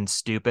young and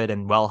stupid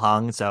and well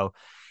hung, so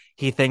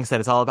he thinks that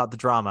it's all about the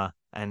drama.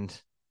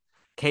 And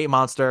Kate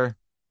Monster,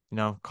 you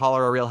know, call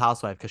her a Real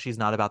Housewife, because she's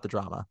not about the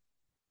drama.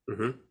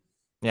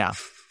 Yeah.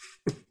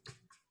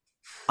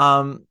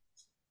 Trying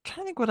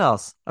to think what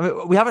else. I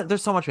mean,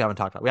 there's so much we haven't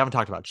talked about. We haven't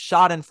talked about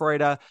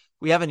Schadenfreude.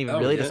 We haven't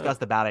even discussed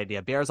the Bad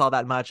Idea Bears all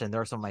that much. And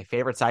there are some of my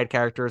favorite side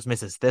characters.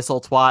 Mrs.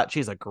 Thistlethwat.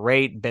 She's a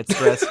great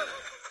bitstress.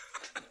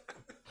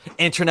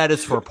 Internet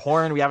is for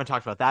porn. We haven't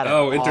talked about that.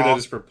 Internet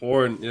is for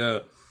porn.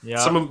 Yeah.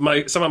 Some of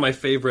my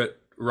favorite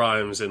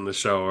rhymes in the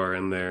show are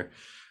in there.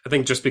 I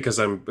think just because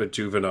I'm a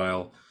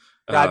juvenile.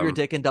 Grab your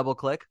dick and double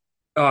click.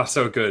 Oh,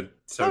 so good.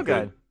 So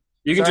good.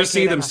 You can just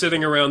see them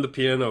sitting around the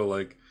piano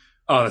like,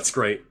 oh, that's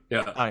great.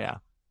 Yeah. Oh, yeah.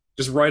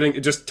 Just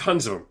writing, just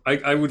tons of them.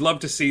 I would love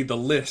to see the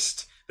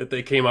list that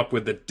they came up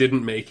with that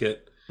didn't make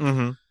it.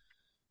 I'm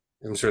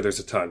sure there's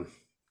a ton.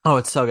 Oh,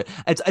 it's so good.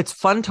 It's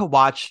fun to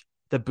watch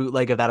the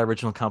bootleg of that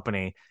original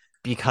company,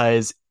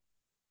 because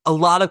a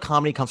lot of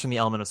comedy comes from the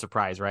element of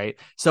surprise, right?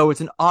 So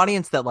it's an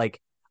audience that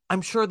like,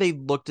 I'm sure they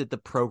looked at the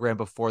program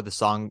before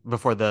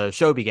the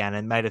show began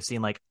and might have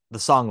seen like the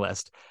song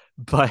list,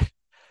 but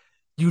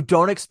you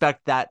don't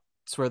expect that's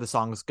where the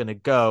song is going to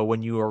go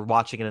when you are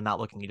watching it and not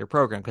looking at your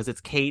program, because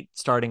it's Kate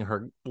starting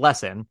her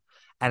lesson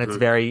and it's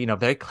very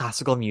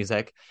classical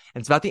music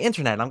and it's about the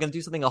internet. And I'm going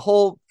to do a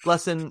whole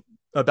lesson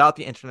about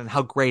the internet and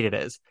how great it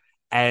is.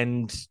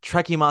 And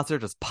Trekkie Monster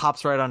just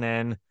pops right on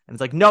in and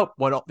it's like, nope,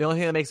 the only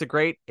thing that makes it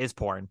great is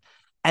porn.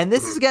 And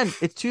this is, again,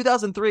 it's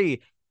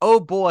 2003. Oh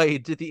boy,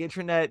 did the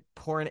internet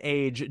porn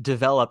age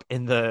develop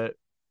in the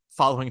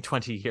following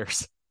 20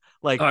 years.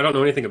 Like, I don't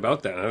know anything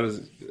about that.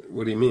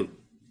 What do you mean?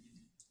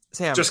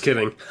 Sam, just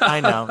kidding.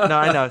 I know. No,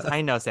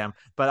 I know, Sam,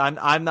 but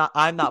I'm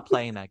not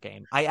playing that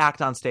game. I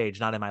act on stage,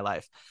 not in my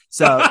life.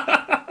 So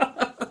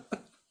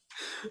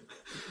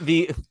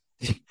the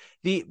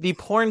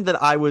porn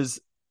that was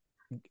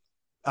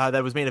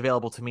made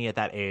available to me at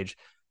that age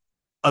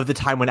of the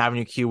time when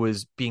Avenue Q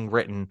was being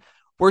written,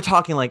 we're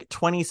talking like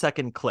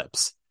 20-second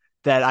clips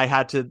that I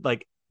had to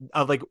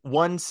of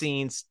one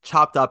scene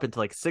chopped up into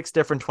like 6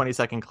 different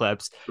 20-second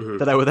clips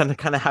that I would then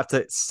kind of have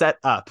to set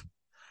up.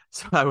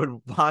 So I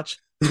would watch,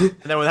 and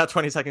then when that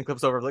 20-second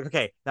clip's over, like,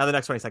 okay, now the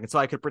next 20 seconds. So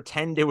I could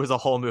pretend it was a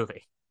whole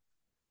movie.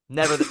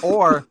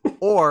 Or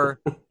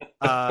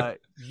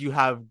you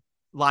have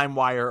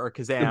LimeWire or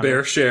Kazam,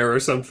 Bear Share or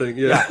something.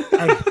 Yeah.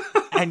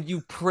 And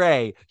you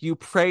pray to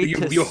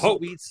hope.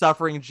 Sweet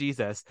suffering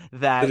Jesus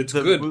that it's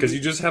good, because you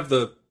just have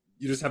the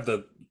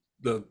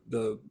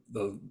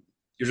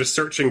you're just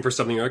searching for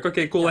something. You're like,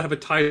 okay, cool, I have a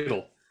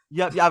title.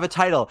 Yep, you have a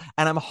title.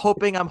 And I'm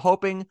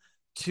hoping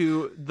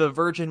to the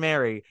Virgin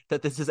Mary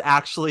that this is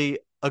actually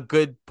a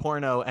good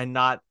porno and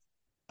not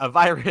a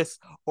virus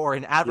or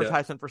an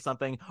advertisement for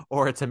something,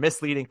 or it's a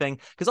misleading thing.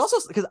 Because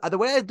the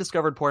way I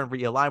discovered porn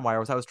via LimeWire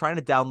was I was trying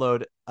to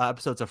download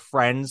episodes of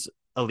Friends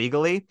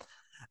illegally.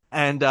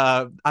 And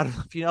I don't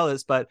know if you know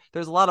this, but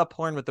there's a lot of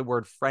porn with the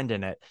word friend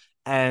in it.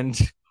 And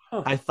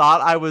I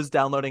thought I was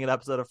downloading an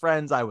episode of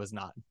Friends. I was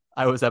not.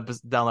 I was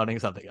downloading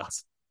something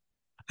else.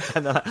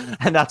 And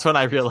that's when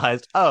I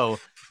realized,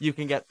 you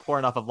can get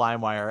porn off of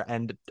LimeWire,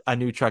 and a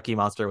new Trekkie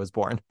Monster was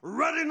born.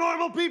 Ready,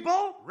 normal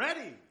people?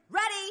 Ready.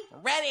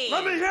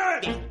 Let me hear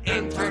it. The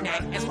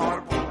internet is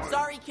for porn.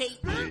 Sorry, Kate.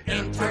 The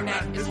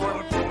internet is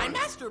for porn. I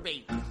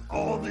masturbate.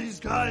 All these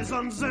guys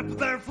unzip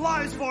their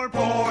flies for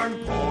porn. The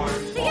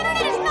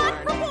internet is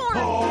not for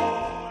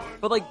porn.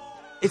 But like,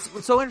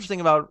 it's so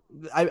interesting about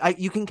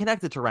you can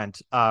connect it to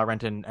Rent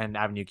and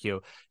Avenue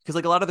Q, because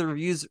like a lot of the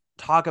reviews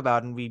talk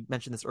about, and we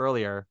mentioned this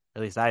earlier,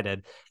 at least I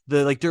did,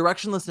 the like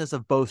directionlessness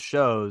of both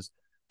shows.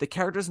 The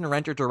characters in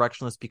Rent are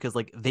directionless because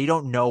like they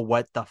don't know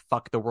what the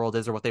fuck the world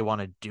is or what they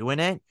want to do in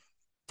it.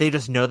 They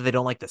just know that they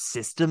don't like the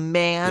system,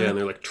 man. Yeah, and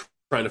they're like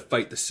trying to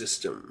fight the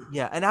system.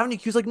 Yeah, and Avenue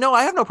Q's like, no,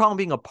 I have no problem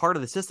being a part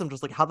of the system.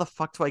 Just like, how the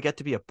fuck do I get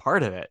to be a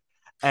part of it?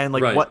 And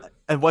like,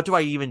 what do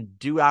I even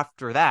do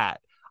after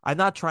that? I'm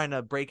not trying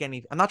to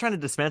I'm not trying to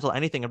dismantle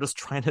anything. I'm just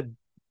trying to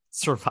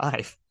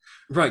survive.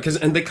 Right,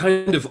 and they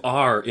kind of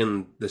are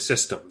in the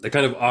system. They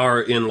kind of are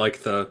in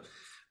like the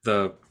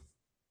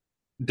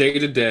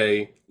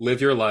day-to-day, live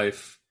your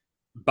life,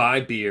 buy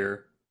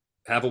beer,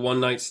 have a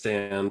one-night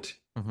stand.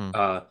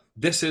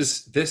 This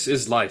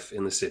is life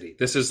in the city.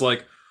 This is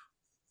like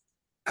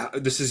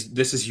this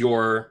is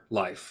your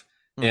life,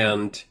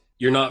 and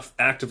you're not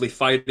actively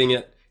fighting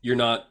it. You're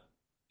not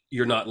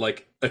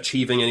like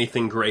achieving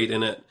anything great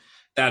in it.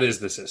 That is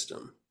the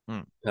system.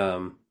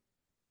 I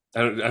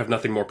have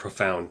nothing more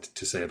profound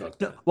to say about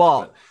that.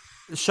 Well,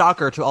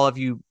 shocker to all of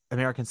you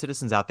American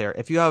citizens out there.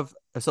 If you have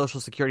a social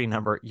security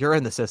number, you're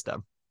in the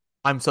system.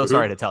 I'm so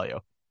sorry to tell you.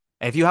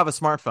 If you have a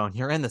smartphone,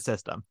 you're in the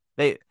system.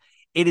 It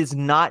is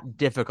not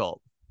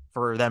difficult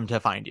for them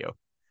to find you.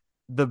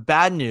 The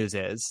bad news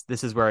is,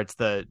 this is where it's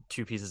the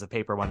 2 pieces of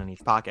paper, one in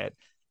each pocket.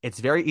 It's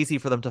very easy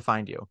for them to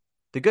find you.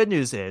 The good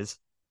news is,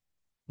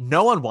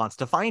 no one wants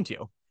to find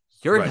you.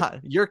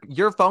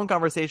 Your phone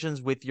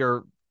conversations with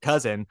your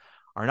cousin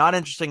are not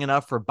interesting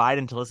enough for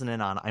Biden to listen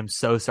in on. I'm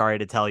so sorry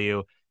to tell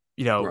you,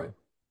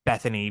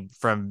 Bethany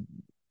from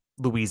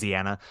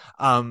Louisiana.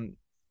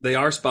 They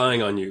are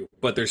spying on you,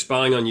 but they're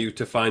spying on you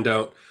to find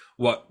out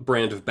what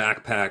brand of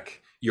backpack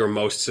you're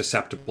most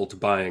susceptible to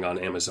buying on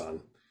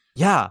Amazon.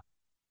 Yeah.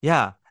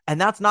 And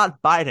that's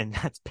not Biden,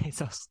 that's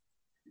Bezos.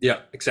 Yeah,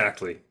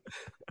 exactly.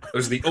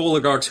 Those are the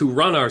oligarchs who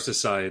run our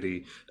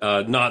society,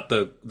 not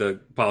the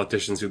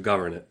politicians who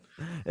govern it.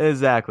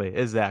 Exactly.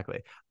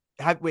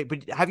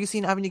 But have you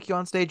seen Avenue Q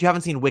on stage? You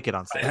haven't seen Wicked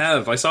on stage? I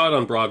have. I saw it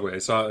on Broadway. I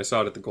saw it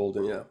at the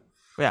Golden. Yeah.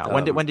 Yeah.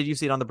 When did you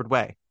see it on the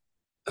Broadway?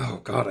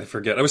 Oh God, I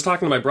forget. I was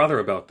talking to my brother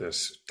about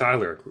this,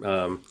 Tyler.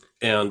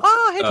 And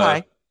hey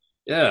Ty.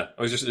 Yeah,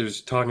 I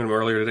was talking to him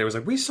earlier today. I was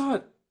like, we saw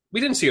it. We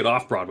didn't see it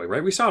off Broadway,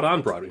 right? We saw it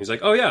on Broadway. He's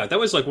like, oh yeah, that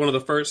was like one of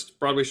the first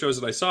Broadway shows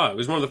that I saw. It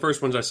was one of the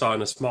first ones I saw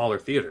in a smaller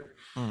theater,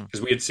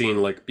 because we had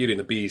seen like Beauty and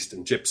the Beast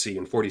and Gypsy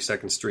and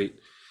 42nd Street.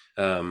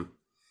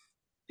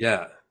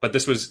 Yeah, but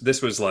this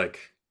was like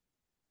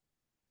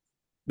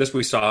this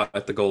we saw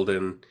at the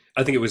Golden.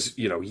 I think it was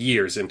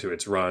years into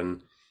its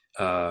run,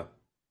 I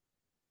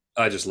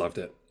just loved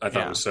it. I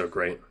thought it was so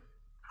great.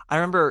 I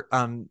remember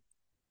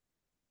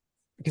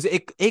because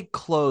it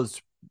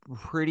closed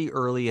pretty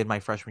early in my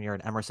freshman year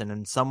at Emerson,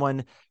 and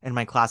someone in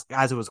my class,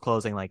 as it was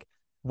closing, like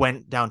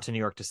went down to New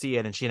York to see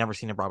it, and she had never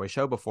seen a Broadway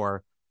show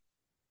before.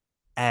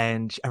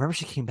 And I remember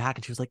she came back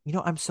and she was like,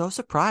 I'm so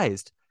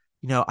surprised.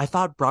 I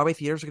thought Broadway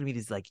theaters were going to be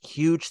these like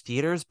huge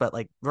theaters, but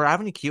like where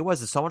Avenue Q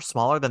was is so much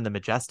smaller than the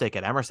Majestic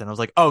at Emerson. I was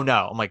like, oh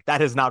no. I'm like,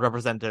 that is not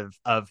representative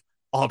of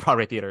all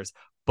Broadway theaters.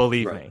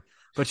 Believe me.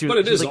 But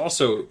it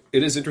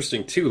is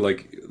interesting too.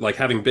 Like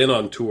having been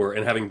on tour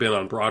and having been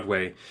on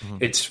Broadway,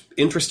 it's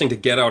interesting to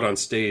get out on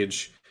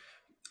stage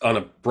on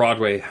a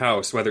Broadway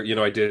house, whether,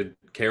 I did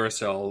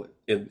Carousel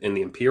in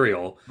the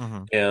Imperial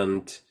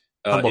and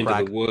Into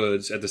the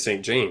Woods at the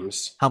St.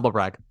 James. Humble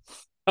brag.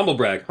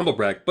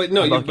 But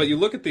no, you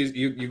look at these,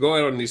 you go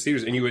out on these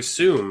theaters and you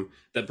assume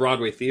that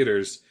Broadway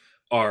theaters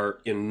are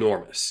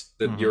enormous,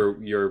 that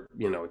you're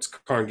it's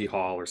Carnegie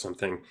Hall or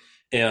something.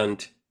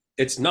 And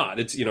it's not.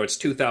 It's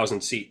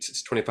 2,000 seats.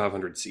 It's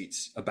 2,500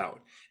 seats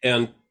about.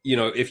 And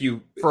if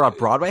you for a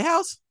Broadway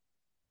house,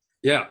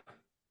 yeah,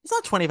 it's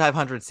not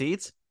 2,500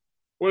 seats.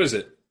 What is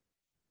it?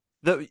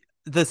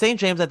 The St.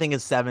 James I think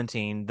is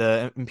 17.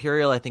 The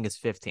Imperial I think is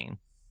 15.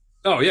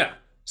 Oh yeah.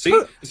 See,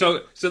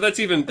 so that's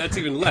even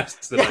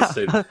less than I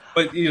said.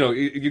 But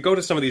you go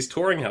to some of these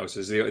touring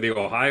houses, the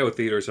Ohio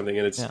Theater or something,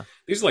 and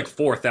these are like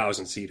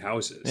 4,000 seat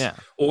houses. Yeah.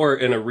 Or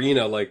an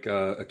arena like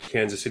a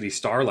Kansas City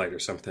Starlight or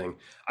something.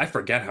 I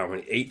forget how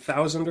many,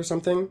 8,000 or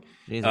something.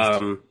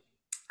 And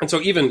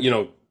so even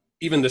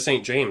the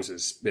St. James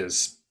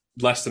is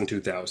less than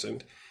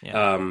 2,000.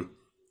 Yeah.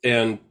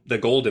 And the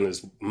Golden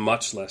is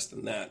much less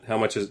than that. How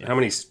many?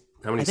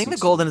 I think the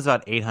Golden is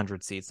about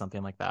 800 seats,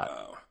 something like that.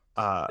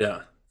 Yeah.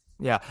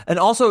 Yeah. And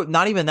also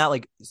not even that,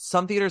 like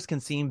some theaters can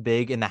seem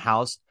big in the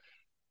house,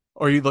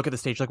 or you look at the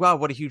stage like, wow,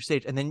 what a huge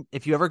stage. And then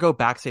if you ever go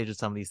backstage at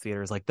some of these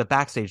theaters, like the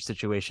backstage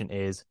situation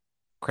is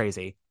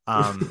crazy.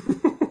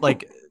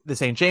 Like the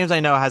St. James I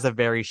know has a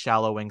very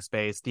shallow wing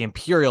space. The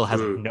Imperial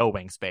has no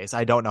wing space.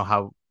 I don't know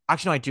how,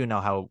 actually no, I do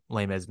know how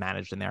Les Mis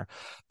managed in there,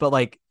 but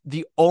like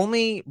the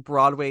only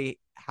Broadway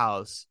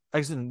house,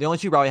 actually the only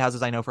two Broadway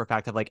houses I know for a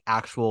fact have like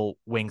actual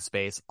wing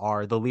space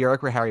are the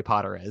Lyric where Harry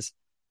Potter is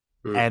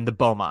and the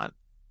Beaumont.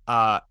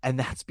 And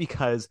that's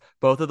because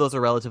both of those are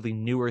relatively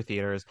newer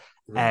theaters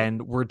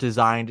and were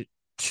designed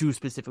to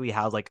specifically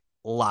house like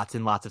lots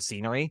and lots of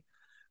scenery.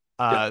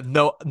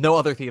 No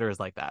other theater is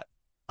like that.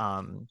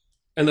 And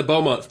the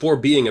Beaumont, for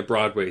being a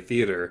Broadway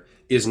theater,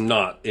 is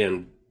not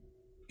in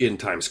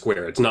Times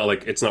Square. It's not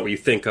what you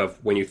think of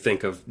when you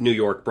think of New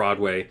York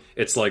Broadway.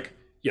 It's like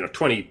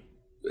 20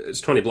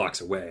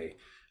 blocks away,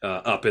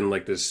 up in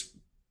like this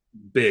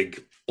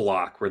big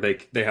block where they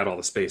had all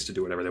the space to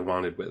do whatever they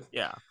wanted with.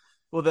 Yeah.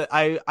 Well,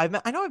 I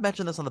know I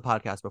mentioned this on the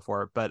podcast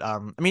before, but I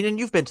mean, and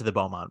you've been to the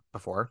Beaumont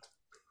before.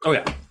 Oh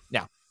yeah,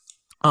 yeah.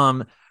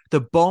 The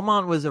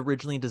Beaumont was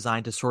originally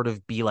designed to sort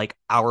of be like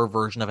our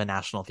version of a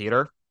National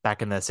Theater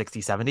back in the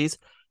 60s, 70s,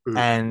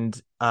 and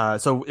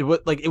so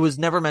it was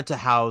never meant to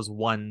house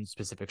one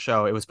specific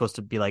show. It was supposed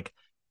to be like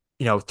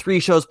 3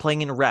 shows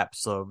playing in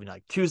reps. So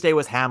like Tuesday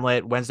was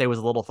Hamlet, Wednesday was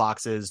Little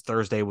Foxes,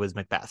 Thursday was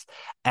Macbeth,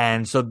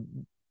 and so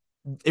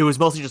it was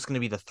mostly just going to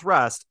be the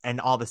thrust,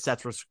 and all the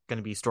sets were going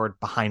to be stored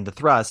behind the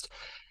thrust.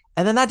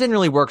 And then that didn't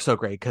really work so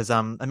great because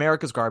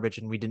America's garbage,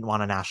 and we didn't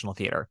want a national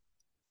theater.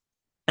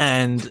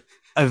 And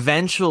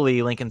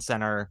eventually Lincoln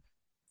Center,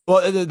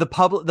 well, the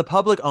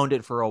public owned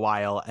it for a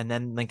while, and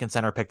then Lincoln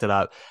Center picked it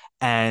up,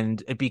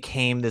 and it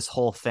became this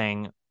whole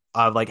thing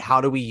of like,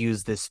 how do we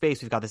use this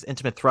space? We've got this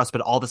intimate thrust,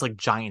 but all this like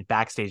giant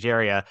backstage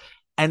area.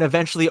 And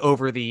eventually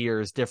over the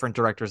years, different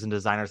directors and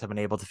designers have been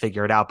able to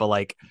figure it out. But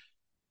like,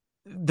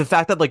 the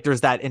fact that like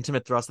there's that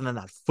intimate thrust and then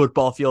that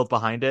football field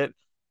behind it,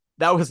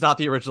 that was not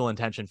the original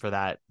intention for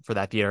that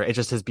theater. It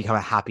just has become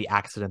a happy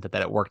accident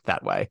that it worked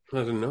that way. I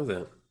didn't know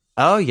that.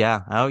 Oh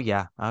yeah.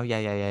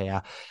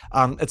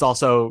 It's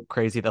also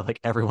crazy that like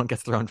everyone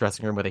gets their own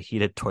dressing room with a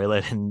heated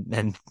toilet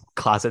and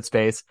closet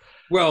space.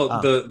 Well,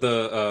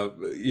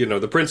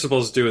 the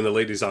principals do and the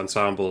ladies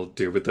ensemble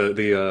do, but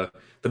the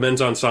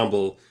men's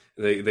ensemble,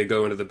 they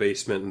go into the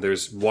basement and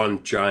there's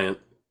one giant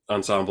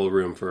ensemble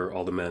room for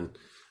all the men.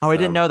 Oh, I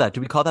didn't know that.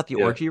 Do we call that the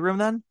orgy room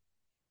then?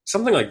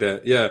 Something like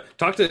that. Yeah.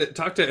 Talk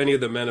to any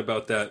of the men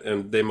about that,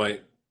 and they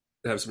might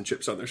have some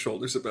chips on their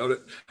shoulders about it.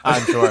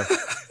 I'm sure.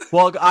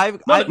 Well,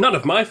 none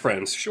of my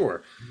friends,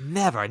 sure.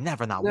 Never,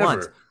 not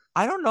once.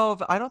 I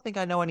don't think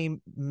I know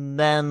any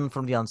men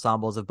from the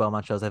ensembles of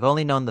Beaumont shows. I've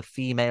only known the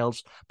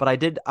females, but I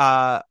did.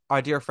 Our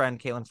dear friend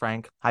Caitlin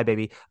Frank, hi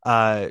baby.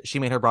 She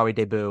made her Broadway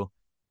debut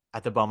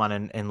at the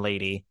Beaumont in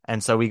Lady,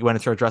 and so we went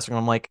into her dressing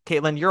room. I'm like,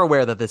 Caitlin, you're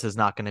aware that this is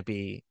not going to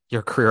be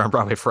your career on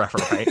Broadway forever,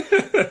 right?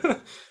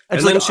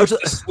 and then she was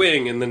a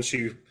swing, and then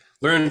she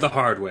learned the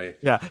hard way.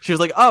 Yeah, she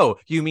was like, "Oh,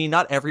 you mean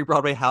not every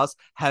Broadway house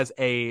has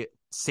a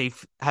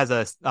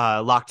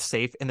locked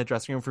safe in the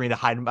dressing room for me to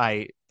hide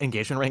my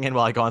engagement ring in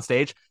while I go on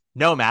stage?"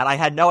 No, Matt, I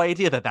had no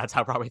idea that that's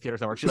how Broadway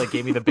theaters work. She like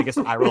gave me the biggest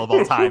eye roll of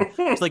all time.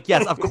 She's like,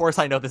 "Yes, of course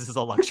I know this is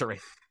a luxury."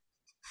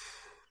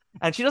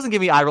 And she doesn't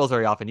give me eye rolls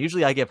very often.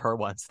 Usually I give her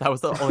ones. That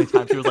was the only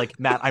time she was like,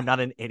 Matt, I'm not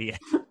an idiot.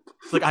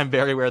 It's like, I'm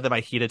very aware that my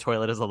heated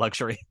toilet is a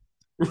luxury.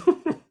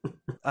 Trying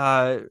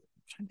to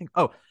think.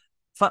 Oh,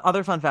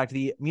 other fun fact,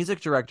 the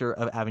music director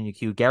of Avenue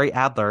Q, Gary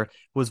Adler,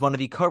 was one of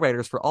the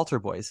co-writers for Altar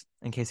Boys,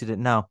 in case you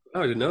didn't know.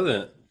 Oh, I didn't know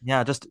that.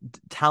 Yeah, just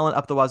talent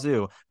up the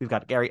wazoo. We've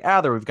got Gary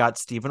Adler, we've got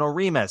Stephen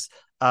Oremus,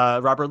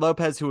 Robert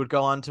Lopez, who would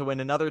go on to win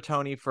another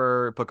Tony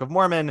for Book of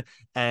Mormon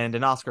and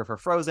an Oscar for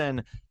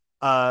Frozen.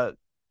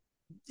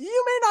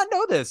 You may not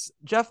know this.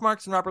 Jeff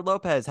Marks and Robert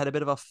Lopez had a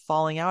bit of a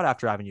falling out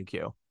after Avenue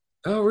Q.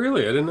 Oh,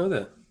 really? I didn't know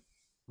that.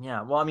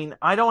 Yeah, well, I mean,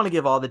 I don't want to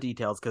give all the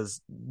details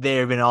because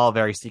they've been all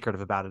very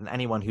secretive about it. And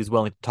anyone who's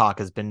willing to talk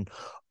has been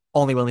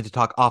only willing to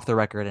talk off the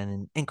record and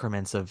in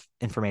increments of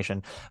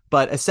information.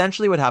 But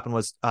essentially what happened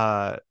was,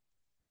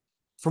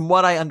 from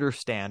what I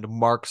understand,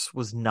 Marks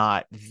was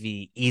not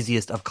the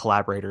easiest of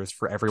collaborators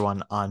for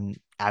everyone on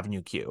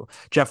Avenue Q.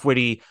 Jeff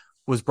Whitty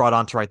was brought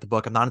on to write the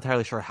book. I'm not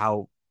entirely sure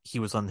how he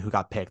was on who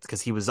got picked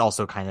because he was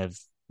also kind of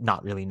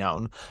not really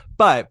known.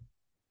 But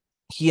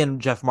he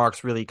and Jeff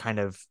Marks really kind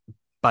of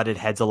butted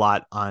heads a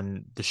lot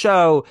on the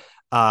show.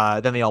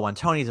 Then they all won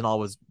Tonys and all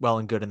was well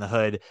and good in the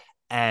hood.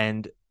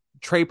 And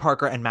Trey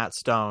Parker and Matt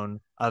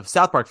Stone of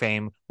South Park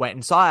fame went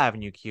and saw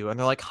Avenue Q, and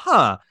they're like,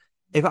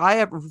 if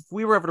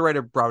we were ever to write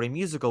a Broadway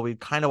musical, we'd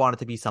kind of want it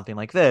to be something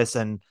like this.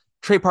 And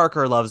Trey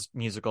Parker loves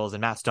musicals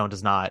and Matt Stone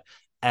does not.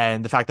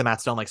 And the fact that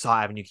Matt Stone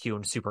saw Avenue Q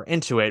and super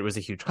into it was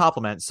a huge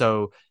compliment.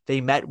 So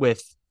they met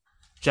with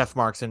Jeff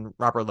Marks and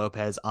Robert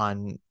Lopez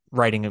on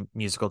writing a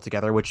musical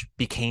together, which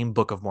became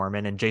Book of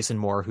Mormon. And Jason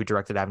Moore, who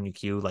directed Avenue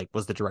Q,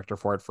 was the director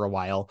for it for a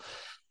while.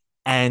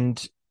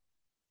 And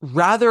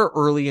rather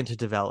early into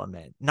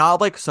development,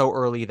 not so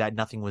early that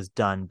nothing was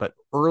done, but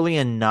early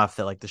enough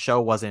that the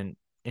show wasn't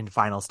in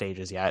final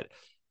stages yet.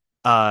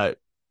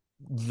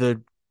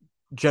 The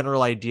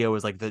general idea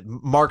was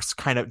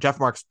Jeff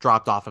Marks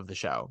dropped off of the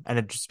show, and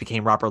it just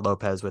became Robert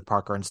Lopez with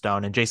Parker and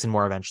Stone, and Jason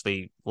Moore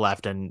eventually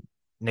left and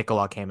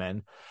Nicola came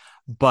in.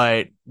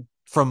 But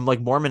from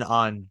Mormon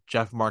on,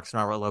 Jeff Marks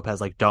and Robert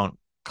Lopez don't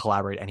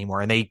collaborate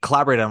anymore, and they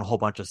collaborated on a whole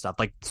bunch of stuff,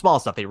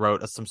 small stuff. They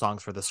wrote some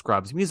songs for the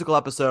Scrubs musical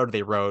episode.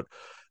 They wrote,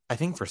 I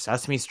think, for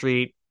Sesame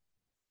Street.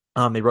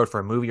 They wrote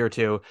for a movie or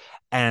two,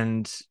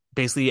 and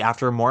basically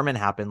after Mormon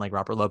happened,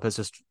 Robert Lopez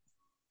just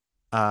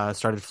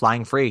started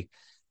flying free.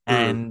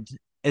 And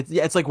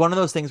it's one of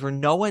those things where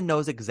no one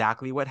knows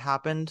exactly what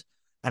happened,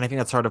 and I think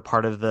that's sort of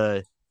part of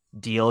the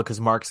deal because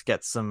Marks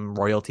gets some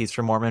royalties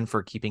from Mormon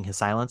for keeping his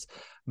silence.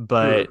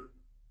 But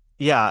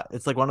yeah,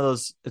 it's one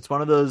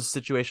of those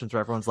situations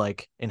where everyone's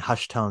in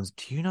hushed tones,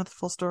 do you know the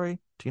full story?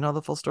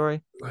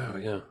 Wow,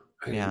 yeah.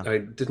 I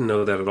didn't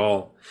know that at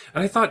all.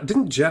 And I thought,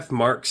 didn't Jeff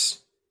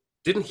Marks,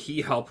 didn't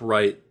he help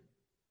write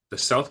the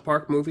South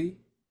Park movie?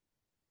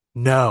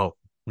 No.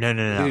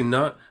 Did he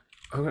not?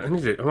 I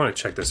want to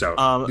check this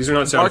out. These are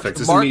not sound effects.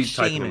 This is me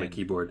typing on my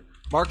keyboard.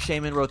 Mark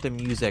Shaman wrote the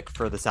music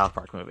for the South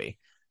Park movie.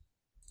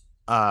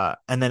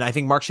 And then I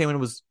think Mark Shaman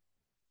was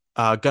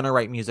gonna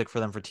write music for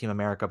them for Team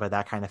America, but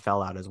that kind of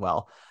fell out as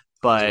well.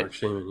 But Mark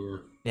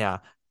Shaman, yeah.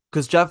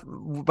 Because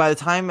by the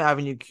time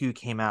Avenue Q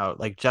came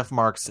out, Jeff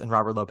Marks and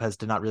Robert Lopez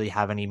did not really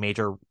have any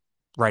major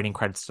writing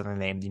credits to their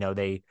name.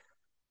 They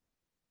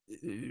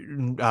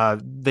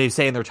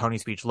say in their Tony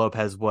speech,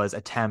 Lopez was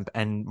a temp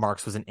and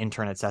Marks was an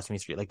intern at Sesame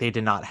Street. They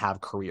did not have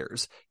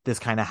careers. This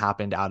kind of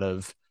happened out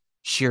of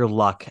sheer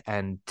luck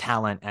and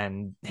talent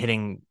and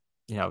hitting,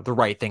 the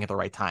right thing at the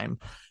right time.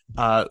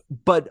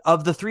 But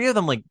of the three of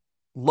them,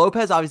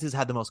 Lopez obviously has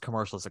had the most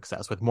commercial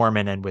success with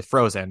Mormon and with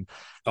Frozen.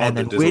 And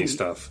then Disney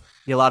stuff.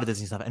 Yeah, a lot of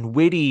Disney stuff. And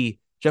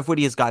Jeff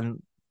Whitty has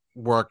gotten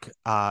work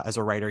as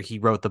a writer. He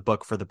wrote the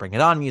book for the Bring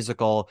It On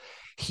musical.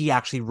 He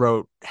actually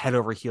wrote Head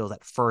Over Heels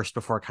at first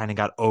before it kind of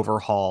got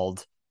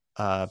overhauled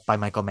by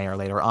Michael Mayer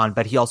later on.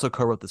 But he also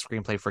co-wrote the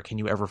screenplay for Can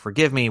You Ever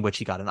Forgive Me, which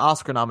he got an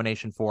Oscar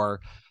nomination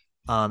for.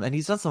 And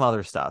he's done some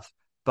other stuff.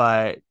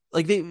 But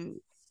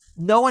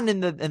no one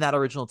in that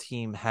original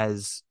team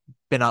has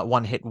been a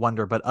one-hit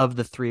wonder. But of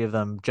the three of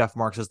them, Jeff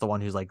Marks is the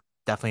one who's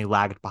definitely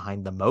lagged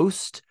behind the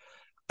most.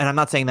 And I'm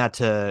not saying that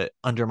to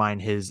undermine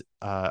his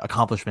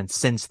accomplishments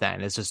since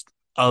then. It's just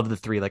of the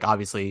three,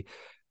 obviously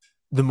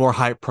the more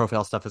high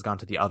profile stuff has gone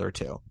to the other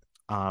two.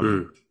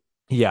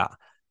 Yeah.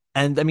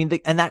 And I mean,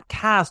 and that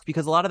cast,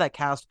 because a lot of that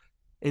cast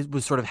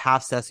was sort of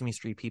half Sesame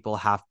Street people,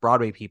 half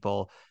Broadway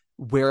people,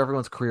 where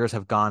everyone's careers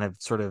have gone, have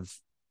sort of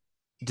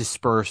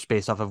dispersed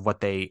based off of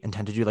what they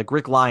intend to do.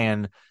 Rick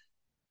Lyon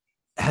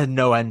had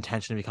no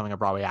intention of becoming a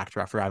Broadway actor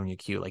after Avenue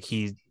Q.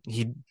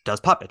 He does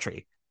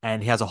puppetry.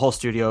 And he has a whole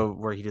studio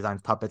where he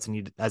designs puppets, and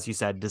he, as you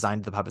said,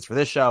 designed the puppets for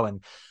this show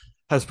and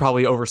has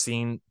probably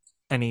overseen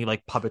any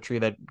puppetry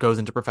that goes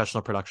into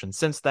professional production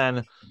since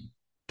then.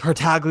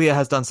 Tartaglia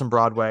has done some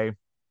Broadway.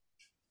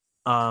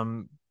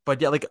 But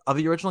yeah, of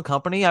the original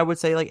company, I would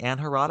say Anne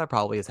Harada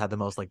probably has had the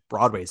most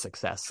Broadway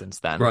success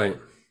since then. Right.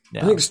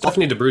 Yeah. I think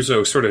Stephanie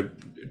D'Abruzzo sort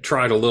of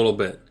tried a little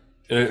bit.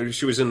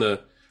 She was in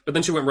the but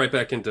then she went right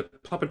back into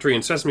puppetry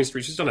and Sesame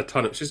Street. She's done a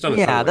ton of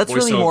Yeah, that's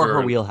really more her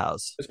and-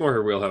 wheelhouse. It's more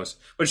her wheelhouse.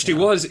 But she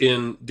was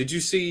in. Did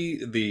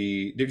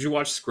you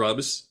watch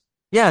Scrubs?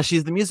 Yeah,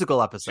 she's the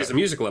musical episode. She's the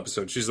musical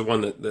episode. She's the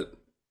one that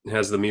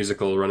has the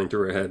musical running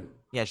through her head.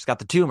 Yeah, she's got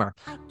the tumor.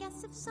 I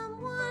guess if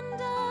someone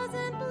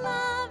doesn't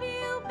love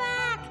you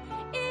back,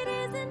 it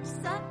isn't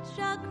such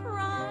a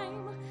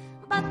crime.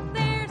 But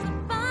there's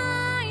a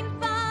fine,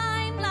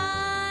 fine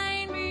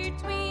line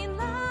between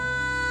love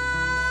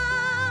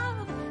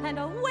and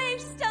a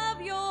waste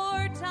of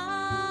your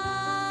time.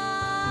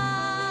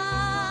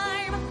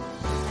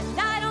 And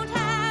I don't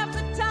have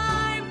the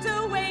time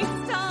to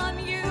waste on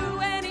you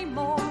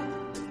anymore.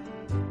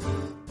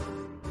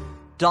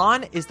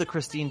 Dawn is the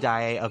Christine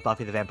Daae of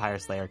Buffy the Vampire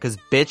Slayer because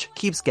bitch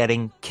keeps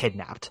getting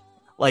kidnapped.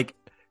 Like,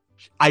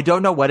 I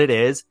don't know what it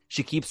is.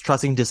 She keeps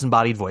trusting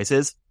disembodied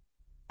voices.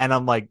 And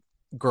I'm like,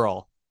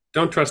 girl.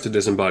 Don't trust a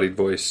disembodied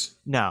voice.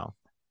 No.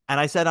 And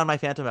I said on my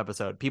Phantom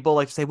episode, people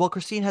like to say, well,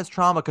 Christine has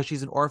trauma because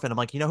she's an orphan. I'm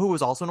like, you know who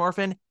was also an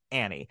orphan?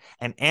 Annie.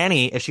 And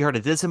Annie, if she heard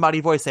a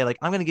disembodied voice say, like,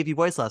 I'm going to give you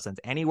voice lessons,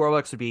 Annie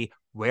Warwick's would be,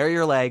 where are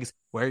your legs?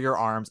 Where are your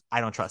arms? I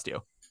don't trust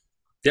you.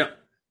 Yep.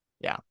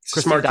 Yeah.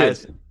 Smart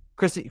kid.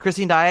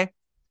 Christine Daae,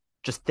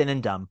 just thin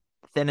and dumb.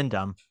 Thin and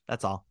dumb.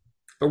 That's all.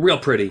 But real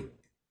pretty.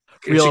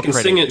 Real she can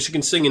pretty. sing it. She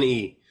can sing an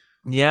E.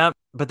 Yeah,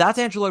 but that's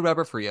Andrew Lloyd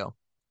Webber for you.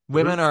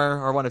 Women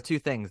are one of two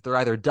things. They're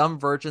either dumb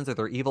virgins or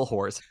they're evil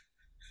whores.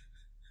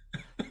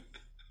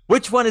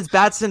 Which one is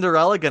Bad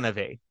Cinderella gonna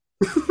be?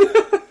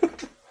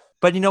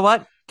 But you know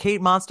what? Kate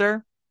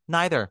Monster,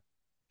 neither.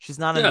 She's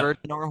not a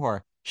virgin or a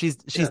whore. She's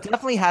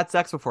definitely had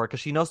sex before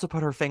because she knows to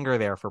put her finger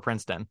there for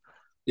Princeton.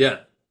 Yeah.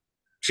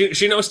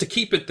 She knows to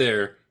keep it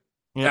there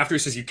after he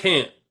says you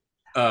can't.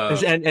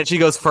 And she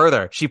goes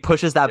further. She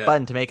pushes that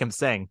button to make him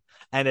sing.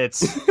 And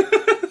it's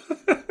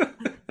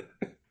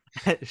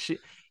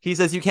he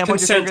says you can't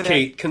put your finger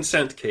there.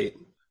 Consent, Kate.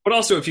 But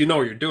also if you know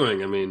what you're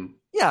doing, I mean.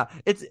 Yeah,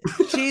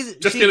 she's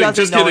just she kidding,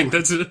 just kidding.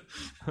 That's it.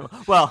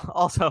 Well,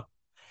 also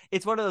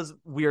it's one of those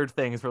weird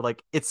things where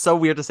like it's so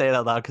weird to say it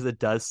out loud because it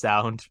does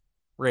sound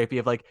rapey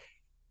of like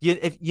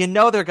if you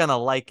know they're gonna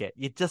like it,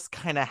 you just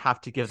kind of have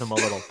to give them a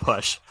little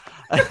push.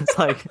 It's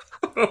like,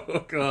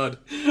 oh god.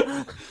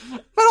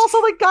 But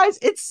also, like, guys,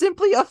 it's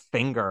simply a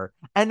finger,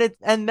 and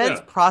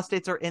men's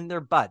prostates are in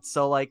their butts.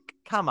 So, like,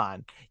 come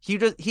on, he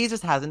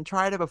just hasn't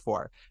tried it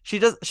before. She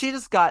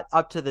just got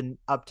up to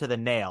the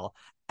nail,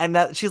 and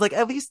that she's like,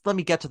 at least let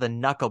me get to the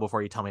knuckle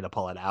before you tell me to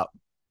pull it out.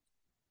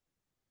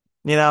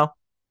 You know?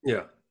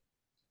 Yeah.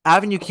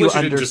 Avenue Q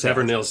she didn't just have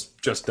her understands.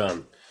 nails just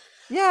done.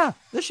 Yeah,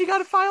 she got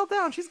it filed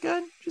down. She's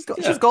good. She's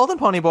golden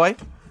pony boy.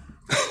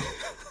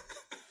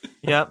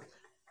 Yep.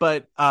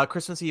 But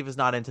Christmas Eve is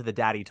not into the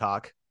daddy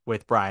talk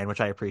with Brian,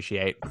 which I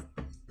appreciate.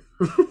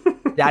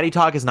 Daddy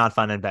talk is not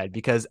fun in bed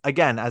because,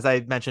 again, as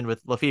I mentioned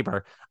with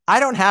Lefebvre, I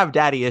don't have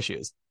daddy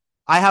issues.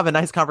 I have a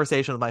nice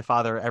conversation with my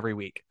father every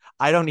week.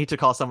 I don't need to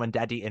call someone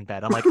daddy in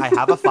bed. I'm like, I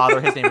have a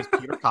father. His name is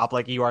Peter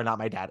Koplik. You are not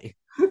my daddy.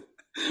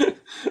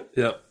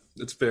 Yeah,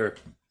 it's fair.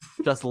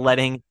 Just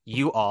letting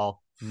you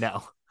all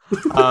know.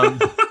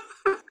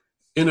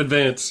 In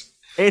advance.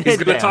 He's going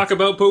to talk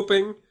about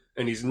pooping,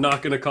 and he's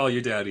not going to call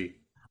you daddy.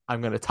 I'm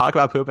going to talk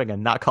about pooping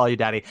and not call you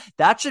daddy.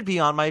 That should be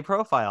on my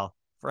profile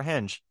for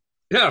Hinge.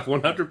 Yeah,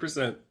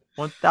 100%.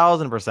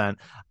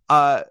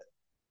 1000%.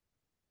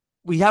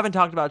 We haven't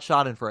talked about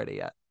Schadenfreude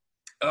yet.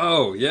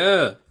 Oh,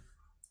 yeah.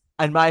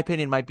 In my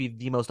opinion, might be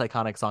the most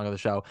iconic song of the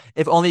show,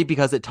 if only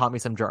because it taught me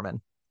some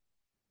German.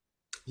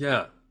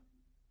 Yeah.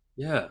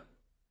 Yeah.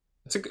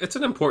 It's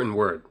an important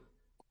word.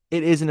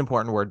 It is an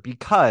important word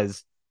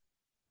because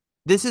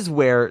this is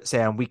where,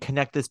 Sam, we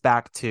connect this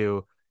back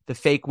to the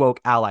fake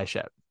woke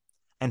allyship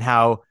and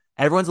how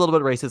everyone's a little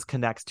bit racist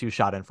connects to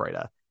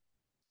Schadenfreude.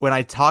 When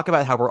I talk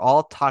about how we're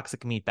all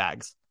toxic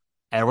meatbags,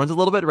 everyone's a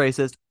little bit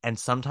racist, and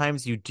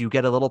sometimes you do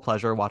get a little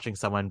pleasure watching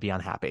someone be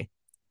unhappy.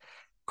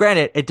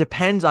 Granted, it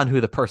depends on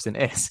who the person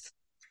is.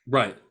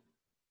 Right.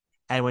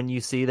 And when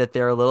you see that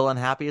they're a little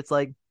unhappy, it's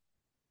like,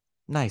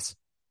 nice.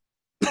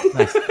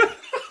 Nice.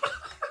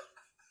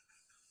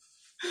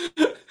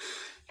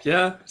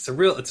 Yeah, it's a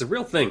real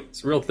thing.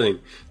 It's a real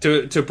thing.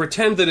 To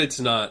pretend that it's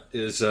not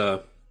is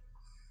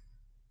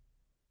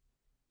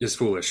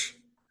foolish.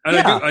 And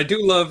Yeah. I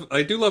do love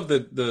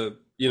the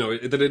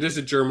that it is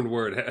a German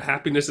word.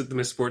 Happiness at the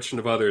misfortune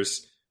of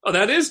others. Oh,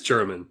 that is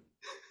German.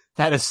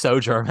 That is so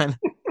German.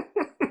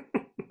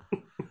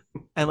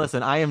 And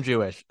listen, I am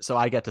Jewish, so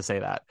I get to say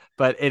that.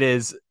 But it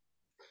is,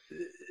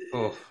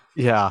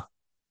 yeah,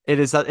 it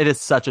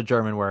is such a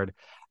German word.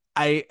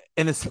 In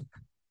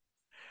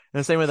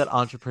the same way that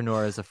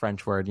entrepreneur is a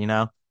French word, you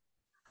know?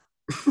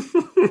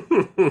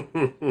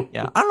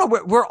 Yeah, I don't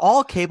know. We're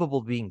all capable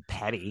of being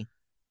petty,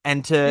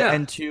 and to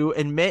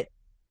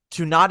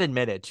not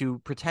admit it, to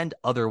pretend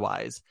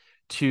otherwise,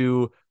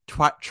 to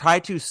try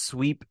to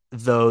sweep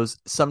those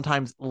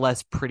sometimes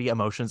less pretty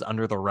emotions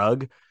under the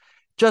rug,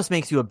 just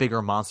makes you a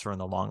bigger monster in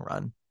the long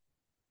run.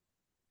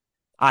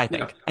 I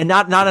think, and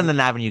not in an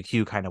Avenue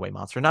Q kind of way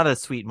monster, not a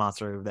sweet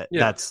monster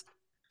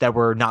that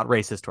we're not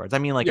racist towards. I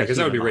mean, like, because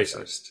that would be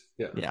racist.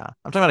 Yeah. Yeah.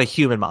 I'm talking about a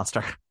human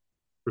monster.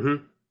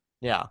 Mm-hmm.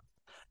 Yeah.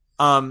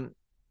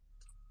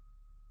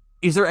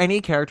 Is there any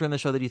character in the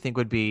show that you think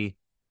would be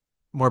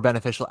more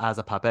beneficial as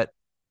a puppet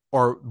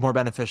or more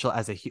beneficial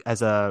as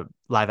a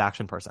live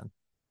action person?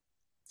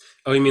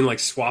 Oh, you mean like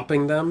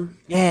swapping them?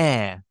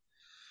 Yeah.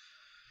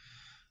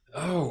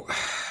 Oh,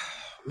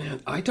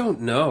 man, I don't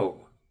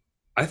know.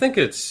 I think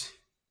it's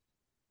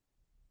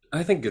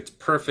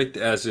perfect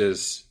as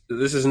is.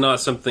 This is not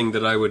something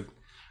that I would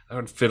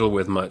fiddle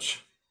with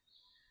much.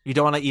 You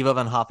don't want to Eva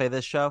Van Hoffe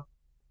this show?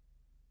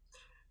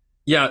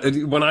 Yeah,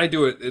 when I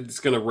do it,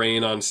 it's going to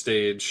rain on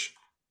stage,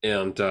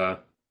 and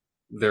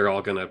they're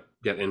all going to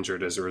get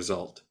injured as a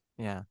result.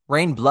 Yeah,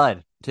 rain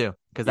blood too,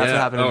 because that's what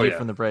happened to View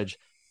from the Bridge.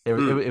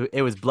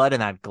 It was blood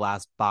in that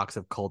glass box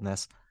of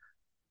coldness.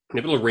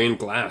 Maybe it'll rain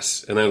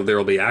glass, and then there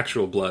will be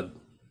actual blood.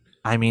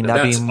 I mean,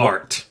 that's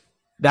art.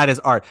 That is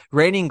art.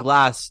 Raining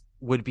glass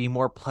would be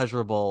more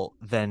pleasurable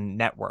than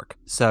Network.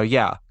 So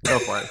yeah, go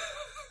for it.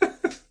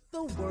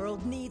 The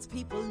world needs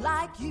people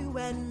like you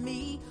and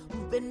me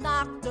who've been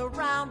knocked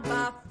around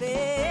by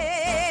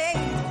fate.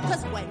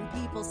 'Cause when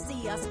people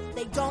see us,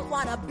 they don't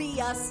want to be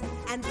us,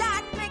 and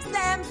that makes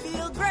them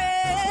feel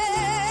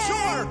great.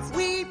 Sure,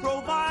 we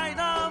provide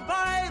a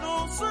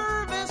vital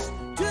service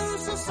to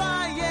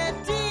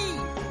society.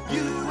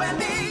 You and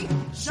me,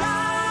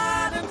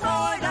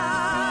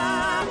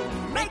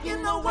 Schadenfreude,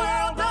 making the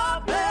world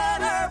a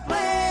better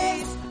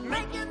place.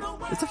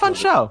 It's a fun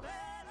show.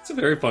 It's a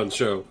very fun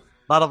show.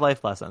 A lot of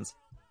life lessons.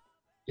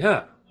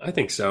 Yeah, I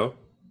think so.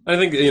 I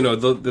think, you know,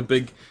 the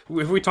big,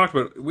 we've talked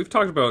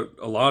about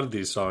a lot of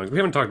these songs. We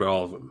haven't talked about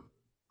all of them.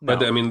 No.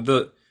 But I mean,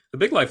 the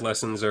big life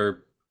lessons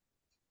are,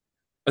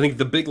 I think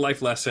the big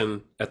life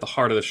lesson at the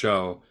heart of the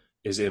show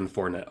is in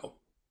For Now.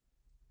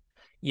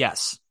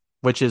 Yes.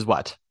 Which is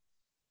what?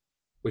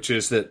 Which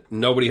is that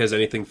nobody has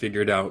anything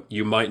figured out.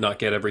 You might not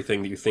get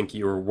everything that you think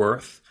you're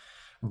worth,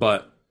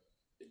 but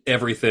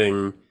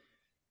everything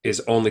is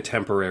only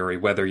temporary,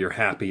 whether you're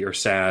happy or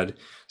sad.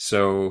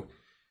 So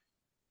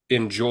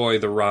enjoy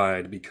the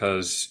ride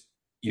because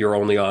you're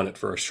only on it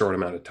for a short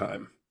amount of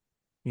time.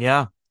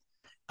 Yeah.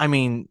 I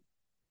mean,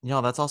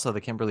 that's also the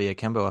Kimberly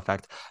Akimbo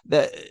effect.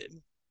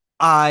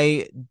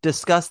 I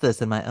discussed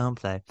this in my own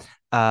play,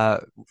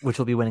 which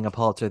will be winning a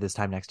Pulitzer this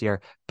time next year.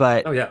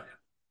 But oh yeah,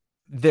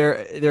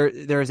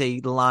 there's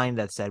a line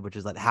that said, which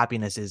is that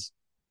happiness is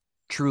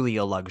truly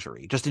a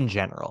luxury, just in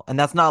general, and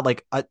that's not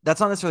like that's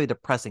not necessarily a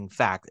depressing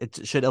fact.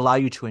 It should allow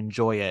you to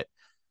enjoy it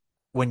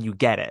when you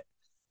get it,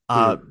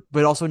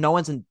 but also no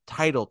one's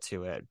entitled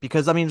to it,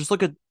 because I mean, just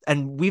look at,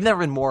 and we've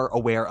never been more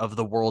aware of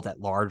the world at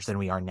large than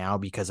we are now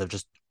because of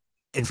just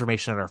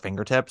information at our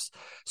fingertips.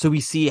 So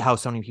we see how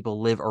so many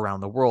people live around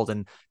the world,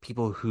 and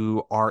people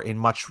who are in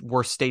much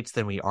worse states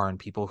than we are, and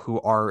people who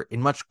are in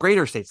much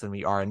greater states than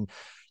we are, and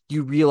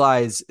you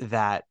realize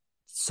that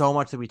so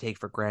much that we take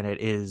for granted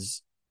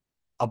is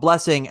a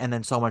blessing, and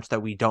then so much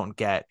that we don't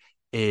get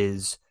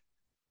is,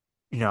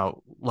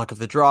 luck of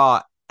the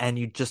draw, and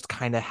you just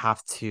kind of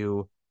have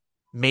to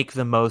make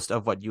the most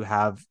of what you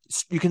have.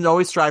 You can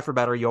always strive for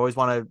better. You always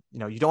want to,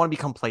 you don't want to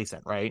be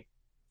complacent, right?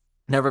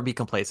 Never be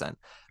complacent,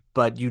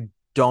 but you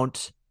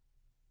don't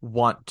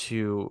want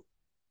to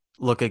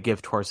look a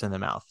gift horse in the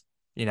mouth.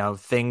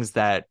 Things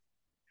that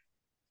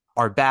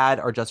are bad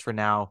are just for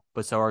now,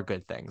 but so are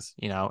good things,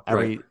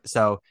 Right.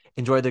 So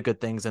enjoy the good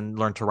things and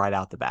learn to ride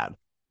out the bad.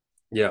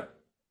 Yeah.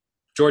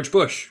 George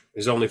Bush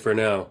is only for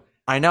now.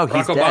 I know. Barack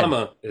He's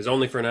Obama dead. is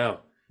only for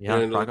now. Yeah,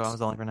 Barack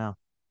Obama's only for now.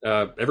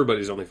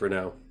 Everybody's only for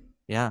now.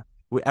 Yeah.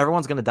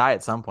 Everyone's going to die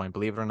at some point,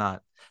 believe it or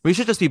not. We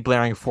should just be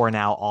blaring For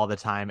Now all the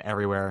time,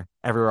 everywhere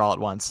all at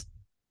once.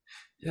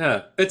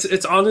 Yeah.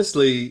 It's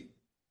honestly,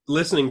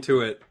 listening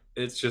to it,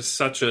 it's just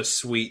such a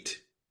sweet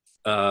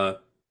and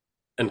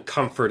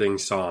comforting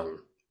song.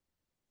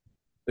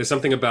 There's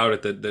something about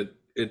it that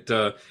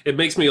it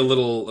makes me a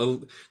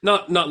little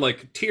not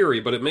like teary,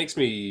 but it makes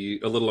me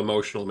a little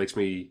emotional. It makes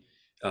me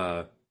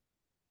a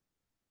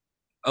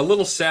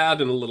little sad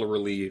and a little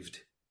relieved.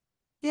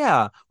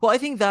 Yeah. Well, I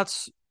think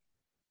that's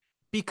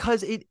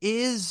because it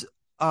is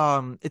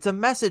it's a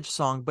message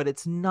song, but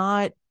it's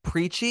not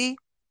preachy.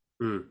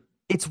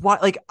 It's why,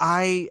 like,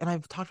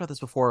 I've talked about this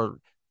before,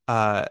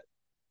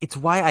 it's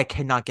why I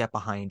cannot get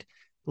behind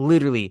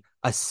literally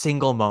a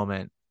single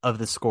moment of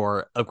the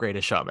score of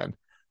Greatest Showman,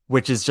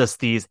 which is just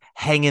these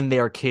 "hang in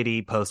there,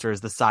 kitty"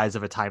 posters the size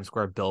of a Times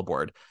Square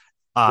billboard.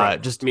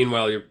 Right. Just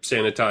meanwhile, you're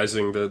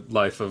sanitizing the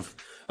life of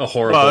a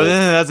horrible.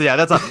 Well,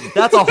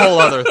 that's a whole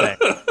other thing.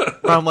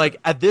 Where I'm like,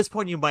 at this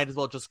point, you might as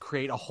well just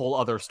create a whole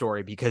other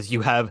story, because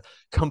you have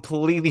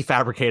completely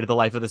fabricated the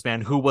life of this man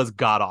who was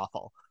god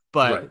awful,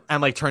 but Right.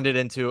 and like turned it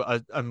into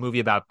a movie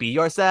about be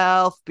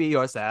yourself, be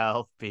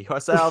yourself, be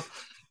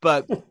yourself.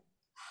 But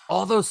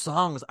all those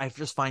songs I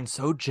just find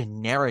so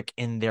generic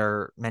in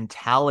their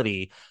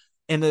mentality.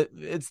 And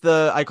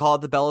I call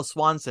it the Bella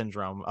Swan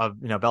syndrome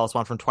of, Bella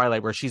Swan from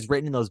Twilight, where she's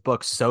written those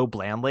books so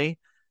blandly,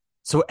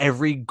 so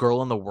every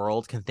girl in the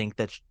world can think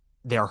that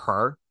they're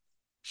her.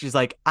 She's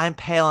like, I'm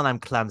pale and I'm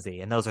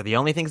clumsy, and those are the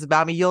only things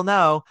about me you'll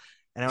know.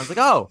 And I was like,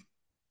 oh,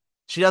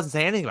 she doesn't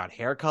say anything about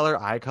hair color,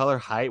 eye color,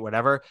 height,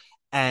 whatever.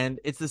 And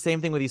it's the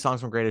same thing with these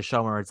songs from Greatest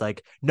Showman, where it's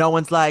like, no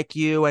one's like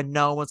you and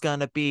no one's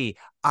gonna be.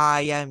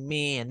 I am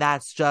me and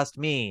that's just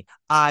me.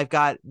 I've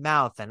got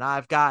mouth and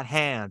I've got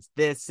hands.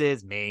 This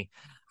is me.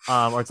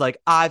 Or it's like,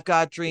 I've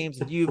got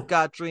dreams and you've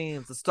got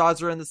dreams. The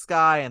stars are in the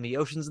sky and the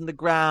ocean's in the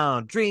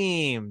ground.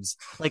 Dreams.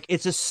 Like,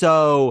 it's just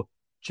so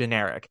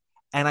generic.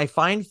 And I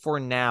find for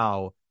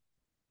now,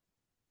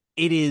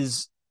 it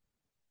is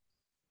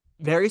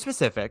very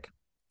specific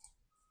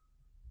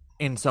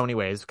in so many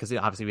ways, because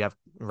obviously we have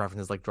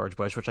references like George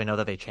Bush, which I know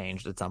that they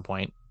changed at some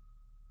point.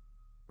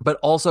 But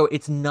also,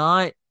 it's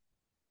not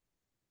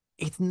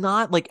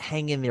like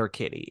hang in there,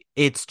 kitty.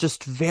 It's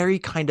just very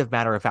kind of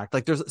matter of fact.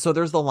 Like there's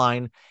the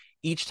line,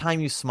 each time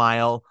you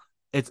smile,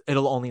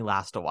 it'll only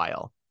last a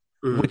while,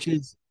 which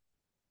is,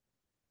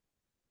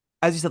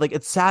 as you said, like,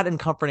 it's sad and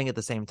comforting at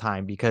the same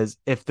time, because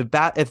if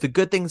the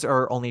good things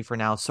are only for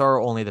now, so are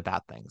only the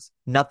bad things.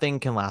 Nothing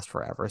can last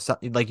forever. So,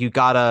 like, you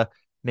gotta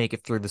make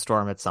it through the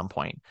storm at some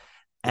point.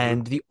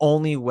 And the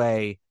only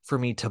way for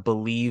me to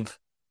believe,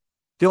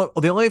 the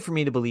only way for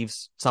me to believe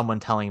someone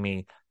telling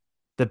me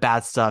the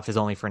bad stuff is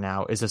only for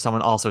now is if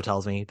someone also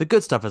tells me the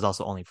good stuff is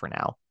also only for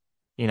now.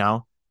 You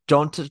know,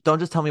 don't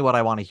just tell me what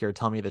I want to hear.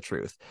 Tell me the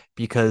truth,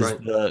 because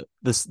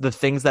the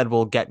things that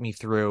will get me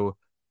through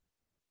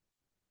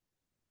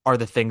are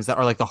the things that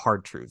are like the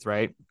hard truths,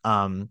 right?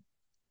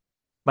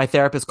 My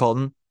therapist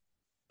Colton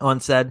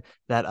once said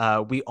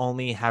that we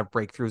only have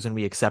breakthroughs when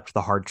we accept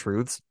the hard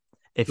truths.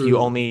 If you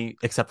only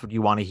accept what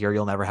you want to hear,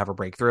 you'll never have a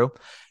breakthrough.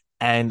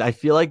 And I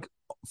feel like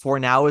For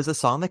Now is a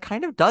song that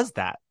kind of does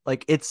that.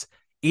 Like, it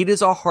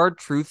is a hard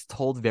truth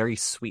told very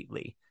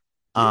sweetly.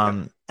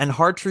 And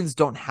hard truths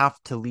don't have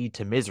to lead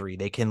to misery.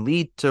 They can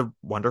lead to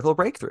wonderful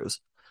breakthroughs.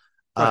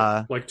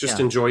 Right. Like, just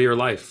enjoy your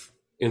life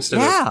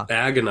instead of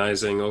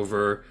agonizing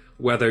over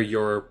whether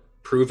you're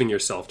proving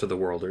yourself to the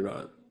world or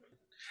not.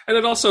 And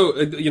it also,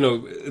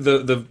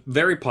 the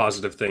very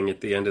positive thing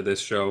at the end of this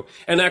show,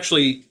 and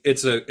actually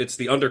it's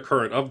the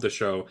undercurrent of the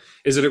show,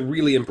 is that it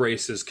really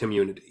embraces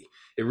community.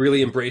 It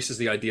really embraces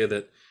the idea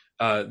that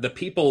the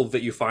people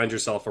that you find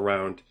yourself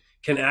around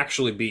can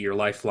actually be your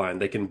lifeline.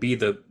 They can be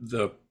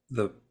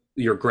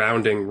your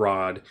grounding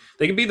rod.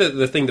 They can be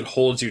the thing that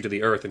holds you to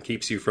the earth and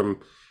keeps you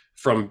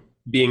from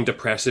being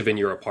depressive in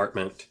your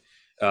apartment.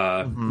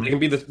 They can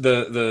be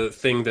the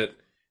thing that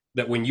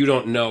when you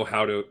don't know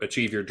how to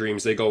achieve your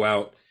dreams, they go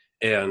out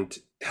and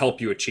help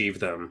you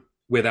achieve them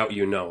without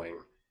you knowing.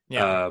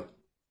 It's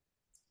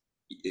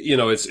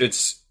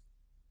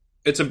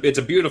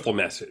a beautiful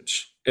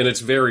message, and it's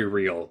very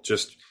real.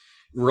 Just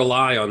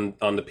rely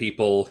on the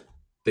people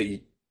that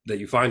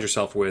you find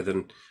yourself with,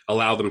 and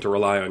allow them to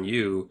rely on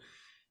you.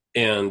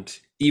 And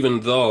even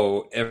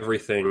though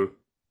everything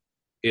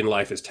in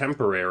life is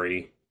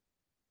temporary,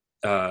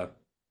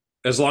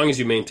 as long as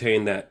you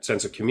maintain that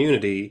sense of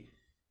community,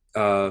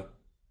 you're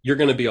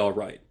going to be all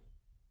right.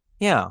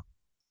 Yeah.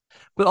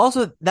 But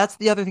also, that's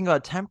the other thing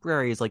about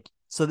temporary is, like,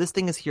 so this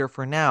thing is here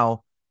for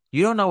now.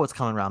 You don't know what's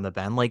coming around the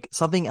bend. Like,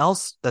 something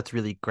else that's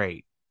really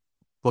great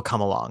will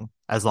come along,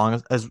 as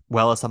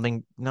well as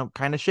something,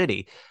 kind of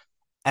shitty.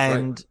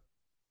 And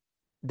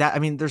that, I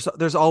mean,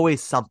 there's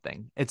always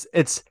something. It's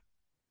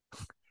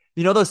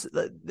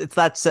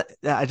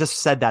I just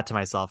said that to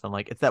myself, and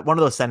like, it's that one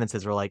of those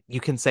sentences where, like,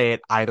 you can say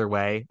it either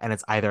way, and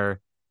it's either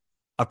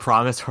a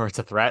promise or it's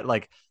a threat.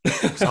 Like,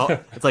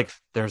 it's like,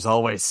 there's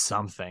always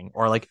something,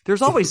 or like,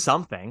 there's always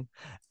something.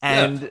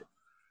 And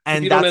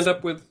if you don't end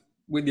up with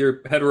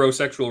your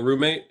heterosexual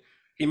roommate,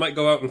 he might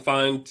go out and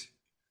find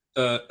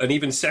an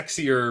even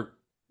sexier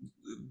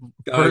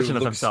version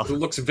of himself who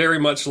looks very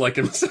much like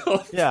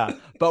himself. Yeah,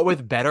 but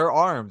with better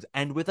arms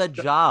and with a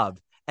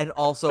job, and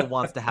also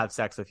wants to have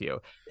sex with you.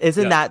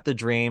 Isn't that the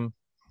dream?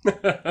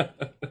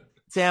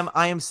 Sam,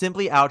 I am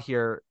simply out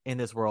here in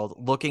this world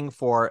looking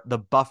for the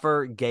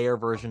buffer, gayer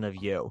version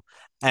of you.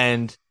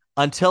 And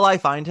until I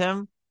find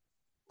him,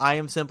 I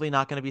am simply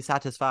not going to be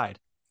satisfied.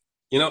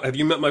 Have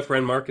you met my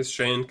friend Marcus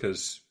Shane?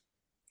 Because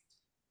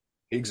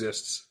he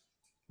exists.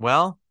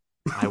 Well,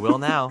 I will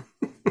now.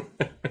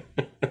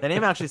 The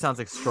name actually sounds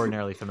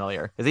extraordinarily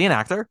familiar. Is he an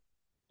actor?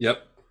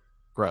 Yep.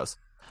 Gross.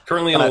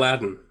 Currently in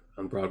Aladdin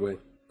on Broadway.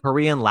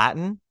 Korean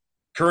Latin?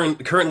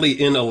 Currently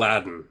in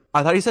Aladdin.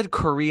 I thought you said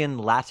Korean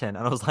Latin,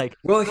 and I was like,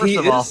 well, he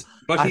is,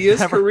 but he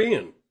is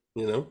Korean,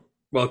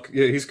 Well,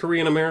 he's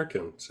Korean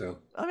American, so.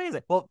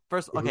 Amazing. Well,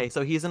 first, okay,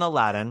 so he's in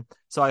Aladdin,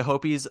 so I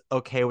hope he's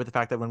okay with the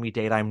fact that when we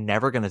date, I'm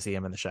never going to see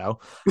him in the show.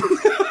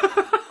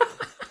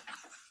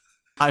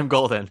 I'm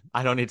golden.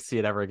 I don't need to see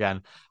it ever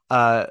again.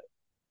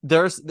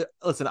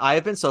 Listen, I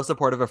have been so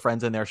supportive of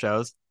friends in their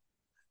shows.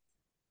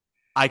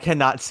 I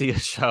cannot see a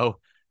show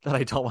that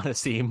I don't want to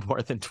see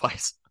more than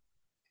twice.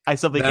 I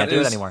simply can't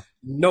do it anymore.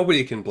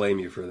 Nobody can blame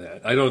you for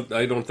that. I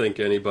don't think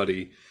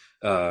anybody.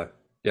 I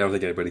don't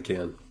think anybody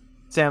can.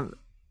 Sam,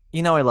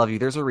 I love you.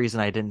 There's a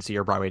reason I didn't see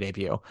your Broadway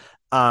debut.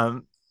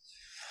 I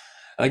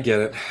get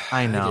it.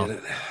 I know. I get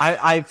it.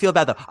 I feel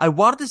bad though. I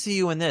wanted to see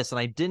you in this, and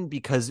I didn't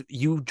because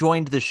you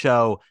joined the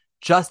show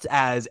just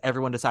as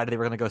everyone decided they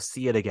were going to go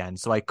see it again.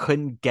 So I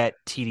couldn't get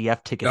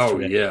TDF tickets to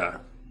it. Yeah.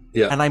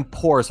 Yeah. And I'm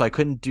poor, so I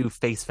couldn't do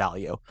face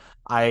value.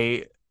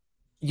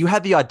 You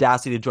had the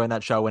audacity to join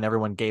that show when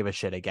everyone gave a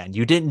shit again.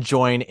 You didn't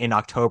join in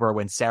October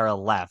when Sarah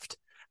left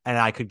and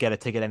I could get a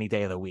ticket any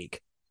day of the week.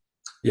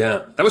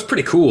 Yeah. That was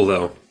pretty cool,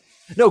 though.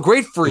 No,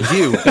 great for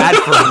you, bad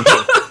for me.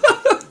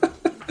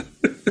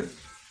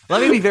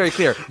 Let me be very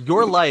clear.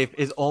 Your life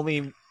is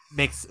only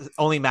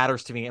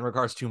matters to me in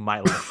regards to my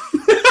life.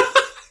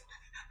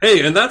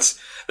 Hey, and that's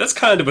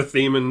kind of a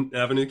theme in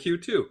Avenue Q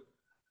too.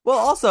 Well,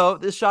 also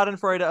this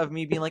schadenfreude of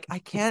me being like, I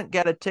can't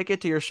get a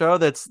ticket to your show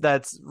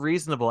that's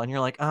reasonable, and you're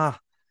like,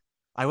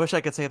 I wish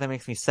I could say that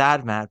makes me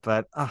sad, Matt,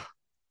 but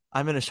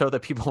I'm in a show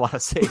that people want to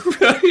see.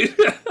 Right.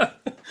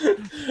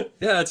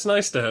 Yeah, it's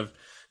nice to have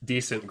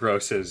decent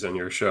grosses in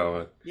your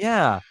show.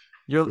 Yeah,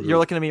 you're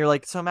looking at me, you're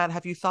like, so Matt,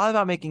 have you thought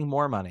about making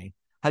more money?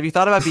 Have you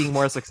thought about being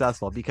more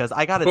successful? Because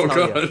I got to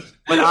tell you,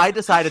 when I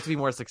decided to be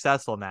more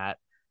successful, Matt,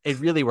 it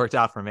really worked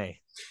out for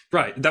me.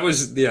 Right.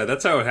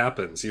 That's how it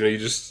happens. You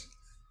just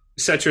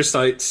set your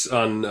sights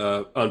on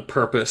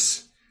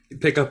purpose, you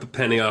pick up a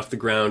penny off the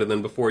ground, and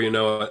then before you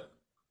know it,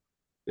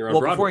 you're on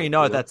Broadway. Before you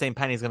know it, that same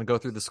penny is going to go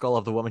through the skull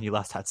of the woman you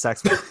last had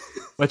sex with.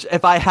 Which,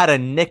 if I had a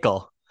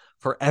nickel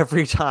for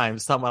every time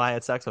someone I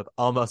had sex with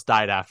almost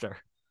died after.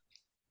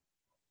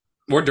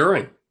 Or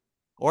during.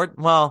 Or,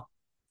 well,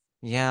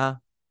 yeah.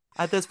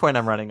 At this point,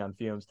 I'm running on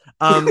fumes.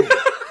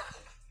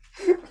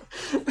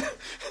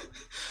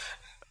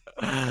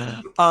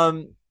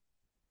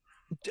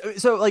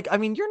 So, like, I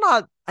mean, you're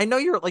not. I know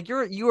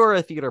you are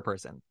a theater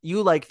person.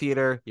 You like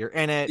theater. You're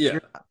in it. Yeah.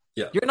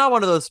 You're not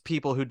one of those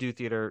people who do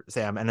theater,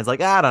 Sam, and it's like,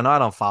 I don't know, I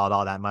don't follow it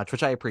all that much,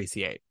 which I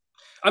appreciate.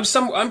 I'm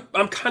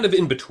kind of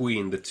in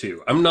between the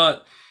two. I'm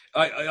not.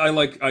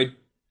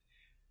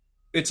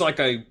 It's like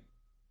I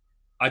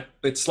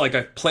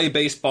play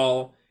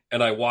baseball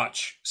and I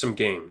watch some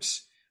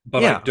games,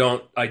 but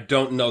I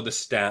don't know the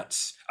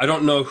stats. I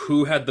don't know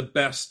who had the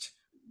best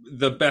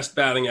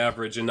batting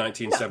average in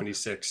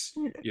 1976.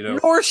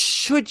 Nor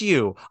should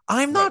you.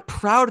 I'm not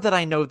proud that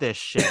I know this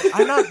shit.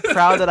 I'm not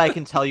proud that I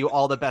can tell you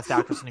all the best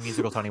actress in a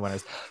musical Tony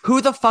winners. Who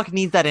the fuck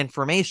needs that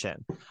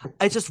information?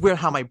 It's just weird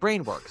how my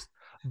brain works.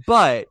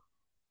 But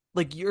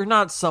like, you're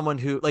not someone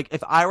who, like,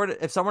 if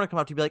someone were to come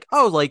up to you and be like,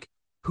 oh, like,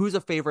 who's a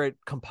favorite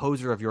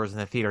composer of yours in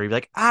the theater? You'd be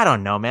like, I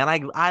don't know,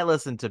 man. I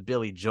listen to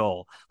Billy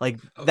Joel. Like,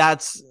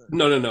 that's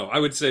no. I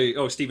would say,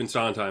 Stephen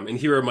Sondheim, and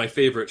here are my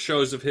favorite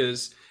shows of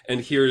his. And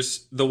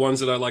here's the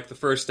ones that I like the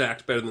first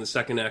act better than the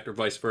second act, or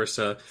vice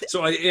versa.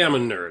 So I am a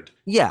nerd.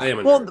 Yeah. I am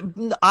a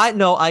nerd.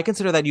 I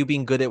consider that you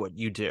being good at what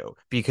you do,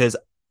 because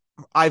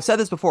I've said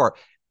this before.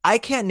 I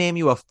can't name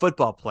you a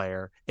football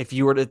player if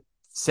you were to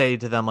say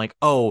to them, like,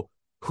 oh,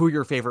 who are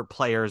your favorite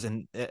players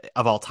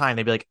of all time?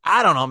 They'd be like,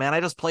 I don't know, man. I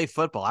just play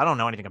football. I don't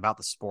know anything about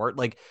the sport.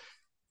 Like,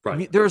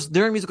 right. There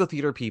are musical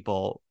theater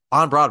people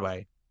on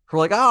Broadway who are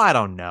like, oh, I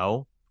don't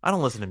know. I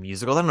don't listen to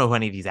musicals. I don't know who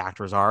any of these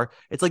actors are.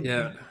 It's like,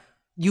 yeah.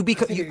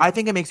 I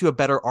think it makes you a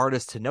better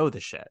artist to know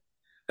this shit.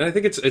 And I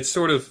think it's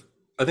sort of,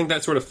 I think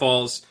that sort of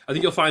falls, I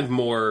think you'll find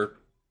more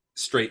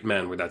straight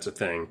men where that's a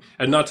thing.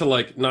 And not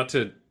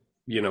to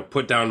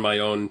put down my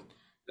own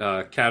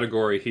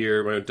category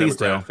here, my own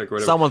demographic or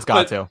whatever. Someone's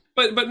got to.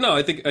 But no,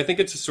 I think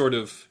it's a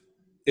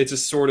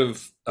sort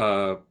of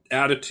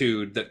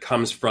attitude that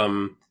comes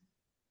from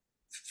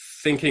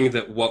thinking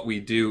that what we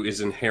do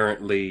is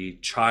inherently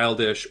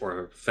childish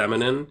or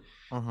feminine.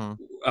 Mm-hmm.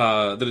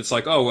 That it's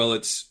like, oh well,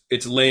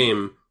 it's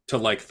lame to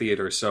like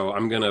theater, so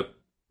I'm gonna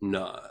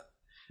not.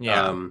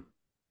 Yeah.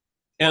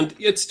 And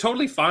it's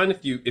totally fine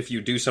if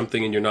you do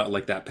something and you're not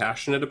like that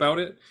passionate about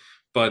it,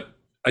 but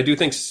I do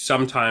think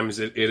sometimes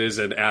it is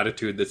an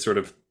attitude that's sort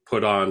of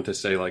put on to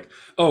say like,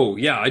 oh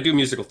yeah, I do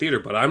musical theater,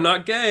 but I'm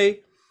not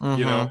gay.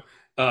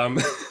 Mm-hmm.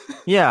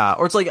 Yeah,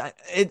 or it's like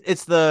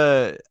it's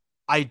the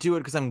I do it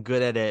because I'm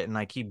good at it and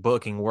I keep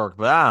booking work,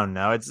 but I don't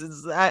know.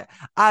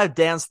 I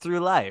dance through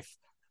life.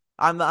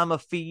 I'm a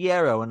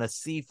Fiyero in a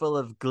sea full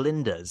of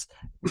Glindas,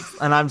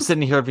 and I'm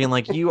sitting here being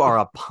like, you are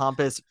a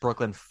pompous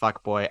Brooklyn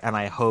fuckboy, and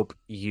I hope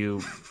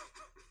you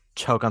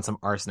choke on some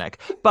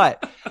arsenic.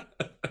 But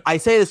I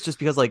say this just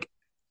because, like,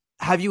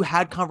 have you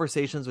had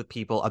conversations with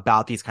people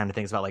about these kind of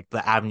things, about like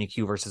the Avenue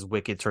Q versus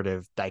Wicked sort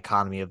of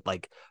dichotomy of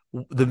like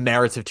the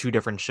merits of two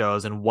different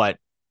shows and what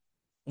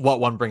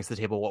one brings to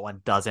the table, what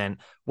one doesn't,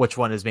 which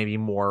one is maybe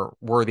more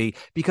worthy?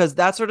 Because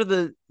that's sort of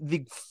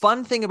the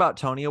fun thing about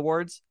Tony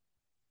Awards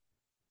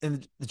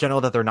in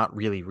general, that they're not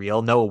really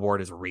real. No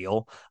award is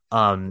real.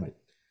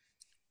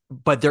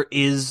 But there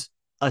is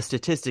a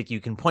statistic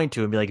you can point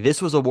to and be like,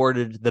 this was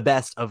awarded the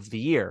best of the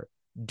year.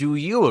 Do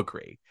you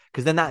agree?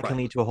 Because then that can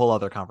lead to a whole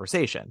other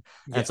conversation.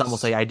 And Yes. some will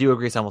say, I do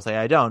agree. Some will say,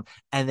 I don't.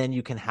 And then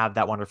you can have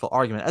that wonderful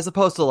argument, as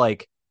opposed to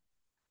like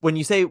when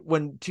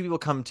two people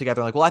come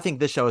together, like, well, I think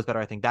this show is better.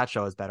 I think that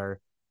show is better.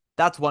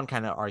 That's one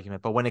kind of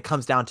argument. But when it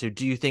comes down to,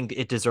 do you think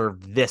it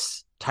deserved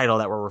this title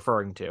that we're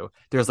referring to?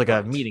 There's like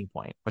a meeting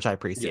point, which I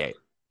appreciate.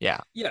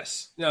 Yeah.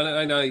 Yes.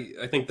 No,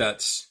 I think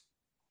that's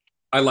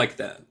I like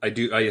that. I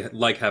do. I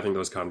like having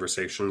those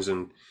conversations,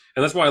 and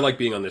that's why I like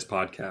being on this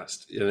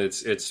podcast. And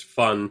it's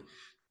fun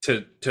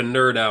to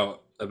nerd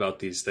out about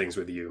these things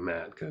with you,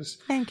 Matt. Because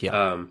thank you.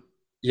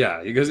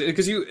 Yeah,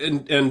 because you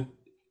and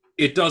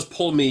it does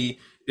pull me.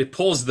 It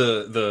pulls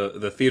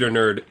the theater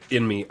nerd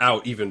in me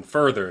out even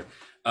further.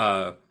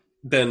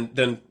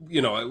 Then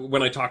you know,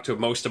 when I talk to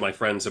most of my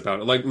friends about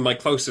it, like my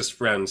closest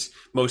friends,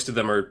 most of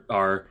them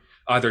are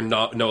either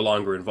no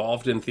longer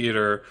involved in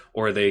theater,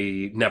 or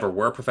they never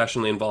were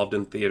professionally involved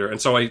in theater. And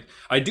so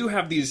I do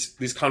have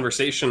these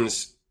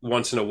conversations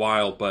once in a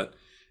while, but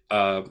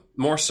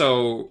more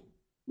so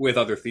with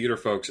other theater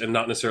folks and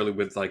not necessarily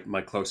with like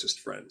my closest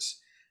friends.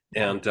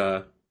 And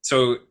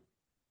so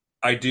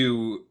I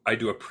do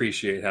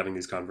appreciate having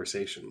these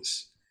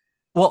conversations.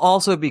 Well,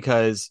 also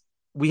because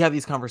we have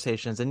these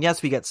conversations, and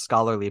yes, we get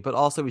scholarly, but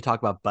also we talk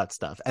about butt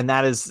stuff. And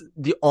that is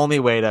the only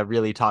way to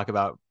really talk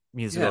about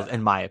musicals,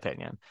 in my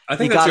opinion. I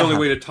think that's the only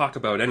way to talk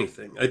about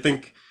anything. I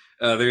think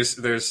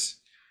there's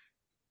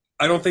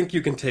I don't think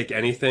you can take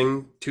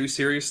anything too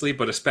seriously,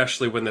 but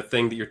especially when the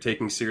thing that you're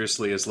taking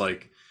seriously is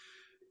like,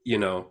 you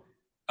know,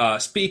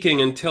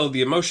 speaking until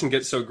the emotion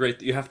gets so great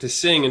that you have to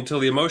sing, until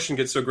the emotion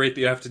gets so great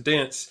that you have to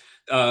dance.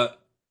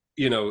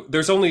 You know,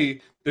 there's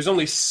only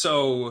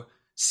so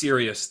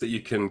serious that you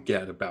can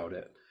get about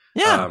it.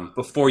 Yeah.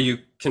 Before you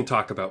can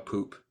talk about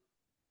poop.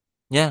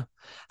 Yeah.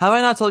 Have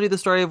I not told you the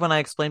story of when I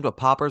explained what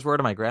poppers were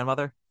to my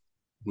grandmother?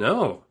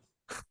 No.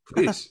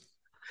 Please.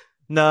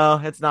 No,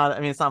 it's not. I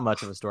mean, it's not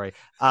much of a story.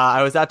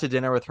 I was out to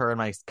dinner with her and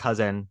my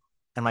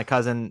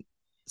cousin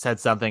said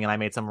something, and I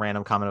made some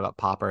random comment about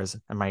poppers.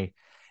 And my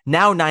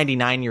now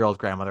 99-year-old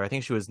grandmother, I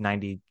think she was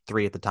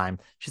 93 at the time,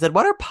 she said,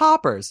 "What are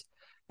poppers?"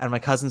 And my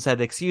cousin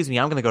said, "Excuse me,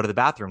 I'm going to go to the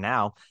bathroom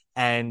now."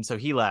 And so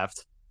he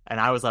left, and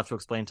I was left to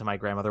explain to my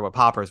grandmother what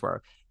poppers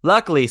were.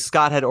 Luckily,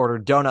 Scott had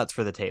ordered donuts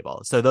for the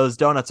table. So those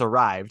donuts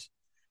arrived,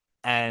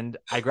 and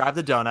I grabbed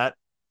the donut,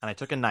 and I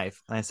took a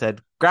knife, and I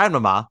said,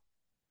 "Grandmama,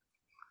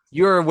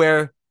 you're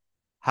aware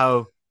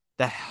how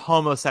the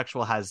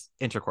homosexual has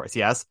intercourse,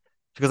 yes?"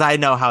 Because I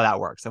know how that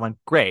works. I went,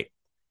 "Great."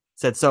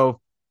 Said,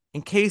 "So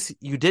in case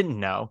you didn't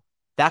know,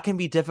 that can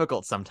be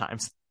difficult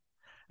sometimes."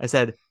 I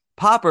said,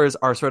 "Poppers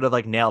are sort of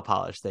like nail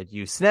polish that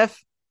you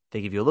sniff,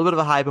 they give you a little bit of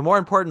a high, but more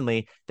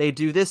importantly, they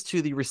do this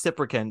to the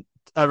recipient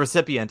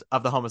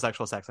of the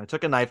homosexual sex." And I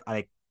took a knife,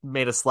 I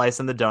made a slice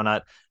in the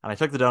donut, and I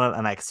took the donut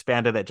and I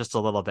expanded it just a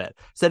little bit.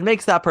 So it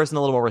makes that person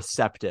a little more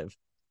receptive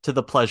to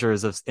the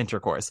pleasures of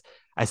intercourse.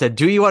 I said,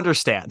 "Do you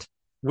understand?"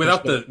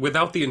 Without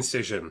the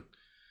incision.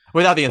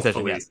 Without the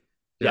incision, hopefully. yes.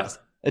 Yeah. Yes.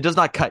 It does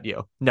not cut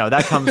you. No,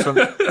 that comes from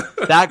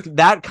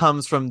that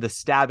comes from the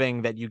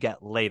stabbing that you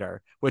get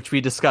later, which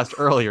we discussed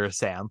earlier,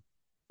 Sam.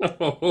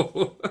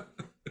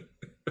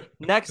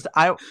 Next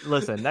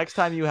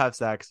time you have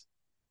sex,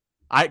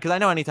 because I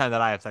know anytime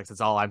that I have sex,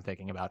 it's all I'm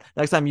thinking about.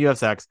 Next time you have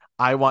sex,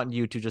 I want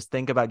you to just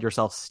think about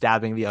yourself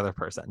stabbing the other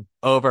person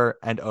over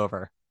and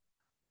over.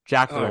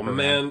 Jack the Ripper,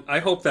 man, I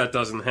hope that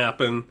doesn't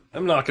happen.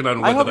 I'm knocking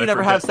on wood. I hope you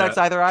never have sex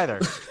either. I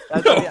don't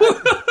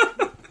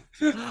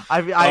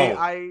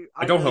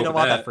hope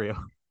want that for you.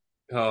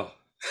 Oh.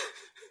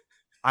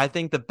 I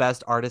think the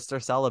best artists are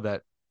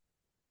celibate.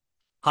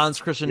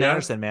 Hans Christian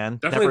Andersen, man.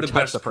 Definitely never the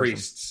touched best a person.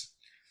 priests.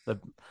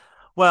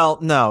 Well,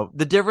 no.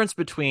 The difference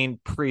between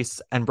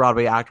priests and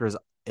Broadway actors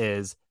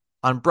is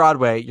on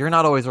Broadway, you're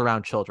not always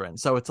around children.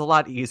 So it's a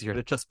lot easier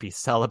to just be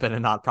celibate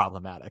and not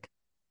problematic.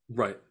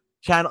 Right.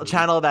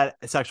 Channel that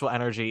sexual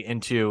energy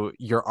into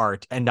your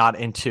art and not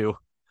into,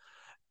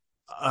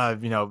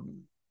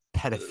 pedophilia.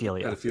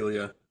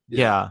 Pedophilia.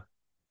 Yeah.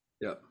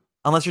 Yeah.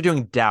 Unless you're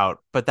doing Doubt,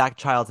 but that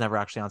child's never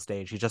actually on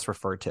stage. He's just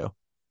referred to.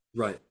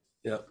 Right.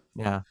 Yeah.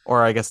 Yeah.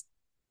 Or I guess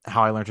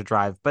How I Learned to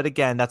Drive. But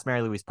again, that's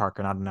Mary Louise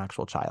Parker, not an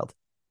actual child.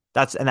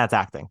 That's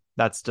acting.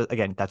 That's just,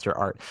 again, that's your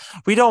art.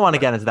 We don't want to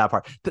get into that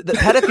part. The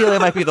pedophilia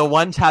might be the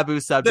one taboo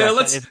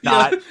subject.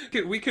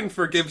 We can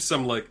forgive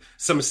some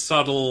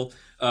subtle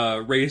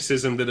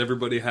racism that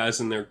everybody has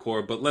in their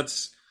core, but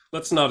let's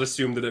not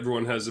assume that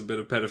everyone has a bit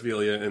of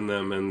pedophilia in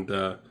them and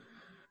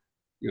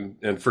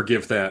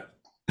forgive that.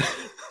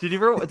 Did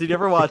you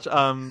ever watch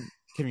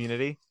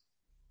Community?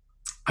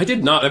 I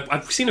did not.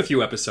 I've seen a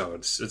few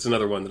episodes. It's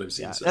another one that I've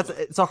seen. Yeah,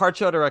 it's a hard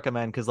show to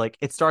recommend because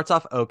it starts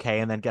off okay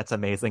and then gets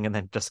amazing and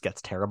then just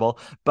gets terrible.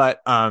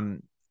 But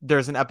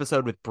there's an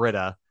episode with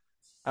Britta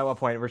at one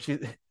point where she's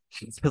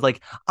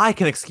like, "I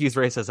can excuse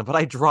racism, but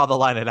I draw the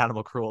line at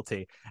animal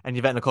cruelty." And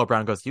Yvette Nicole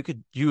Brown goes,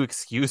 "You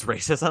excuse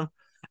racism?"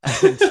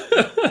 And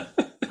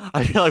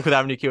I feel like with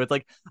Avenue Q, it's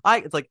like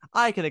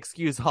I can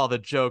excuse all the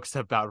jokes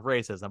about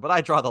racism, but I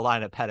draw the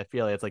line at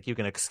pedophilia. It's like you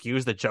can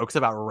excuse the jokes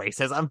about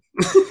racism.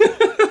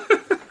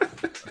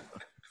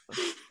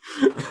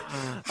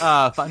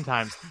 Fun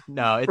times.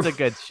 No, it's a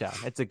good show.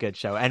 It's a good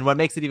show. And what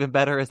makes it even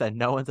better is that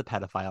no one's a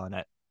pedophile in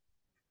it.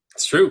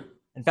 It's true.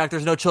 In fact,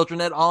 there's no children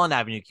at all in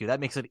Avenue Q.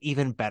 That makes it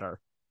even better.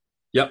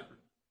 Yep.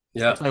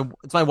 Yeah.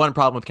 It's my one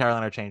problem with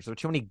Carolina Change. There are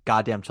too many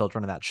goddamn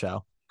children in that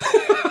show.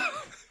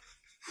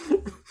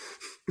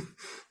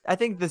 I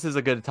think this is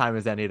a good time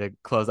as any to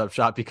close up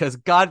shop because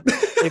God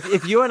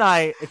if you and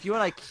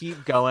I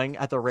keep going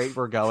at the rate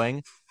we're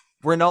going,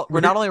 we're not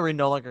only are we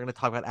no longer going to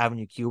talk about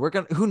Avenue Q,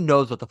 who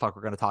knows what the fuck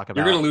we're going to talk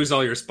about. You're going to lose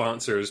all your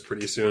sponsors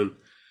pretty soon.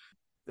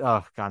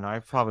 Oh god, no! I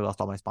probably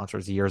lost all my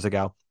sponsors years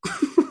ago.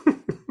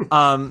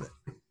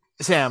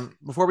 Sam,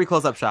 before we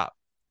close up shop,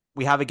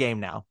 we have a game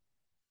now.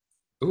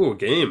 Ooh, a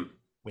game.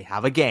 We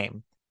have a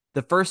game.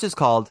 The first is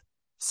called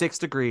 6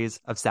 Degrees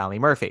of Sally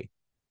Murphy.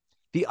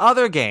 The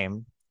other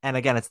game, and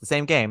again, it's the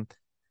same game,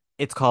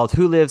 it's called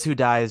Who Lives, Who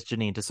Dies,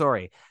 Janine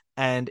Tesori.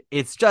 And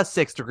it's just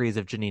 6 degrees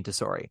of Janine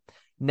Tesori.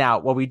 Now,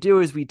 what we do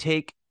is we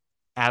take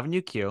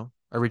Avenue Q,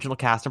 original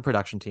cast and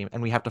production team,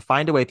 and we have to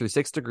find a way through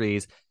 6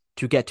 degrees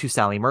to get to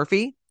Sally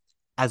Murphy,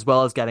 as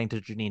well as getting to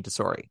Janine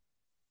Tesori.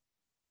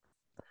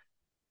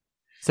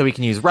 So we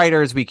can use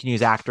writers, we can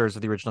use actors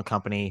of the original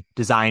company,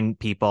 design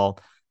people,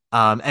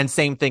 and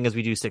same thing as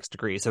we do 6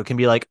 degrees. So it can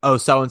be like, oh,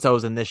 so-and-so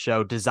is in this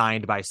show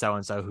designed by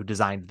so-and-so who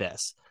designed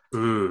this.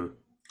 I'm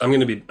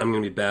gonna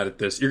be bad at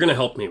this. You're gonna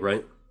help me,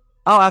 right?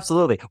 Oh,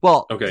 absolutely.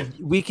 Well, okay.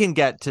 We can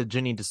get to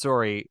Janine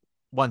Tesori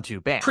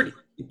 1-2 bam.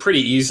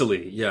 Pretty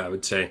easily, yeah, I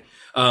would say.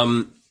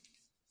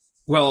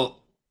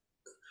 Well,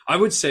 I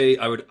would say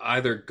I would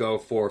either go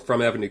for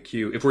From Avenue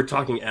Q. If we're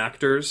talking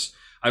actors,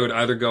 I would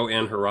either go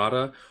Ann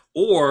Harada,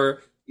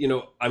 or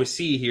I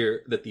see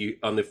here that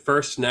on the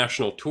first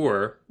national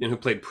tour, who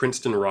played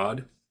Princeton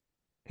Rod?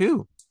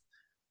 Who?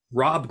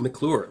 Rob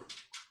McClure.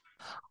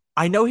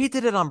 I know he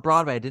did it on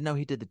Broadway. I didn't know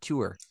he did the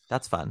tour.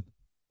 That's fun.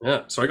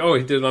 Yeah. So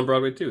he did it on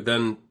Broadway too.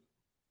 Then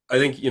I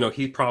think,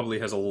 he probably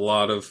has a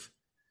lot of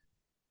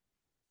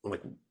there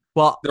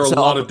are a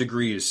lot of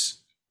degrees.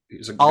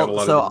 He's got a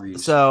lot of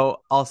degrees.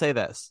 So I'll say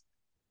this.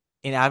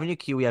 In Avenue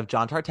Q, we have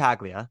John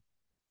Tartaglia.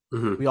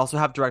 Mm-hmm. We also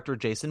have director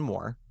Jason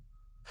Moore,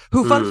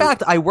 who, fun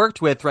fact, I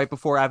worked with right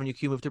before Avenue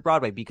Q moved to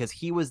Broadway because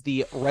he was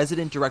the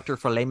resident director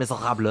for Les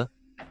Miserables.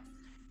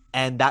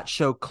 And that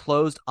show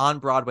closed on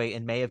Broadway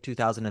in May of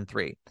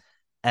 2003.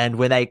 And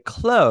when they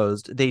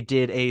closed, they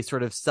did a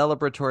sort of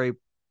celebratory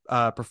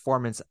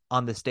performance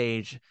on the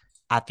stage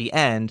at the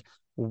end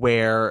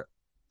where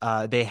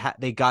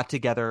they got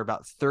together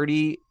about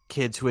 30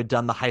 kids who had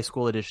done the high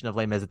school edition of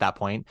Les Mis at that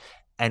point.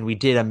 And we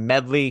did a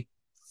medley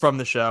from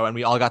the show, and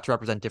we all got to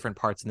represent different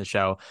parts in the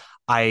show.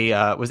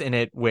 I was in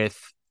it with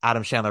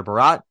Adam Chandler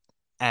Barat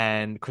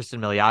and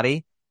Kristen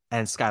Milioti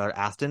and Skylar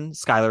Aston.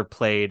 Skylar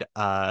played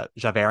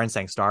Javert and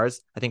sang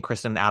Stars. I think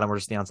Kristen and Adam were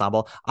just the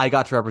ensemble. I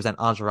got to represent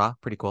Enjolras,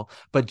 pretty cool.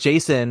 But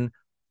Jason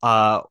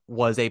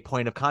was a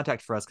point of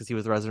contact for us because he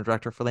was the resident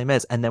director for Les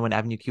Mis. And then when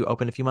Avenue Q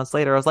opened a few months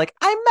later, I was like,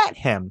 I met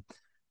him.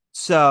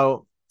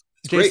 So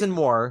Jason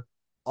Moore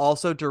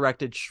also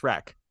directed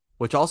Shrek,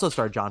 which also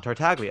starred John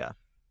Tartaglia.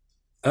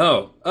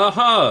 Oh,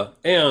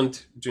 and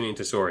Janine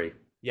Tesori.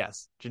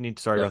 Yes, Janine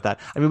Tesori wrote that.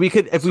 I mean, we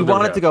could, if we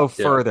wanted to go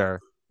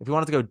further, if we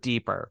wanted to go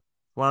deeper,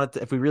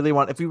 if we really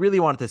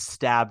wanted to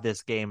stab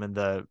this game in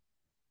the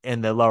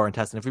lower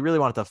intestine, if we really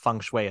wanted to feng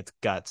shui its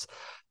guts,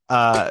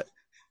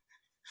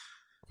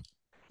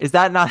 is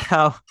that not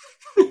how?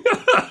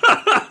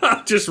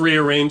 Just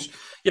rearrange.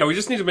 Yeah, we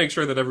just need to make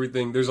sure that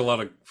there's a lot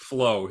of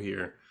flow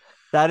here.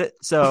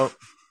 So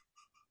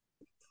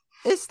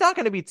it's not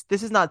going to be.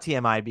 This is not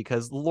TMI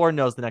because Lord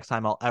knows the next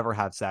time I'll ever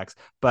have sex.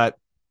 But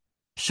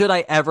should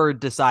I ever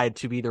decide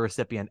to be the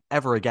recipient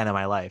ever again in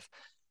my life,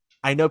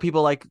 I know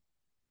people like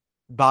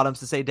Bottoms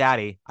to say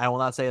daddy. I will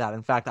not say that.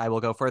 In fact, I will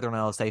go further and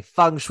I will say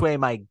feng shui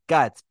my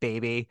guts,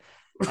 baby.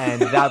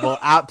 And that will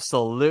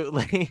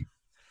absolutely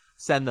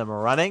send them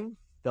running.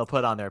 They'll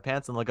put on their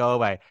pants and they'll go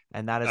away.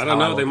 And that is, I don't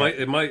know.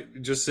 It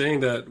might just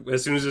saying that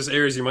as soon as this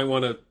airs, you might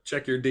want to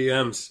check your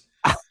DMs.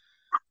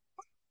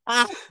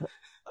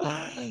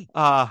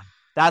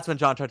 That's when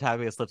John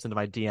Tartaglia slips into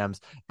my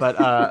DMs.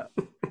 But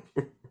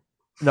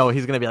no,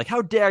 he's going to be like,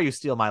 how dare you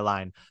steal my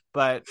line?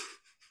 But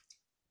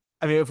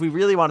I mean, if we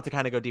really wanted to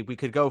kind of go deep, we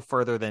could go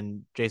further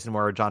than Jason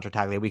Moore or John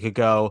Tartaglia. We could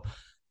go,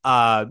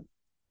 if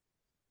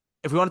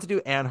we wanted to do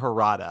Ann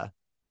Harada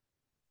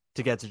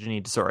to get to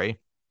Janine Tesori,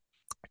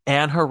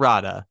 Ann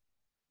Harada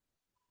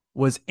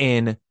was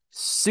in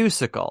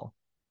Seussical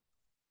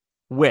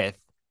with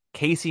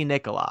Casey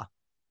Nicola,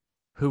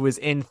 who was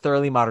in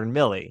Thoroughly Modern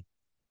Millie,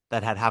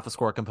 that had half a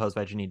score composed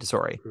by Janine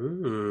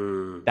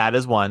Tesori. That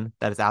is one.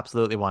 That is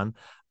absolutely one.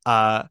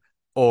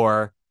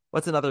 Or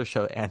what's another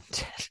show Ann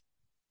did?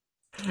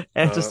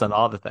 Ann just done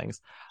all the things.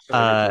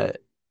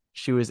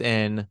 She was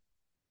in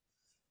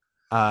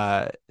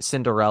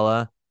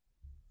Cinderella.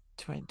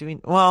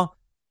 Well,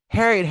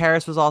 Harriet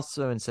Harris was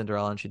also in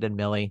Cinderella, and she did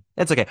Millie.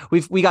 It's okay.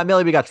 We got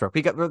Millie, we got Trope.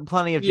 We got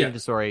plenty of Janine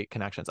Tesori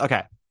connections.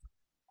 Okay.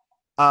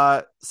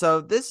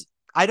 So this,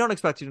 I don't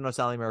expect you to know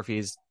Sally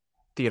Murphy's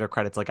theater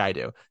credits like I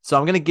do. So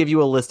I'm going to give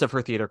you a list of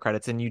her theater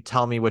credits, and you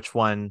tell me which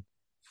one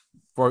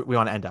we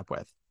want to end up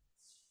with.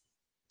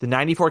 The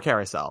 94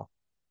 Carousel,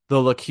 the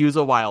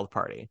LaCusa Wild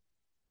Party,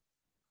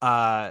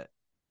 Fiddler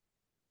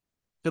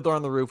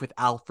on the Roof with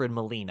Alfred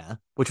Molina,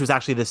 which was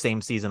actually the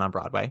same season on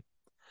Broadway.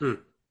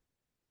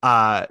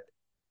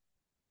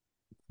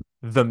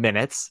 The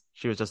Minutes,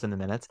 she was just in The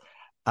Minutes.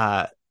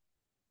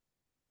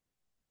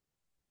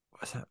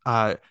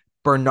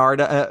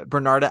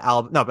 Bernarda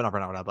Alba. No, but not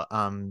Bernarda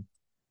Alba.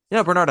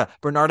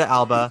 Bernarda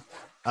Alba,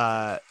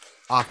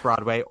 off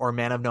Broadway, or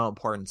Man of No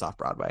Importance off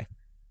Broadway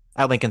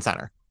at Lincoln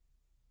Center.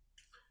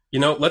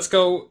 Let's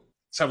go.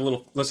 Let's have a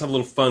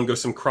little fun. Go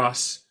some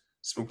cross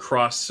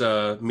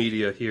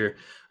media here.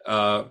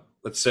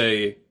 Let's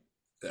say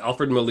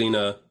Alfred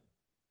Molina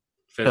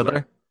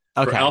Fiddler.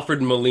 Okay. For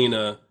Alfred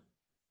Molina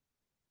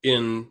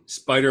in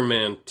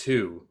Spider-Man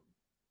 2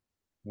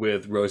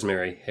 with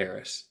Rosemary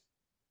Harris.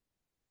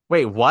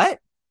 Wait, what?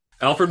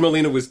 Alfred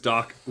Molina was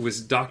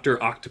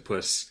Dr.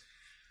 Octopus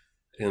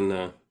in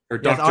or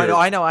Yes, Dr.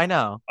 I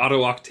know.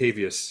 Otto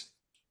Octavius.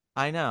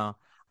 I know.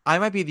 I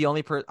might be the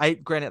only person.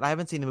 Granted, I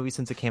haven't seen the movie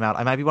since it came out.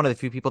 I might be one of the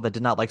few people that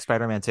did not like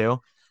Spider-Man 2.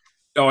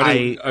 Oh, I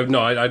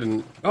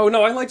didn't. Oh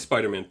no, I liked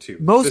Spider-Man 2.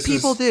 Most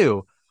people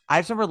do. I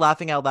just remember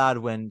laughing out loud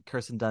when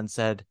Kirsten Dunst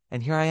said,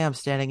 "And here I am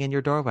standing in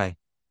your doorway.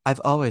 I've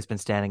always been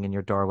standing in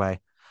your doorway."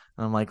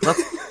 And I'm like, enough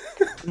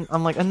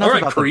all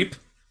right, about creep.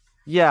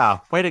 Yeah,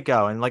 way to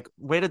go, and like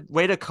way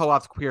to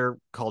co-opt queer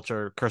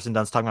culture. Kirsten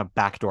Dunst talking about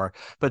backdoor,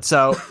 but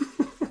so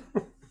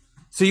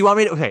you want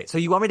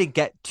me to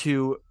get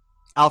to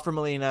Alfred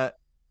Molina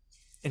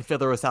in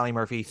Fiddler with Sally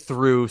Murphy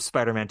through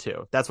Spider-Man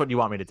 2. That's what you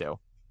want me to do.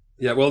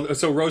 Yeah, well,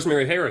 so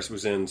Rosemary Harris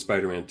was in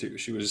Spider-Man 2.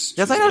 She was.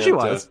 Yes, I know she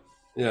was.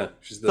 Yeah,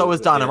 so was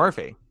Donna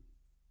Murphy.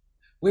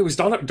 Wait, was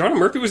Donna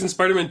Murphy was in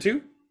Spider-Man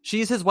 2?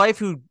 She's his wife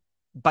who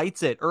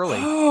bites it early.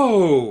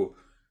 Oh,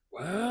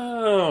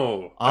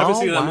 wow! I haven't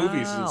seen that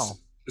movie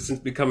since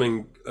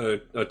becoming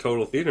a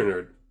total theater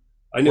nerd.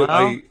 I knew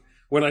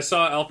when I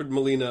saw Alfred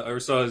Molina, or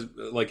saw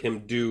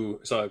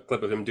a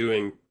clip of him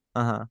doing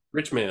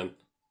Rich Man,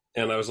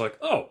 and I was like,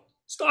 oh,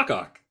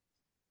 Stockock.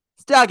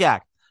 Okay.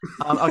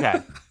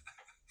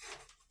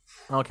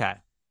 Okay.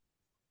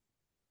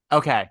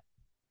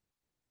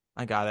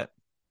 I got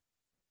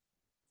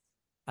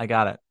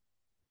it.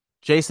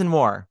 Jason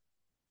Moore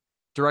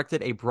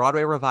directed a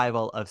Broadway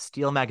revival of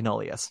Steel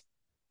Magnolias.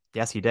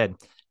 Yes, he did.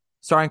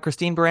 Starring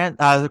Christine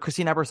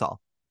Ebersol.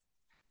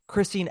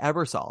 Christine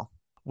Ebersol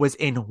was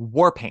in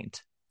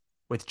Warpaint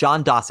with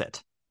John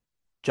Dossett.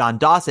 John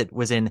Dossett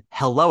was in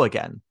Hello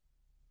Again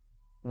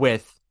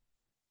with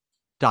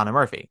Donna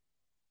Murphy,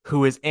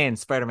 who is in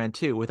Spider-Man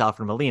 2 with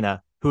Alfred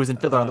Molina, who is in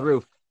Fiddler on the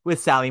Roof with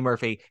Sally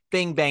Murphy.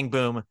 Bing, bang,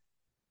 boom.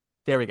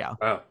 There we go.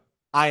 Wow.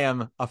 I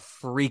am a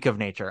freak of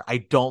nature. I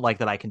don't like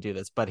that I can do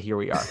this, but here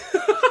we are.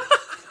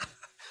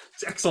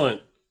 It's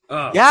excellent.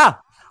 Yeah.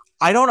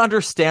 I don't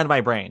understand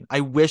my brain. I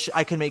wish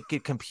I could make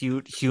it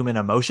compute human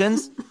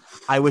emotions.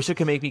 I wish it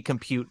could make me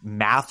compute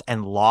math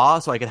and law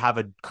so I could have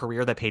a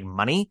career that paid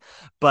money.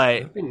 But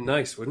that'd be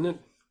nice, wouldn't it?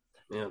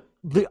 Yeah.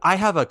 I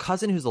have a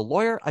cousin who's a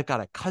lawyer. I've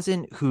got a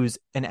cousin who's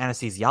an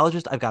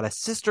anesthesiologist. I've got a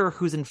sister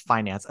who's in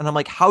finance. And I'm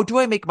like, how do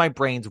I make my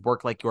brains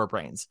work like your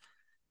brains?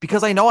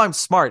 Because I know I'm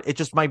smart. It's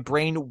just my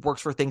brain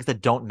works for things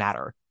that don't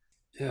matter.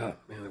 Yeah,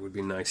 man, that would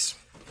be nice.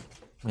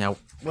 You know,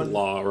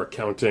 law or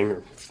accounting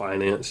or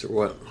finance or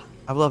what?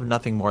 I would love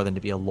nothing more than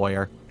to be a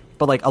lawyer,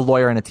 but like a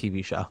lawyer in a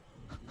TV show.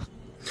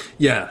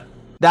 Yeah.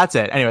 That's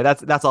it. Anyway,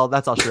 that's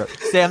all she wrote.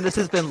 Sam, this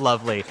has been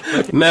lovely.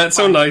 Matt,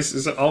 so nice.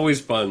 It's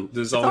always fun.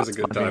 There's always a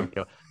good time.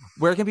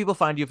 Where can people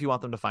find you if you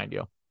want them to find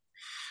you?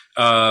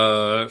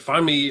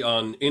 Find me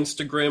on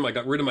Instagram. I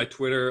got rid of my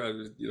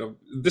Twitter.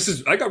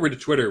 I got rid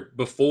of Twitter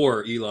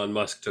before Elon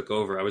Musk took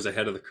over. I was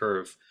ahead of the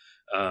curve.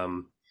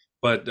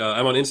 But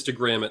I'm on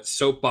Instagram at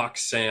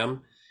Soapbox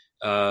Sam.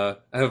 I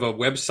have a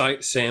website,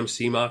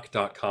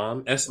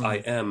 samseemock.com,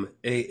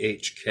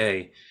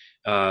 SIMAHK.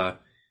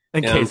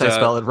 In case I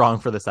spell it wrong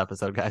for this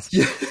episode, guys.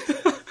 Yeah.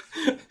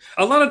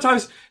 A lot of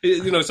times,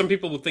 some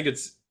people will think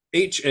it's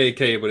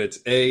HAK, but it's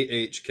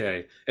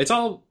AHK. It's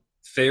all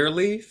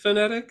fairly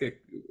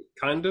phonetic,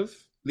 kind of.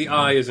 The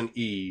I is an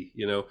E,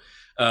 yeah,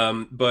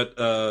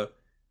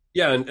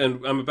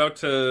 and I'm about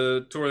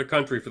to tour the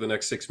country for the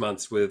next 6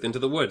 months with Into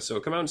the Woods. So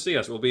come out and see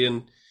us. We'll be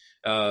in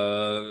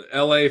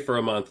LA for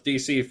a month,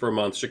 DC for a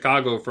month,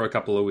 Chicago for a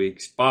couple of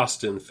weeks,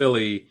 Boston,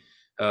 Philly,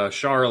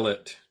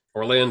 Charlotte,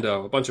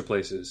 Orlando, a bunch of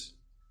places.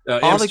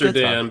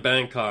 Amsterdam,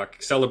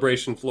 Bangkok,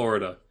 Celebration,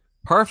 Florida.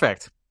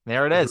 Perfect.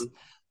 There it is.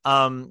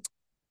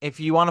 If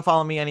you want to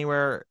follow me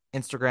anywhere,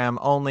 Instagram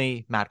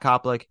only, Matt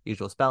Koplik,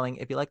 usual spelling.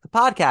 If you like the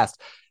podcast,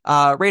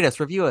 rate us,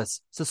 review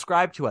us,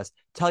 subscribe to us,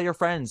 tell your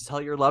friends,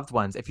 tell your loved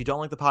ones. If you don't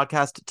like the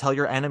podcast, tell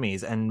your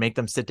enemies and make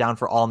them sit down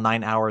for all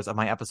 9 hours of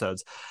my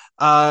episodes.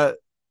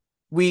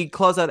 We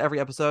close out every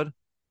episode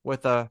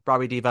with a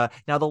Broadway diva.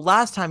 Now, the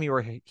last time you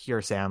were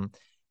here, Sam,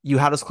 you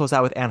had us close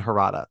out with Anne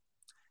Harada.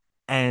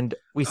 And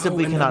we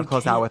simply cannot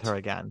close out with her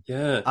again.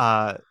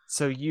 Yeah.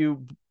 So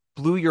you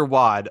blew your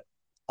wad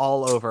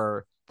all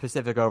over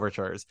Pacific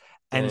Overtures.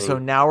 And so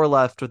now we're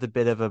left with a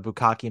bit of a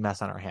bukkake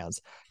mess on our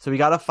hands. So we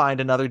got to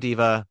find another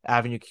diva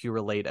Avenue Q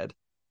related.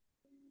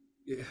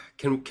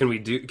 Can we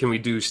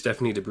do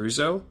Stephanie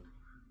D'Abruzzo?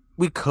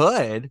 We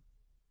could,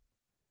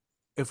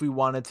 if we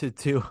wanted to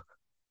do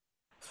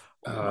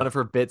one of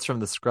her bits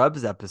from the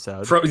Scrubs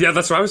episode.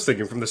 That's what I was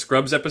thinking, from the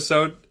Scrubs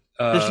episode.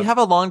 Does she have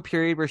a long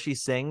period where she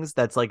sings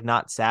that's like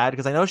not sad?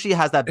 Because I know she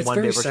has that one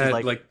bit where sad,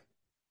 she's like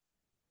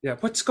Yeah,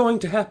 what's going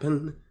to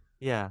happen?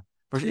 Yeah.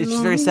 She's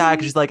very sad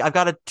because she's like, I've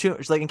got a tumor.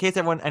 She's like, in case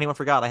anyone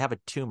forgot, I have a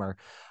tumor.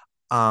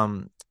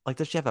 Like,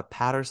 does she have a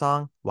patter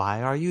song?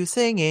 Why are you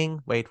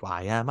singing? Wait,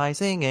 why am I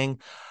singing?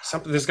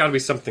 There's got to be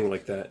something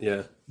like that.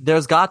 Yeah.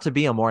 There's got to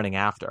be a morning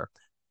after.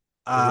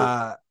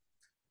 Or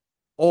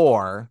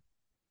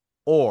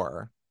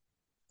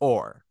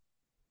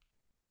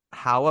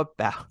how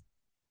about,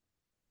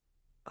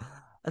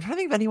 I'm trying to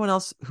think of anyone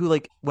else who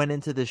like went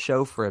into this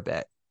show for a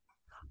bit.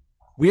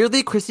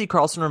 Weirdly, Christy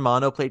Carlson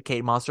Romano played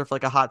Kate Monster for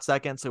like a hot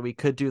second, so we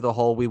could do the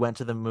whole "We Went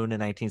to the Moon in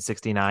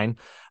 1969"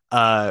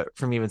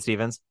 from Even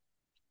Stevens.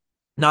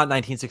 Not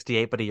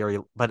 1968, but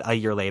a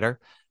year later.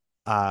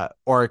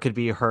 Or it could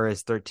be her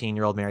as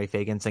 13-year-old Mary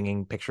Fagan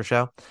singing Picture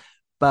Show.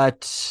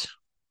 But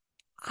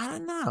I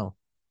don't know.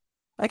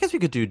 I guess we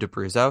could do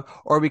D'Abruzzo,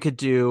 or we could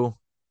do...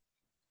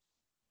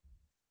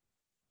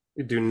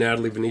 We do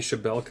Natalie Venetia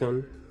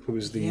Belkin,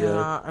 who's the...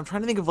 I'm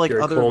trying to think of like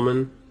Gary other...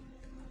 Coleman.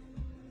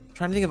 I'm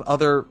trying to think of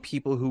other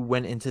people who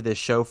went into this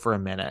show for a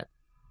minute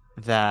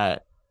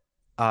that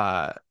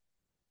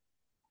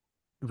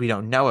we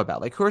don't know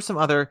about. Like, who are some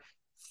other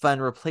fun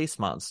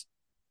replacements?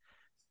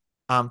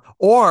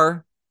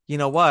 Or, you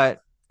know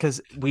what?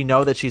 Because we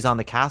know that she's on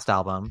the cast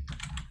album.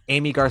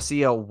 Amy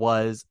Garcia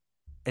was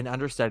an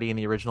understudy in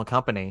the original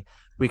company.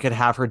 We could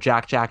have her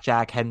Jack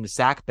head into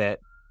sack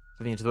bit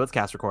for the Into the Woods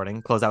cast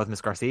recording. Close out with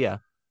Miss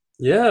Garcia.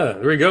 Yeah,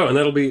 there we go, and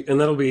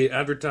that'll be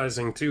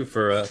advertising too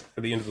for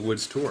the Into the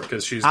Woods tour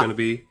because she's gonna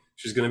be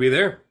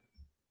there.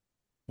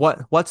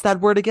 What's that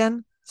word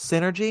again?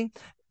 Synergy.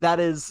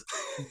 That's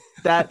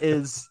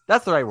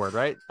the right word,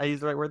 right? I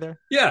used the right word there.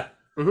 Yeah,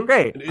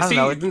 great. See,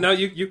 now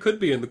you could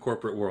be in the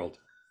corporate world.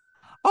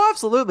 Oh,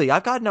 absolutely.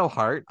 I've got no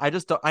heart. I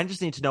just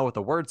need to know what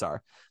the words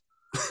are.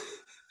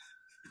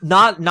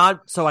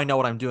 Not so I know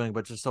what I'm doing,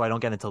 but just so I don't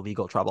get into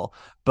legal trouble.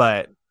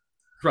 But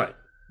right,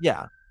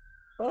 yeah.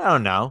 But I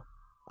don't know.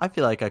 I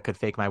feel like I could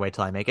fake my way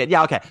till I make it.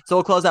 Yeah, okay. So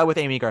we'll close out with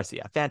Amy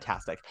Garcia.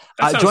 Fantastic.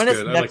 That sounds join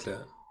good. us next, I like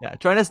that. Yeah,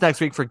 join us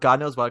next week for God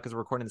knows what, because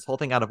we're recording this whole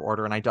thing out of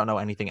order and I don't know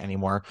anything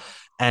anymore.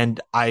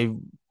 And God,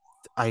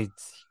 I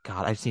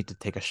just need to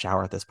take a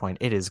shower at this point.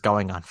 It is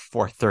going on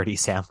 4:30,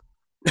 Sam.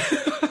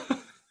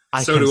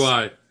 So do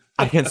I.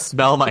 I can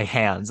smell my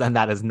hands, and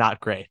that is not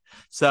great.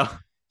 So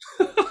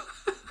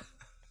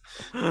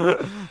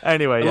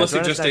anyway, unless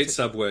you just ate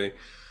Subway.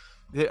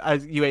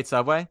 You ate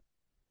Subway?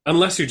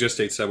 Unless you just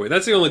ate Subway.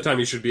 That's the only time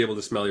you should be able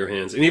to smell your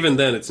hands. And even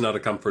then, it's not a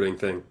comforting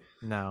thing.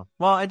 No.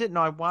 Well, I didn't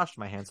know I washed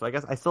my hands, so I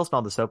guess I still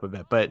smell the soap a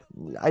bit. But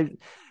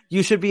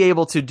you should be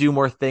able to do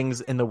more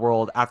things in the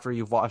world after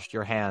you've washed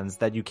your hands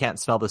that you can't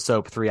smell the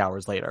soap 3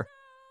 hours later.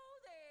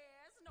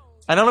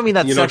 I don't mean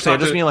that sexually. I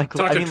just mean like...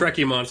 Talk to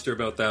Trekkie Monster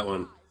about that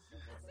one.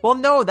 Well,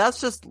 no,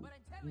 that's just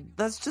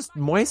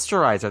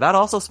moisturizer. That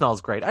also smells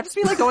great. I just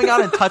mean like going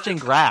out and touching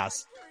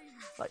grass.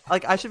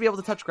 Like I should be able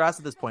to touch grass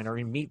at this point, or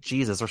meet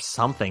Jesus or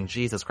something.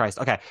 Jesus Christ.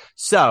 Okay,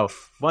 so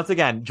once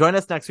again, join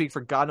us next week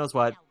for God knows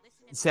what.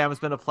 Sam, it's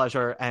been a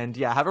pleasure, and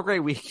yeah, have a great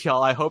week,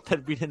 y'all. I hope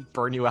that we didn't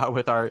burn you out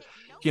with our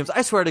fumes.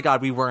 I swear to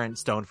God, we weren't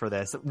stoned for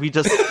this. We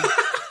just...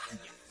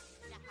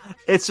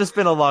 It's just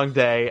been a long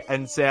day,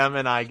 and Sam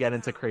and I get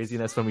into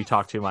craziness when we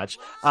talk too much.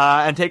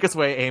 And take us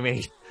away,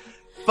 Amy.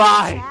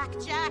 Bye!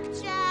 Jack,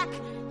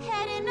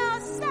 head in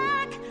a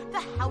sack. The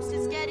house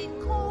is getting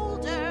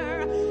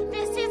colder.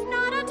 This is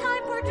not a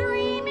time for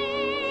dreaming.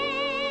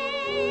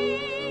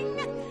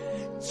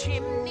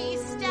 Chimney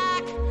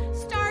stack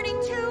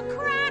starting to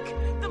crack.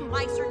 The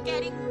mice are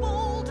getting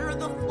bolder.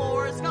 The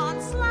floor's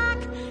gone slack.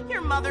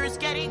 Your mother's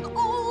getting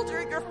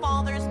older. Your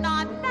father's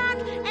not back.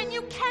 And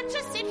you can't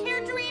just sit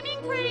here dreaming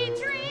pretty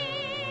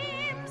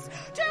dreams.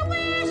 To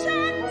wish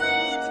and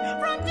wait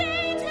from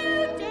day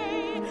to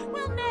day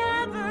will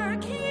never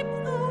keep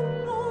the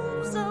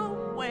wolves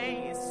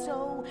away.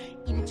 So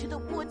into the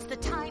woods, the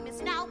time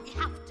is now. We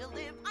have to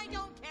live, I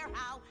don't care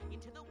how.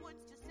 Into the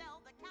woods to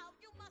sell the cow.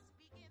 You must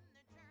begin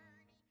the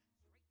journey.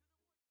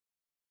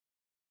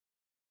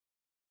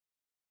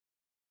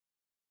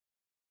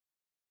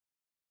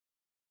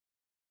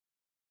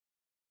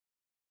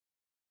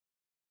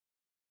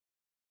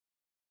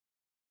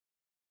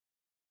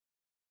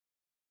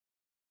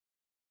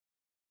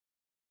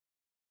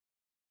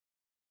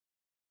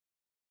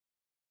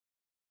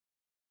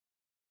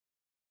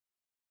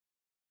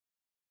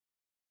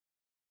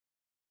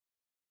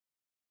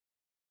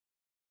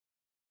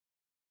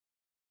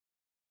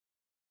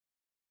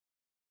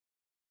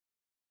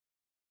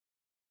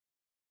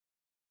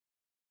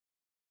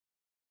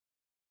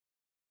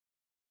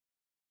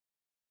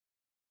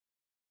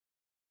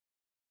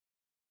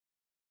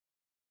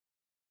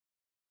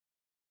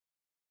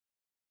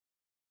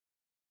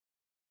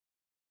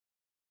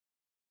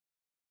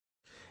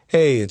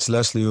 Hey, it's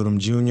Leslie Odom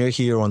Jr.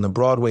 here on the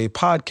Broadway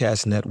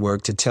Podcast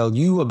Network to tell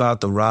you about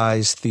the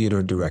Rise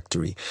Theater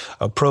Directory,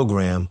 a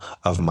program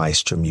of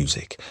Maestro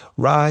Music.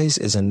 Rise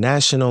is a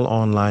national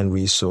online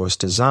resource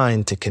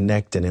designed to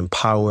connect and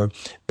empower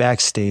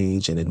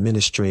backstage and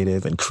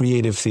administrative and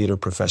creative theater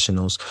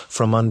professionals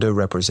from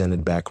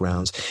underrepresented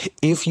backgrounds.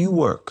 If you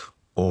work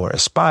or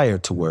aspire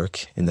to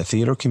work in the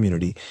theater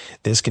community,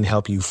 this can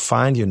help you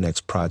find your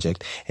next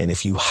project. And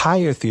if you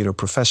hire theater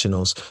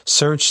professionals,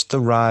 search the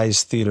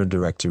Rise Theater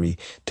Directory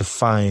to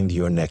find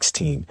your next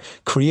team.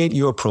 Create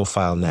your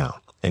profile now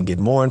and get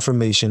more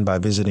information by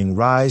visiting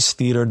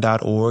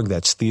risetheater.org.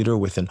 That's theater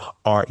with an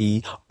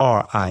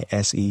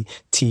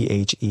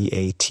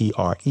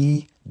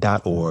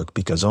RISETHEATRE.org,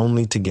 because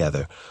only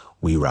together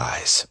we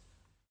rise.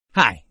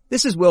 Hi,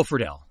 this is Will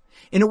Friedle.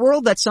 In a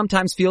world that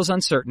sometimes feels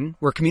uncertain,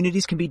 where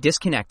communities can be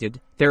disconnected,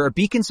 there are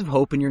beacons of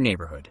hope in your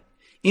neighborhood.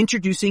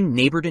 Introducing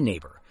Neighbor to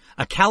Neighbor,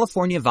 a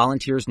California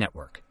volunteers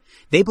network.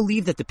 They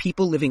believe that the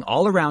people living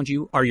all around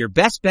you are your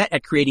best bet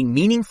at creating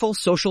meaningful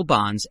social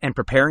bonds and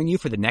preparing you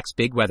for the next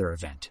big weather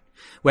event.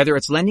 Whether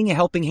it's lending a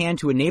helping hand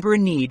to a neighbor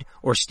in need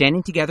or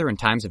standing together in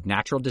times of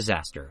natural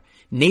disaster,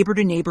 Neighbor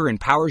to Neighbor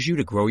empowers you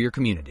to grow your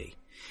community.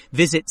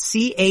 Visit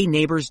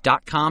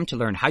caneighbors.com to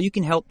learn how you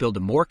can help build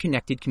a more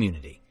connected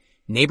community.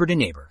 Neighbor to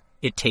Neighbor.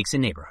 It takes a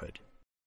neighborhood.